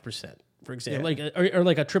 5%, for example, or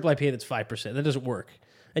like a triple IPA that's 5%. That doesn't work.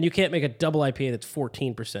 And you can't make a double IPA that's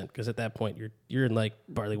 14% because at that point you're in like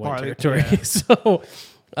barley wine territory. Yeah. So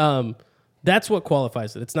that's what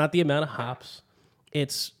qualifies it. It's not the amount of hops.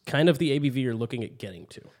 It's kind of the ABV you're looking at getting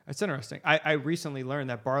to. That's interesting. I recently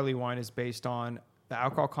learned that barley wine is based on the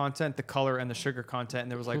alcohol content, the color, and the sugar content.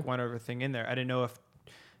 And there was like one other thing in there. I didn't know if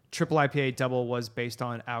triple IPA double was based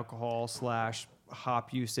on alcohol /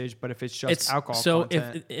 hop usage, but if it's just alcohol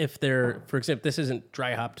content. So if they're, for example, this isn't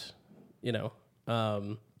dry hopped,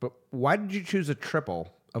 but why did you choose a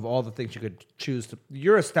triple of all the things you could choose to?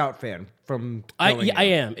 You're a stout fan from. I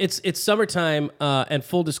am. It's summertime, and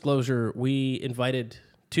full disclosure, we invited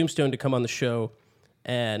Tombstone to come on the show,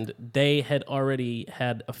 and they had already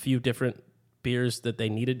had a few different beers that they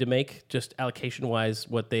needed to make, just allocation wise,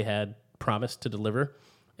 what they had promised to deliver,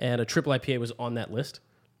 and a triple IPA was on that list.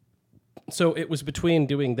 So it was between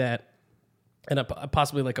doing that and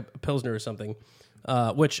possibly like a Pilsner or something,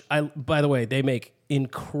 which by the way, they make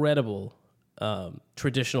incredible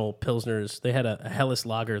traditional Pilsners. They had a Helles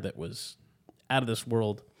lager that was out of this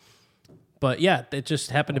world. But yeah, it just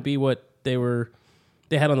happened to be what they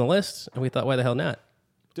had on the list, and we thought, why the hell not?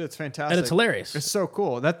 Dude, it's fantastic. And it's hilarious. It's so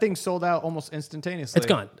cool. That thing sold out almost instantaneously. It's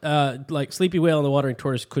gone. Like Sleepy Whale and the Wandering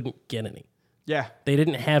Tourist couldn't get any. Yeah. They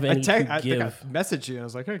didn't have any to I give. think I messaged you, and I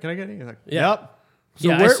was like, hey, can I get any? He's like, yeah.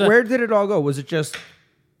 Yep. So where did it all go? Was it just...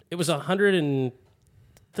 It was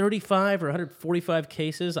 135 or 145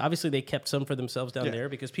 cases. Obviously, they kept some for themselves down there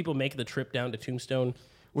because people make the trip down to Tombstone,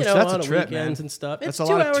 that's on a trip, weekends man. and stuff. That's It's a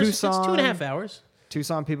 2 lot of hours. Tucson. It's 2.5 hours.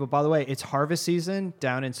 Tucson people, by the way, it's harvest season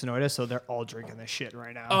down in Sonoyta, so they're all drinking this shit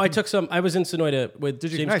right now. Oh, I took some. I was in Sonoyta with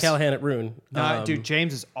James Callahan at Rune. Dude,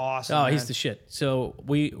 James is awesome. Oh, man. he's the shit. So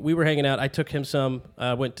we were hanging out. I took him some.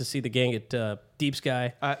 Went to see the gang at Deep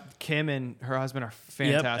Sky. Kim and her husband are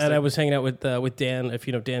fantastic. Yep, and I was hanging out with Dan. If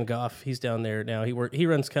you know Dan Goff, he's down there now. He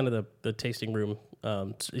runs kind of the tasting room.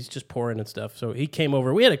 He's just pouring and stuff. So he came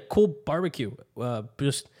over. We had a cool barbecue.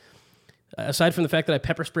 Just aside from the fact that I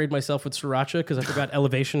pepper sprayed myself with sriracha because I forgot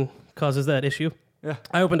elevation causes that issue. Yeah.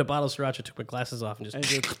 I opened a bottle of sriracha, took my glasses off, and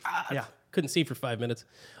just couldn't see for 5 minutes.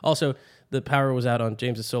 Also, the power was out on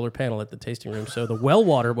James's solar panel at the tasting room, so the well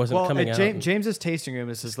water wasn't coming out. James's tasting room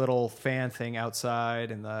is his little fan thing outside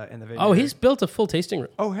in the vineyard. Oh, he's built a full tasting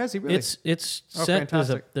room. Oh, has he really? It's set.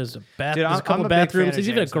 Fantastic. There's a Dude, there's a couple bathrooms. There's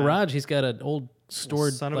even a James, man. garage. He's got an old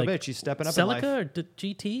stored son of a bitch. He's stepping up in life. Celica or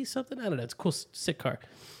GT something. I don't know. It's a cool sick car.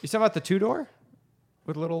 You talking about the 2-door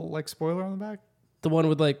with a little like spoiler on the back? The one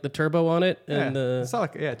with like the turbo on it and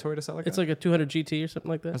Celica, Toyota Celica. It's like a 200 GT or something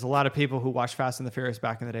like that. There's a lot of people who watched Fast and the Furious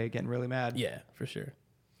back in the day getting really mad. Yeah, for sure.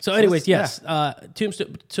 So anyways, yes.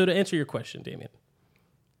 Tombstone. So to answer your question, Damien,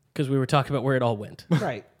 because we were talking about where it all went.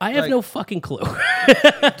 Right. I have Like, no fucking clue.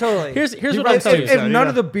 Totally. Here's what right, I'm telling you. If so, none yeah.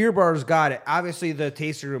 of the beer bars got it, obviously the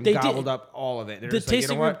tasting room They gobbled did. up all of it. They're The just like, you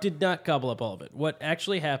tasting know room what? did not gobble up all of it. What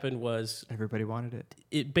actually happened was Everybody wanted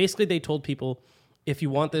it. basically they told people, if you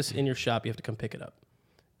want this in your shop, you have to come pick it up.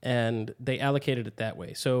 And they allocated it that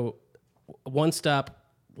way. So One Stop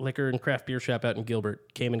Liquor and Craft Beer Shop out in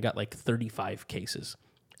Gilbert came and got like 35 cases.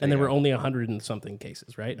 And there were only 100 and something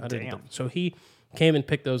cases, right? 130. Damn. So he came and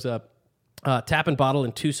picked those up. Tap and Bottle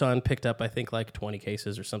in Tucson picked up, I think, like 20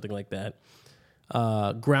 cases or something like that.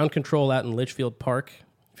 Ground Control out in Litchfield Park,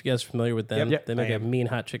 if you guys are familiar with them, Yep, they make I a am. mean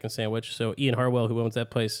hot chicken sandwich. So Ian Harwell, who owns that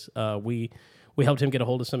place, we helped him get a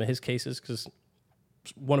hold of some of his cases because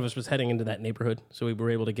one of us was heading into that neighborhood. So we were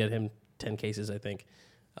able to get him 10 cases, I think.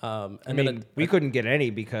 I mean, we couldn't get any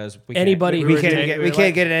because we Anybody can't, who we can't, would get, take- we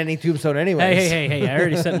can't get any Tombstone anyways. Hey! I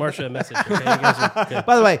already sent Marsha a message. Okay? You guys are good.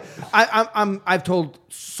 By the way, I've told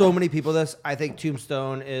so many people this. I think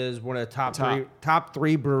Tombstone is one of the top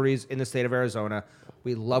three breweries in the state of Arizona.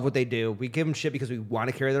 We love what they do. We give them shit because we want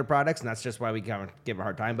to carry their products, and that's just why we kind of give them a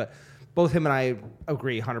hard time. But both him and I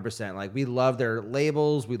agree 100%. Like, we love their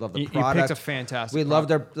labels. We love the You picked product. a fantastic We love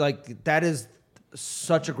their, like, that is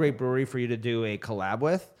such a great brewery for you to do a collab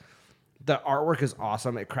with. The artwork is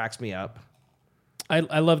awesome. It cracks me up. I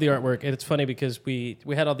love the artwork, and it's funny because we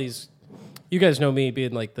had all these. You guys know me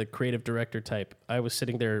being like the creative director type. I was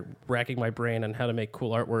sitting there racking my brain on how to make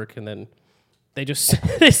cool artwork, and then they just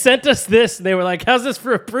they sent us this. And they were like, "How's this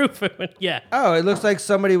for a proof?" I went, "Yeah, Oh, it looks like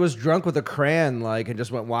somebody was drunk with a crayon, like, and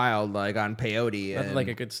just went wild, like, on peyote. nothing And, like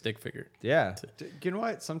a good stick figure." yeah. You know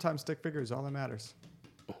what? Sometimes stick figure is all that matters.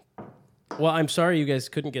 Well, I'm sorry you guys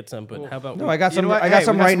couldn't get some, but how about No, we, I got You some. know what? I got Hey,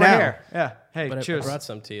 some we right now. here. Yeah. Hey, but I cheers. brought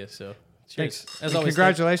some to you, so cheers. Thanks. As And always,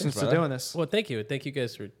 congratulations thanks, for brother. doing this. Well, thank you. Thank you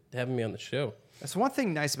guys for having me on the show. That's one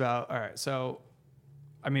thing nice about. All right, so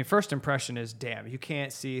I mean, first impression is damn. You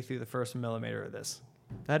can't see through the first millimeter of this.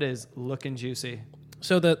 That is looking juicy.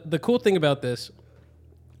 So the cool thing about this,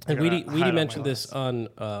 and I gotta hide Weedy on mentioned my this on,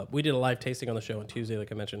 we did a live tasting on the show on Tuesday,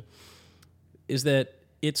 like I mentioned, is that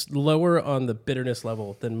it's lower on the bitterness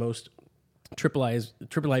level than most triple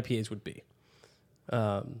IPAs would be.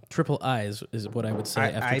 Triple I's is what I would say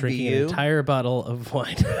after drinking an IBU? entire bottle of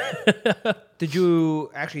wine. Did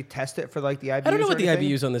you actually test it for, like, the IBUs? I don't know what the or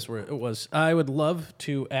anything? IBUs on this was. I would love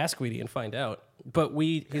to ask Weedy and find out. But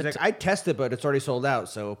He's like, I tested, but it's already sold out,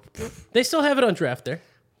 so. they still have it on draft there.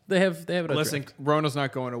 They have it on Listen, draft. Rona's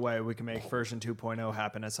not going away. We can make version 2.0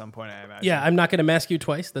 happen at some point, I imagine. Yeah, I'm not going to mask you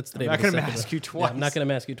twice. That's the name not of the gonna second mask one. you twice. Yeah, I'm not going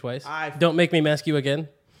to mask you twice. I've- Don't make me mask you again.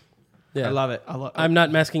 Yeah. I love it. I'm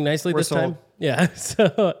not masking nicely We're this time. sold. Yeah.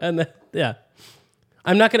 So yeah.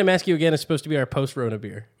 I'm not going to mask you again. It's supposed to be our post Rona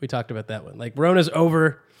beer. We talked about that one. Like, Rona's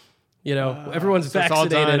over. You know, everyone's so it's all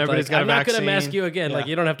vaccinated. done. Everybody's Like, got a I'm not going to vaccine. mask you again. Yeah. Like,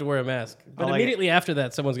 you don't have to wear a mask. But like it. immediately after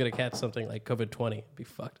that, someone's going to catch something like COVID-20. Be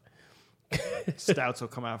fucked. Stouts will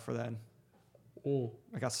come out for then.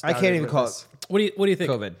 I got. I stouted can't even with call this. it What do you think?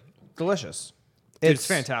 COVID. Delicious. Dude, it's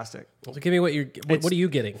fantastic. So give me what you're. What are you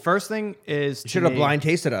getting? First thing is Should have blind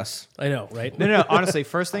tasted us. I know, right? No. Honestly,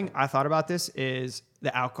 first thing I thought about this is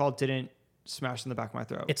the alcohol didn't smash in the back of my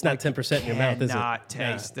throat. It's not 10% in your mouth, is it? Cannot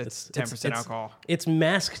taste. Yeah, It's 10% alcohol. It's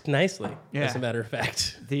masked nicely, Yeah. as a matter of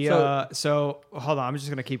fact. So hold on, I'm just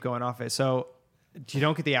gonna keep going off it. So you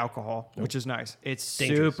don't get the alcohol, which is nice. It's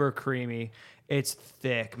Dangerous. super creamy. It's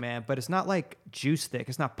thick, man, but it's not like juice thick.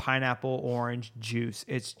 It's not pineapple orange juice.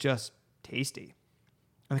 It's just tasty.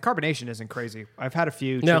 And the carbonation isn't crazy. I've had a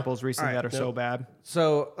few No. triples recently All right. that are so bad.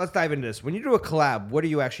 So let's dive into this. When you do a collab, what are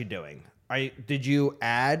you actually doing? Did you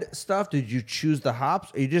add stuff? Did you choose the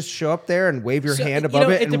hops? Or you just show up there and wave your So, hand you above know,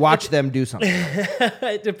 it and watch them do something?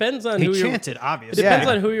 It depends on He who you're. chanted, It obviously. depends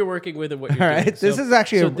Yeah. on who you're working with and what you're All doing. right. This is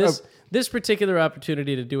actually this particular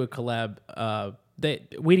opportunity to do a collab.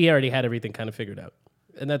 Weedy already had everything kind of figured out,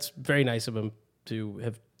 and that's very nice of him to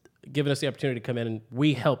have given us the opportunity to come in, and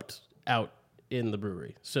we helped out in the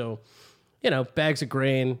brewery. So, bags of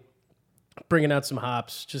grain, bringing out some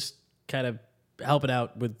hops, just kind of helping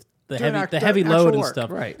out with the Doing heavy actual load and work, stuff.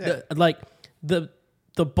 right.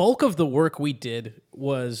 The bulk of the work we did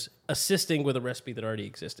was assisting with a recipe that already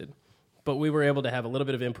existed, but we were able to have a little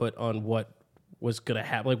bit of input on what was going to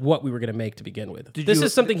happen, like what we were going to make to begin with. This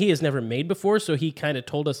is something he has never made before, so he kind of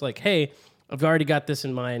told us like, "Hey, I've already got this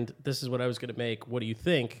in mind. This is what I was going to make. What do you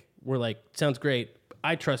think?" We're like, "Sounds great."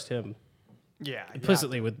 I trust him Yeah.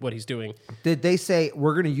 implicitly with what he's doing. Did they say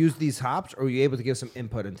we're going to use these hops, or were you able to give some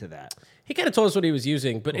input into that? He kind of told us what he was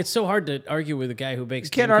using, but it's so hard to argue with a guy who makes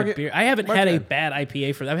can't damn good argue- beer. I haven't Mark had a that. bad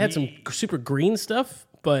IPA for that. I've had some super green stuff,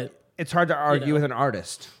 but It's hard to argue with an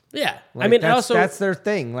artist. Yeah, Like, I mean, also that's their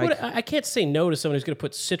thing. Like, but I can't say no to someone who's going to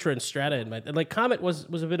put Citra and Strata in my like. Comet was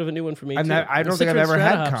a bit of a new one for me. I too. don't The think I've Citra and ever Strata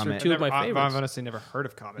had hops are Comet. two of my I've favorites. honestly never heard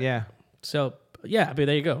of Comet. yeah. So yeah, I mean,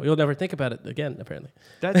 there you go. You'll never think about it again, apparently.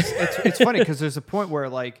 It's funny because there's a point where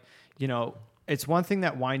like, you know, it's one thing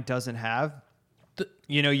that wine doesn't have.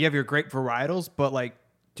 You know, you have your grape varietals, but like,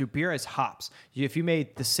 dude, beer has hops. If you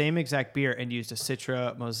made the same exact beer and used a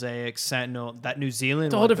Citra, Mosaic, Sentinel, that New Zealand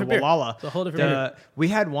It's a one, whole the different beer. Wallala, It's a whole different beer. we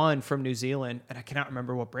had one from New Zealand, and I cannot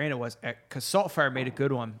remember what brand it was, because Saltfire made a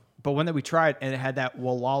good one. But one that we tried, and it had that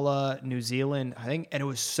Wallala New Zealand, I think, and it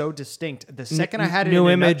was so distinct. The second I had it New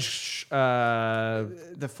in image,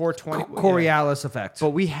 the 420 Coriolis effect. but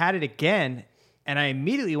we had it again, and I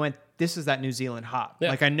immediately went, this is that New Zealand hop. Yeah.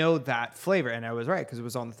 Like, I know that flavor, and I was right because it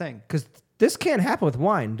was on the thing. Because this can't happen with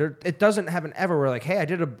wine. It doesn't happen ever. Where like, hey, I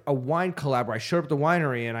did a wine collab where I showed up at the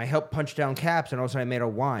winery and I helped punch down caps, and all of a sudden I made a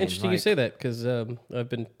wine. Interesting you say that because I've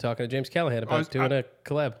been talking to James Callahan about doing a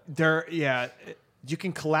collab. You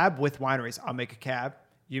can collab with wineries. I'll make a cab.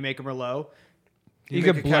 You make a Merlot. You make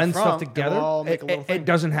could a blend Cab stuff Franc, and together. we'll all make a little It thing.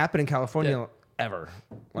 doesn't happen in California ever.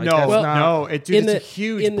 Like, No, that's well, not- it's in a the-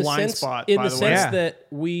 huge in the blind sense, spot, in by the the sense way. Yeah. that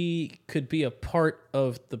we could be a part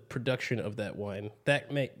of the production of that wine.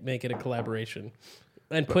 That make it a collaboration.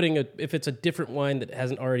 And if it's a different wine that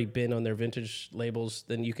hasn't already been on their vintage labels,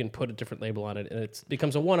 then you can put a different label on it, and it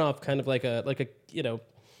becomes a one-off, kind of like a you know.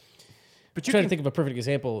 But I'm trying to think of a perfect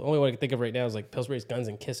example. The only one I can think of right now is like Pillsbury's Guns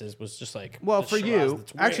and Kisses was just like Well, the for Shiraz you,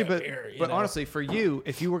 that's way actually, up but here, you but know? honestly, for you,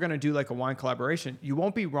 if you were going to do like a wine collaboration, you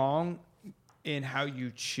won't be wrong in how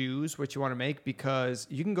you choose what you want to make because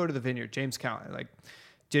you can go to the vineyard, James Callahan, like,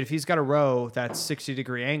 dude, if he's got a row that's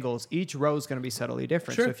 60-degree angles, each row is going to be subtly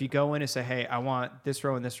different. Sure. So if you go in and say, hey, I want this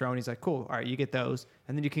row and this row, and he's like, cool, all right, you get those.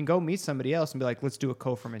 And then you can go meet somebody else and be like, let's do a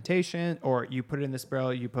co-fermentation, or you put it in this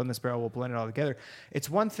barrel, you put it in this barrel, we'll blend it all together. It's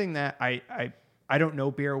one thing that I don't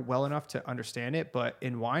know beer well enough to understand it, but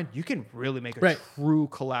in wine, you can really make a Right. true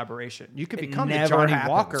collaboration. You can become the never Johnny happens.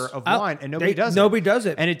 Walker of wine, and nobody does it. Nobody does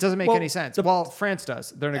it. And it doesn't make Well, any sense. Well, France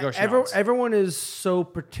does. They're negotiating. Everyone is so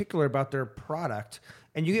particular about their product,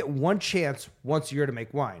 and you get one chance once a year to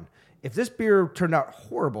make wine. If this beer turned out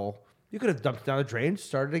horrible, you could have dumped it down the drain,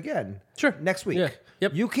 started again. Sure. Next week. Yeah.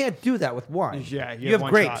 Yep. You can't do that with wine. Yeah, You you have have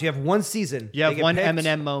one grapes. shot. You have one season. You have They get one picked.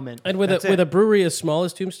 M&M moment. And with That's with it. a brewery as small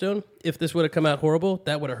as Tombstone, if this would have come out horrible,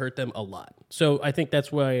 that would have hurt them a lot. So I think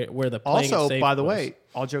that's where the playing it Also, safe by the was. way,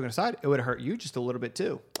 all joking aside, it would have hurt you just a little bit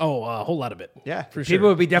too. Oh, a whole lot of it. Yeah. for sure. People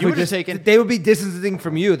would be definitely would've taken- they would be distancing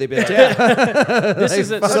from you. They'd be like, This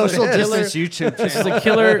is a Social killer, distance YouTube This is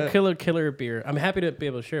channel. a killer beer. I'm happy to be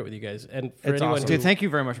able to share it with you guys. And for It's anyone awesome. who Dude, thank you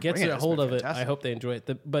very much for gets bringing a it. It's hold been of it, fantastic. I hope they enjoy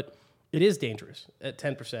it. But it is dangerous at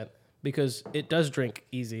 10% because it does drink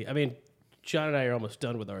easy. I mean, John and I are almost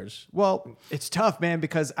done with ours. Well, it's tough, man,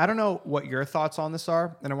 because I don't know what your thoughts on this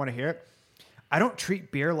are, and I want to hear it. I don't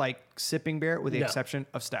treat beer like sipping beer with the No. exception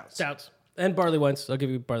of stouts. Stouts and barley wines. I'll give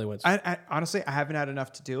you barley wines. I honestly, I haven't had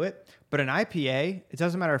enough to do it. But an IPA, it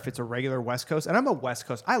doesn't matter if it's a regular West Coast, and I'm a West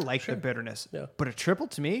Coast. I like the bitterness. Yeah. But a triple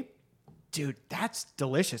to me, dude, that's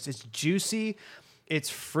delicious. It's juicy, it's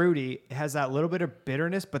fruity, it has that little bit of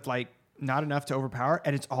bitterness, but like not enough to overpower,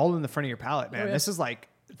 and it's all in the front of your palate, man. Oh, yeah. This is like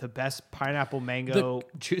the best pineapple mango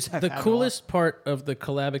juice I've The had. coolest part of the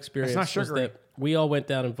collab experience not was sugary. that we all went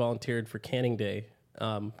down and volunteered for canning day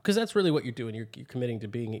because that's really what you're doing. You're committing to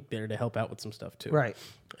being there to help out with some stuff too. Right.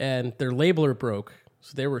 And their labeler broke,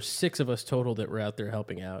 so there were 6 of us total that were out there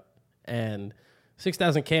helping out, and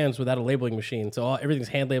 6,000 cans without a labeling machine. So everything's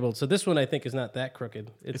hand labeled. So this one I think is not that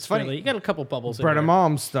crooked. It's funny. fairly- you got a couple bubbles. in Bread there. and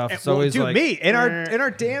Mom stuff. It's Well, always dude, like me in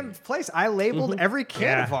our damn place, I labeled every can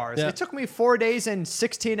Yeah. of ours. Yeah. It took me 4 days and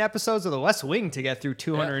 16 episodes of The West Wing to get through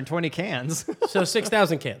 220 cans. So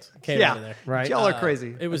 6,000 cans came out of there. Right. Y'all are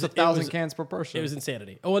crazy. it was- It's it 1,000 was- cans per person. It was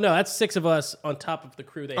insanity. Oh well, no, that's 6 of us on top of the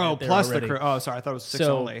crew they had there plus already. the crew. Oh, sorry, I thought it was 6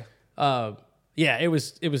 So, only. Yeah, it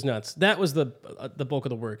was nuts. That was the bulk of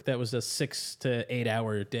the work. That was a 6 to 8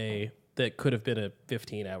 hour day. That could have been a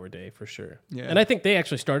 15-hour day for sure. Yeah. And I think they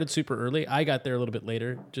actually started super early. I got there a little bit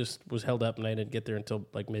later. Just was held up, and I didn't get there until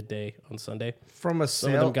like midday on Sunday. from a Some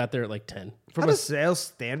of them sale got there at like 10. from a sales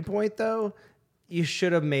standpoint though, you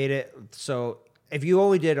should have made it so if you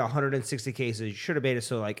only did 160 cases, you should have made it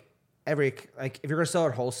so like if you're gonna sell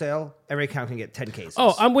it wholesale, every account can get 10 cases.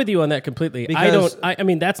 Oh, I'm with you on that completely. Because- I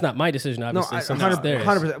mean, that's not my decision. no, Obviously, someone's theirs.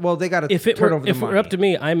 100%. Well, they got to If it turn were over the if it money. were up to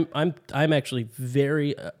me, I'm actually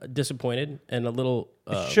very disappointed and a little.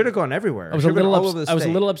 Should have gone everywhere. I was a Should've been little all over the I was a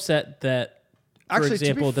state. little upset that, for Actually, to be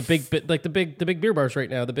example, the big beer bars right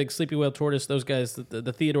now, the big Sleepy Whale Tortoise, those guys,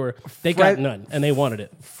 the Theodore, they Fred- got none and they wanted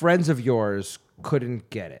it. friends of yours couldn't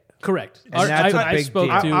get it. Correct. And that's a I big spoke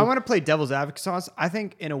deal. to. I want to play devil's advocate on this. I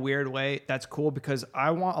think in a weird way that's cool because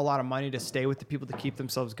I want a lot of money to stay with the people to keep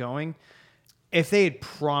themselves going. If they had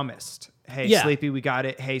promised, hey, Yeah. Sleepy, we got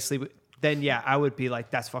it. Hey, Sleepy, then yeah, I would be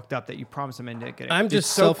like, that's fucked up that you promised them and didn't get it. I'm It's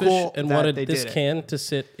just so selfish cool and that wanted they this did it. can to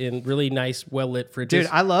sit in really nice, well-lit fridges. Dude,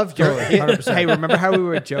 I love your. Totally, 100%. Hey, remember how we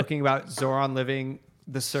were joking about Zoran living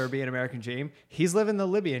the Serbian American dream? He's living the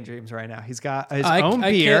Libyan dreams right now. He's got his own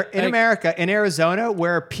beer in America, in Arizona,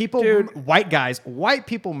 where people, white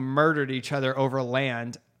people murdered each other over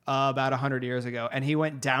land about 100 years ago, and he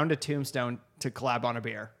went down to Tombstone to collab on a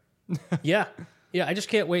beer. Yeah. Yeah, I just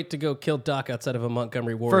can't wait to go kill Doc outside of a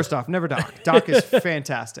Montgomery Ward. First off, never Doc. Doc is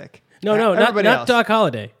fantastic. No, not Everybody else. Doc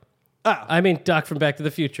Holliday. Oh. I mean Doc from Back to the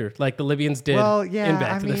Future, like the Libyans did Well, yeah, in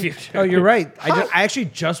Back I to mean- the Future. Oh, you're right. I actually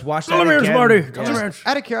just watched that Come here, again. Marty. Yeah. Come here.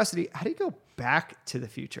 Out of curiosity, how do you go back to the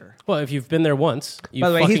future? Well, if you've been there once, you By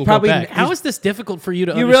the way, he's fucking probably- go back. How he's- is this difficult for you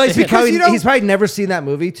to You understand? realize Because you don't- he's probably never seen that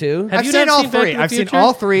movie too. Have I've you seen not all seen Back three. to the I've seen Future?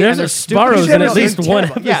 all three. There's and a they're stupid. Sbarro's in in at at least least one.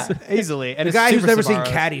 Terrible. Yeah, easily. And The it's guy who's super never seen Sbarro's.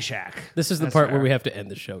 Caddyshack. This is the That's part where fair. we have to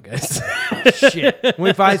end the show, guys. Shit. When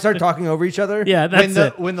we finally start talking over each other. Yeah, that's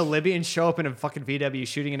it. When the Libyans show up in a fucking VW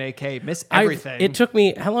shooting an AK, miss everything. It took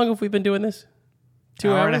me. How long have we been doing this? 2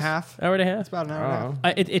 hours? Hour and a half. Hour and a half. about an hour and a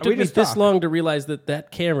half. It We took me just this talk. long to realize that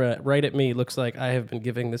camera right at me looks like I have been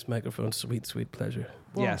giving this microphone sweet, sweet pleasure.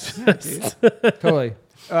 Yes. Yeah, dude. Totally.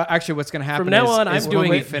 Actually, what's going to happen From now is, on, is I'm when doing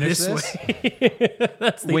we it finish this way.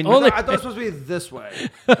 That's the When- only. I thought it was supposed to be this way.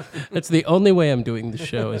 That's the only way I'm doing the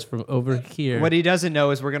show is from over here. What he doesn't know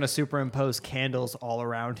is we're going to superimpose candles all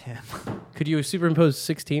around him. Could you superimpose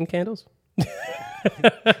 16 candles? All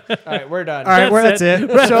right, we're done. All right, that's it.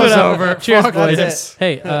 Show's over. Cheers, Fuck boys. this.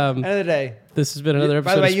 Hey, End of the day. this has been another episode.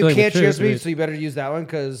 By the way, of you Spilling can't the cheers Truth. me, so you better use that one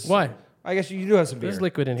because Why? I guess you do have some beer. There's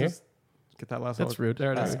liquid in here. Get that last That's one. rude.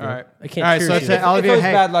 There it is. All All right. right. I can't All right, cheers so you. that's it. All of It's you, always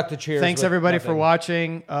hey, bad luck to cheers. thanks with everybody for nothing.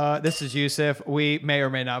 watching. This is Yusuf. We may or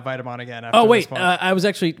may not invite him on again. After Oh this wait, one. I was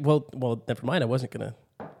actually well. Never mind. I wasn't gonna.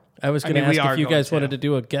 I was gonna mean, we ask are if you going guys to. wanted to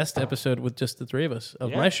do a guest episode with just the three of us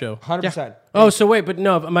of my show. 100%. Oh, so wait, but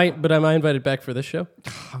no, am I invited back for this show?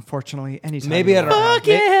 Unfortunately, anytime. Maybe you at want.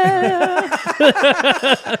 our Yeah.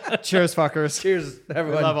 Cheers, fuckers. Cheers,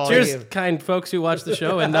 everyone. love all of Cheers, you. kind folks who watch the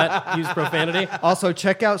show and not use profanity. Also,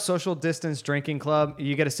 check out Social Distance Drinking Club.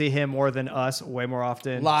 You get to see him more than us, way more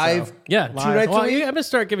often. Live. So- Yeah, Live. 2 nights a week. I'm gonna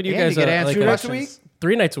start giving you And guys you get to a, answer like 2 a- nights a questions. week?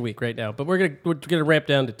 3 nights a week right now, but we're gonna ramp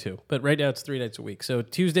down to 2. But right now it's 3 nights a week. So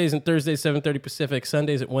Tuesdays and Thursdays 7:30 Pacific,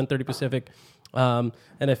 Sundays at 1:30 Pacific.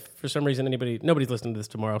 And if for some reason nobody's listening to this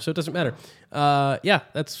tomorrow, so it doesn't matter. Yeah,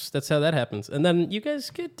 that's how that happens. And then you guys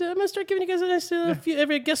get. I'm gonna start giving you guys a nice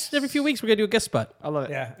every few weeks. We're gonna do a guest spot. I love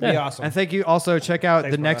it. Yeah, it'd be awesome. And thank you. Also, check out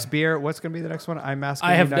Thanks, the next brother. beer. What's going to be the next one? I'm asking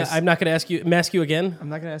I you have. guys. I'm not gonna ask you again. I'm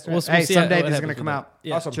not going to ask you. We'll Hey, see someday what this is happens going to come with out. that.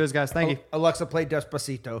 Yeah. Awesome. Cheers, guys. Thank you. Alexa, play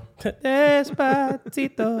Despacito.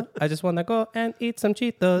 Despacito. I just wanna go and eat some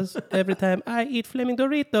Cheetos. Every time I eat flaming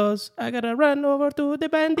Doritos, I gotta run over to the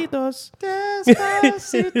banditos.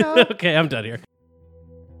 Despacito. Okay, I'm done here.